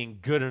Devontae being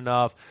good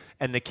enough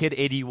and the kid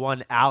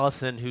 81,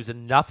 Allison, who's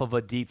enough of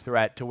a deep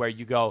threat to where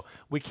you go,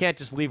 we can't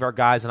just leave our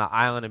guys on an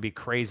island and be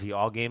crazy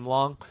all game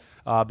long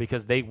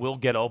because they will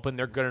get open.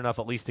 They're good enough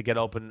at least to get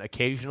open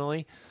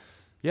occasionally.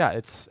 Yeah,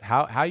 it's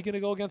how are you going to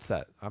go against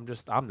that? I'm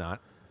not.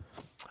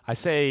 I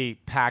say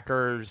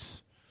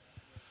Packers.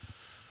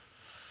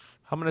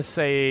 I'm going to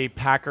say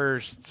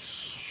Packers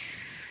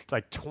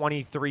like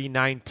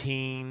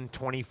 23-19,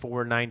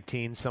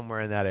 24-19,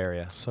 somewhere in that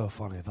area. So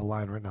funny. The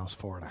line right now is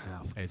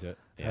 4.5. Is it?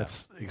 Yeah.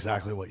 That's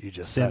exactly what you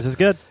just Sims said. is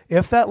good.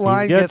 If that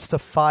line good. gets to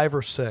 5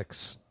 or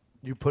 6,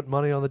 you put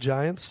money on the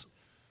Giants?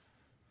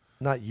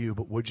 Not you,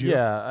 but would you?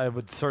 Yeah, I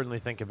would certainly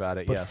think about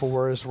it, But yes.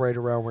 4 is right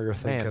around where you're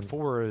thinking. Man,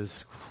 4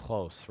 is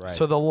close, right?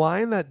 So the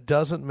line that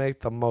doesn't make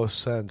the most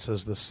sense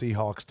is the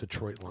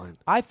Seahawks-Detroit line.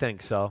 I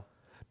think so.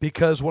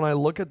 Because when I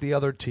look at the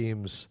other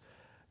teams,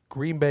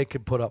 Green Bay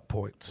can put up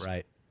points.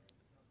 Right,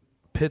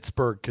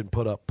 Pittsburgh can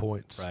put up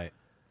points. right.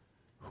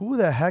 Who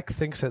the heck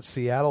thinks that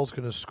Seattle's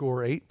going to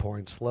score 8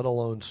 points, let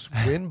alone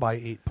win by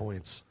 8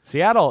 points?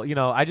 Seattle,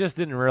 I just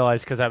didn't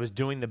realize because I was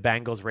doing the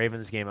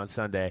Bengals-Ravens game on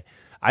Sunday.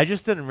 I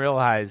just didn't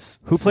realize.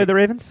 Who played the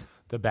Ravens?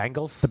 The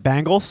Bengals? The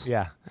Bengals?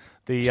 Yeah.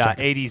 The Just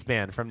checking. 80s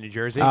band from New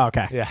Jersey. Oh,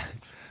 okay. Yeah.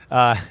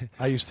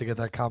 I used to get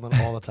that comment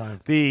all the time.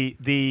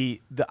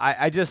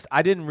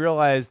 I didn't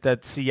realize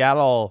that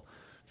Seattle,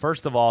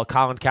 first of all,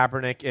 Colin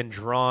Kaepernick and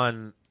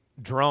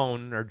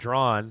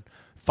Drawn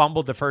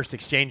fumbled the first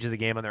exchange of the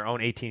game on their own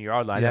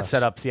 18-yard line. Yes. That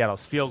set up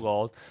Seattle's field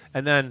goal.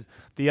 And then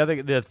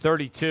the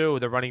 32,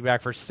 the running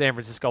back for San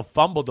Francisco,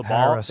 fumbled the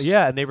ball. Harris.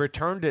 Yeah, and they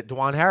returned it,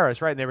 Dwan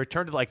Harris, right? And they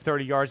returned it like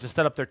 30 yards to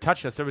set up their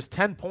touchdown. So there was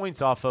 10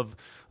 points off of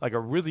like a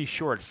really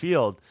short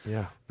field.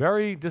 Yeah.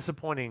 Very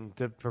disappointing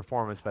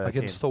performance by that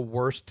Against team. the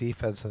worst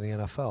defense in the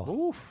NFL.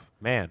 Oof,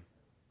 man.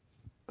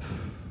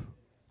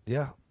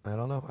 Yeah, I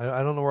don't know.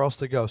 I don't know where else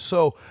to go.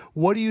 So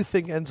what do you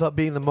think ends up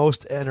being the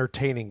most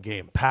entertaining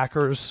game?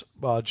 Packers,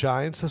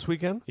 Giants this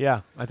weekend?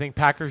 Yeah, I think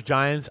Packers,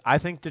 Giants. I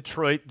think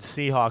Detroit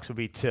Seahawks would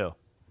be 2.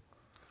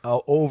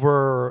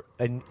 Over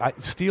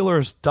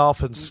Steelers,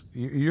 Dolphins.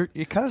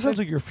 It kind of sounds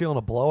like you're feeling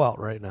a blowout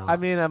right now. I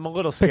mean, I'm a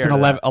little scared. Picked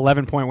an of that.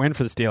 11-point win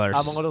for the Steelers.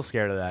 I'm a little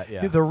scared of that.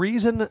 Yeah. The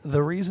reason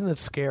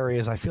that's scary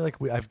is I feel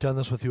like I've done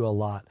this with you a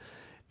lot.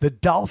 The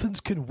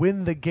Dolphins can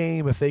win the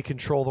game if they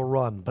control the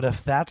run, but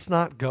if that's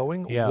not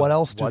going, Yeah. what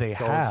else do What they goes-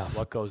 have?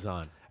 What goes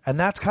on? And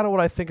that's kind of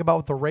what I think about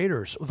with the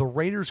Raiders. The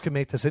Raiders can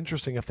make this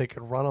interesting if they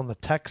can run on the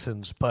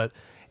Texans, but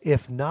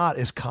if not,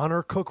 is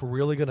Connor Cook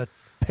really going to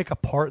pick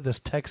apart this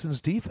Texans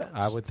defense?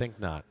 I would think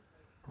not.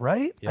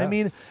 Right? I Yes.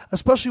 mean,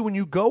 especially when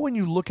you go and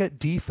you look at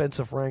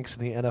defensive ranks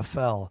in the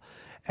NFL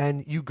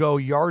and you go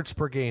yards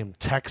per game,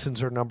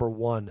 Texans are number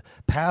 1.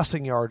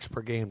 Passing yards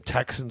per game,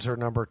 Texans are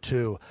number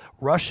 2.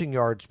 Rushing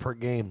yards per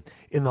game.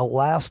 In the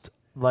last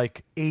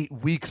 8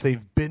 weeks,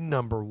 they've been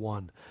number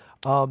 1.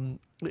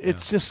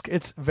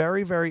 It's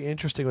very, very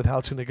interesting with how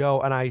it's going to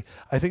go. And I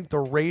think the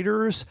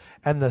Raiders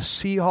and the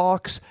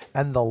Seahawks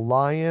and the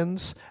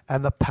Lions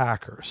and the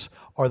Packers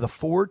are the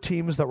 4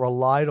 teams that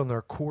relied on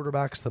their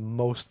quarterbacks the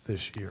most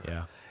this year.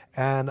 Yeah.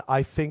 And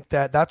I think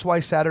that's why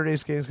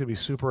Saturday's game is going to be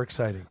super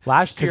exciting.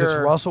 Last year, because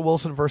it's Russell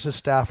Wilson versus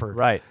Stafford.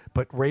 Right.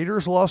 But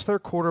Raiders lost their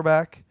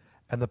quarterback,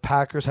 and the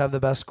Packers have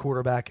the best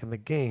quarterback in the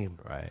game.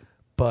 Right.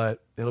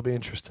 But it'll be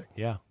interesting.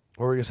 Yeah.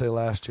 What were we going to say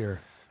last year?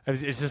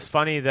 It's just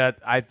funny that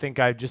I think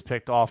I just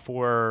picked all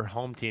 4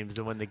 home teams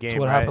to win the game. That's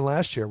what happened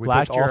last year. We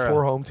picked all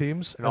 4 home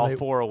teams. And all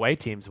 4 away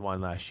teams won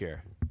last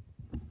year.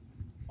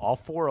 All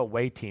 4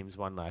 away teams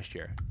won last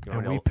year.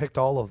 And we picked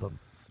all of them.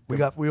 We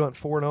went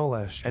 4-0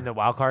 last year. And the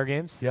wild card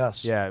games?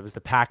 Yes. Yeah, it was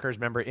the Packers.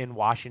 Remember, in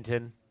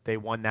Washington, they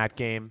won that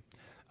game.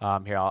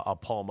 Here, I'll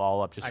pull them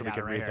all up just so we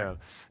can read them.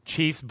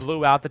 Chiefs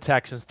blew out the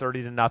Texans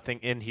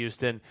 30-0 in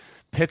Houston.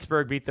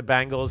 Pittsburgh beat the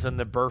Bengals in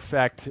the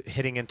perfect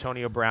hitting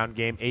Antonio Brown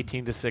game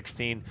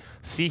 18-16.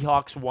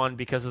 Seahawks won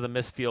because of the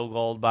missed field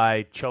goal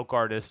by choke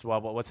artist.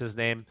 Well, what's his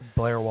name?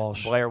 Blair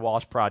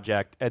Walsh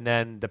Project. And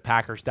then the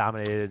Packers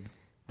dominated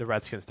the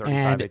Redskins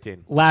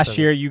 35-18. Last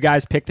year, you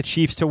guys picked the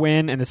Chiefs to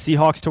win and the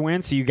Seahawks to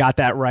win, so you got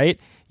that right.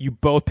 You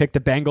both picked the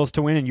Bengals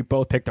to win, and you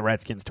both picked the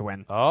Redskins to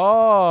win.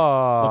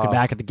 Oh. Looking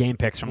back at the game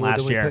picks from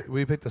last year.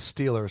 We picked the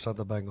Steelers, not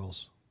the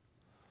Bengals.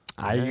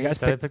 You guys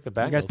picked the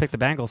Bengals. You guys picked the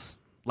Bengals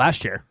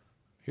last year.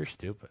 You're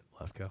stupid,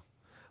 Lefko.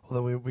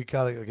 Well, then we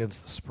got it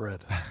against the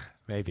spread.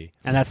 Maybe.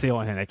 And that's the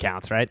only thing that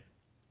counts, right?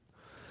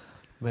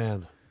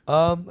 Man.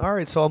 All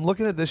right, so I'm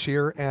looking at this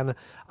year, and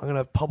I'm going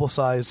to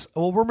publicize.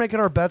 Well, we're making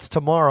our bets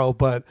tomorrow,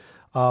 but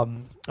all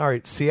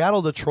right,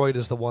 Seattle-Detroit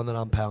is the one that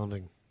I'm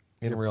pounding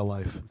in real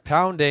life.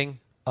 Pounding.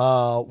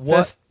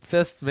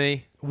 Fist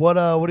me. What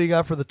do you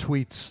got for the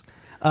tweets?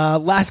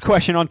 Last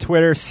question on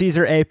Twitter,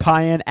 Caesar A.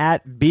 Payan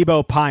at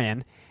Bebo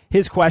Payan.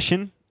 His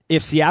question,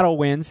 if Seattle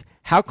wins,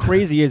 how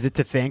crazy is it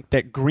to think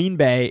that Green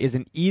Bay is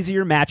an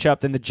easier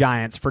matchup than the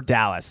Giants for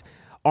Dallas?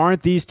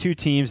 Aren't these 2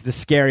 teams the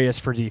scariest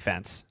for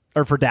defense?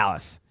 Or for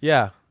Dallas?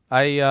 Yeah.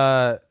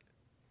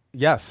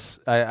 Yes.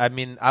 I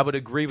mean, I would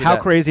agree with that.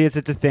 How crazy is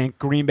it to think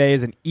Green Bay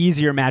is an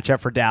easier matchup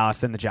for Dallas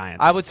than the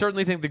Giants? I would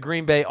certainly think the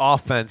Green Bay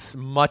offense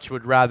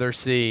would rather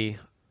see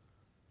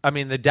 – I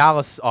mean, the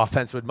Dallas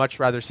offense would much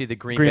rather see the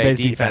Green Bay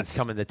defense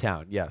come into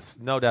town. Yes,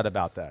 no doubt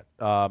about that.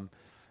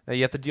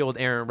 You have to deal with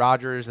Aaron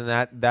Rodgers and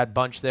that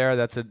bunch there.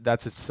 So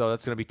that's going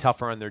to be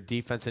tougher on their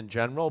defense in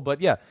general.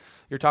 But, yeah,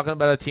 you're talking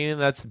about a team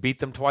that's beat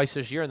them twice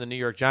this year in the New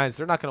York Giants.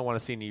 They're not going to want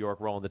to see New York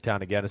roll into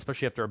town again,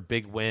 especially after a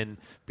big win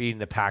beating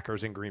the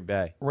Packers in Green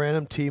Bay.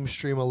 Random team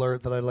stream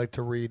alert that I'd like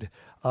to read.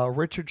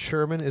 Richard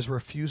Sherman is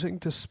refusing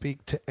to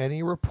speak to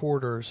any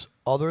reporters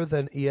other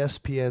than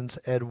ESPN's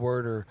Ed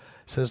Werder,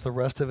 says the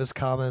rest of his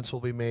comments will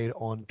be made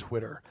on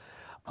Twitter.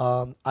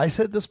 I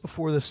said this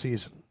before the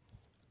season.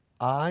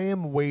 I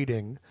am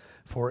waiting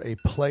for a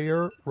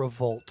player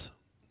revolt.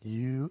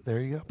 There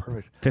you go.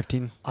 Perfect.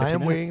 15 I am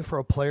minutes. waiting for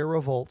a player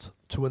revolt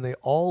to when they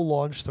all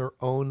launch their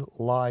own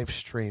live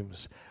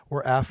streams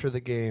where after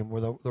the game,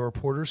 where the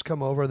reporters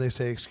come over and they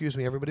say, excuse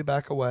me, everybody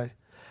back away.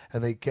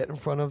 And they get in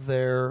front of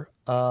their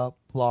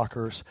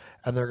lockers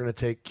and they're going to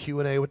take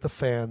Q&A with the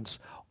fans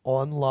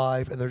on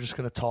live and they're just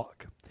going to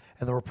talk.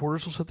 And the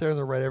reporters will sit there and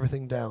they'll write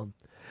everything down.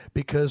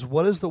 Because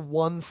what is the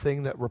one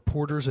thing that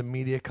reporters and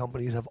media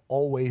companies have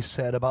always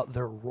said about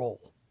their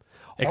role?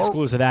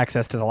 Exclusive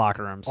access to the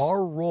locker rooms.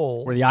 Our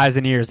role... We're the eyes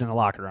and ears in the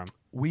locker room.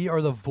 We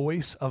are the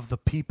voice of the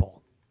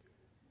people.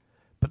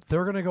 But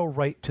they're going to go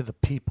right to the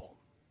people.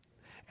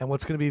 And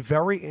what's going to be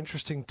very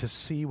interesting to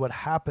see what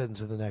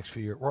happens in the next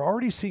few years. We're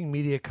already seeing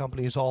media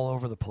companies all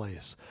over the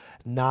place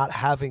not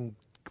having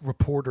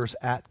reporters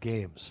at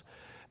games.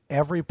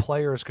 Every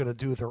player is going to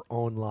do their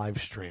own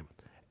live stream.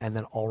 And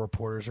then all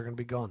reporters are going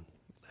to be gone.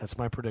 That's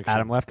my prediction.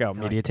 Adam Lefko,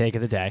 media take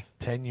of the day.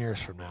 10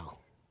 years from now.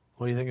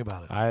 What do you think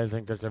about it? I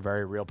think there's a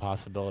very real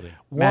possibility.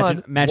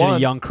 Imagine a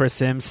young Chris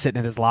Sims sitting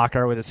in his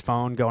locker with his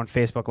phone, going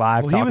Facebook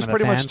Live. Well, he was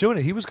pretty much doing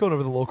it. He was going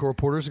over the local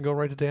reporters and going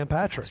right to Dan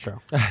Patrick. That's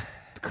true.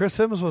 Chris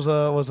Sims was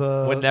a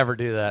would never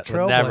do that.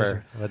 Would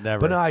never.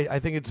 But no, I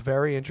think it's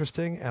very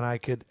interesting,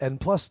 and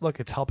plus,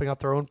 look, it's helping out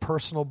their own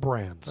personal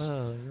brands.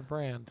 Oh, your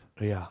brand.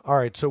 Yeah. All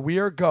right. So we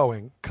are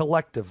going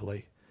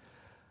collectively.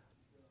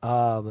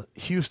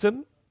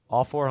 Houston.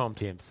 All 4 home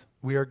teams.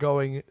 We are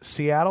going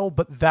Seattle,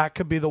 but that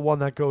could be the one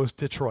that goes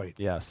Detroit.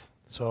 Yes.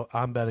 So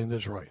I'm betting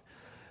Detroit.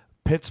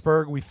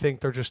 Pittsburgh, we think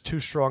they're just too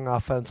strong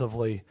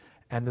offensively.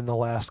 And then the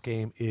last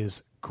game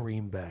is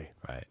Green Bay.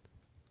 Right.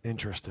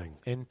 Interesting.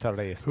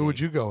 Interesting. Who would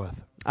you go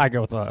with? I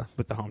go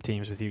with the home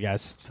teams with you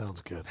guys.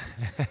 Sounds good.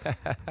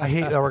 I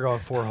hate that we're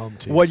going 4 home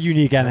teams. What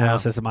unique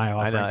analysis am I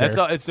offering? I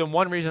know. It's the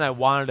one reason I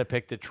wanted to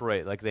pick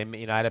Detroit. Like I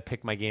had to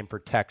pick my game for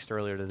text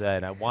earlier today,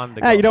 and I wanted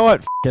to. Hey, you know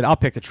what? F it. I'll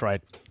pick Detroit.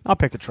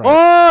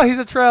 Oh, he's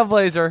a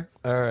trailblazer.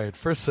 All right,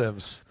 for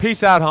Sims.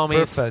 Peace out,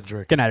 homies. For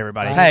Fedrick. Good night,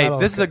 everybody. Hey,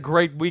 this is a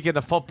great weekend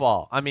of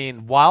football. I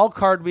mean, wild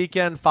card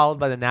weekend followed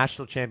by the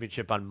national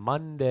championship on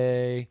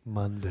Monday.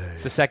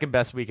 It's the second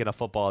best weekend of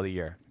football of the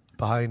year.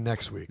 behind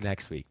next week.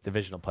 Next week,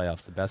 divisional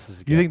playoffs, the best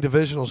is. You think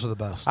divisionals are the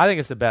best? I think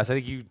it's the best. I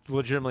think you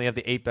legitimately have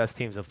the 8 best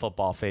teams of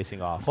football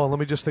facing off. Well, let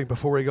me just think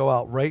before we go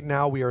out. Right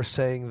now, we are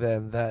saying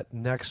then that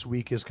next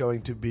week is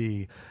going to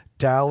be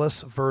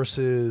Dallas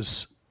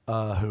versus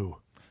who?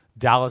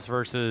 Dallas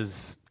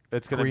versus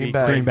it's going to be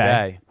Green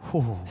Bay.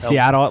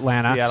 Seattle,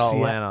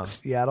 Atlanta.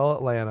 Seattle,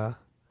 Atlanta.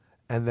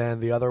 And then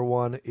the other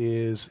one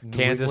is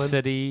Kansas England.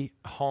 City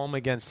home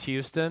against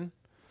Houston.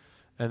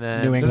 And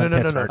then New England,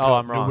 No. Pittsburgh. Oh,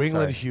 I'm wrong. New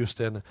England, Sorry.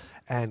 Houston,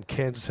 and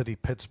Kansas City,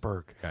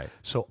 Pittsburgh. Right.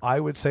 So I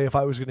would say if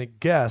I was going to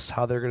guess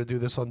how they're going to do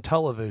this on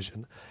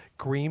television,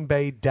 Green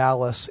Bay,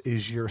 Dallas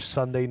is your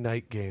Sunday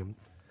night game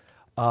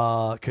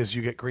because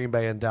you get Green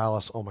Bay and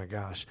Dallas. Oh, my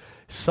gosh.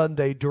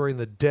 Sunday during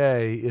the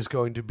day is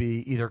going to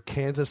be either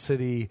Kansas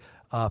City,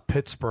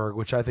 Pittsburgh,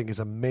 which I think is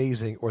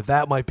amazing, or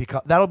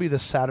that'll be the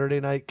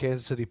Saturday night,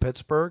 Kansas City,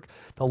 Pittsburgh.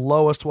 The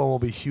lowest one will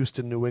be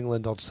Houston, New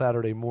England on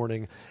Saturday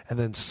morning, and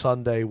then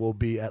Sunday will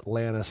be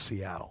Atlanta,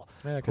 Seattle.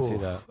 Yeah, I can see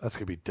that. That's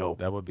going to be dope.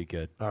 That would be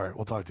good. All right,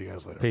 we'll talk to you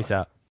guys later. Peace Bye. out.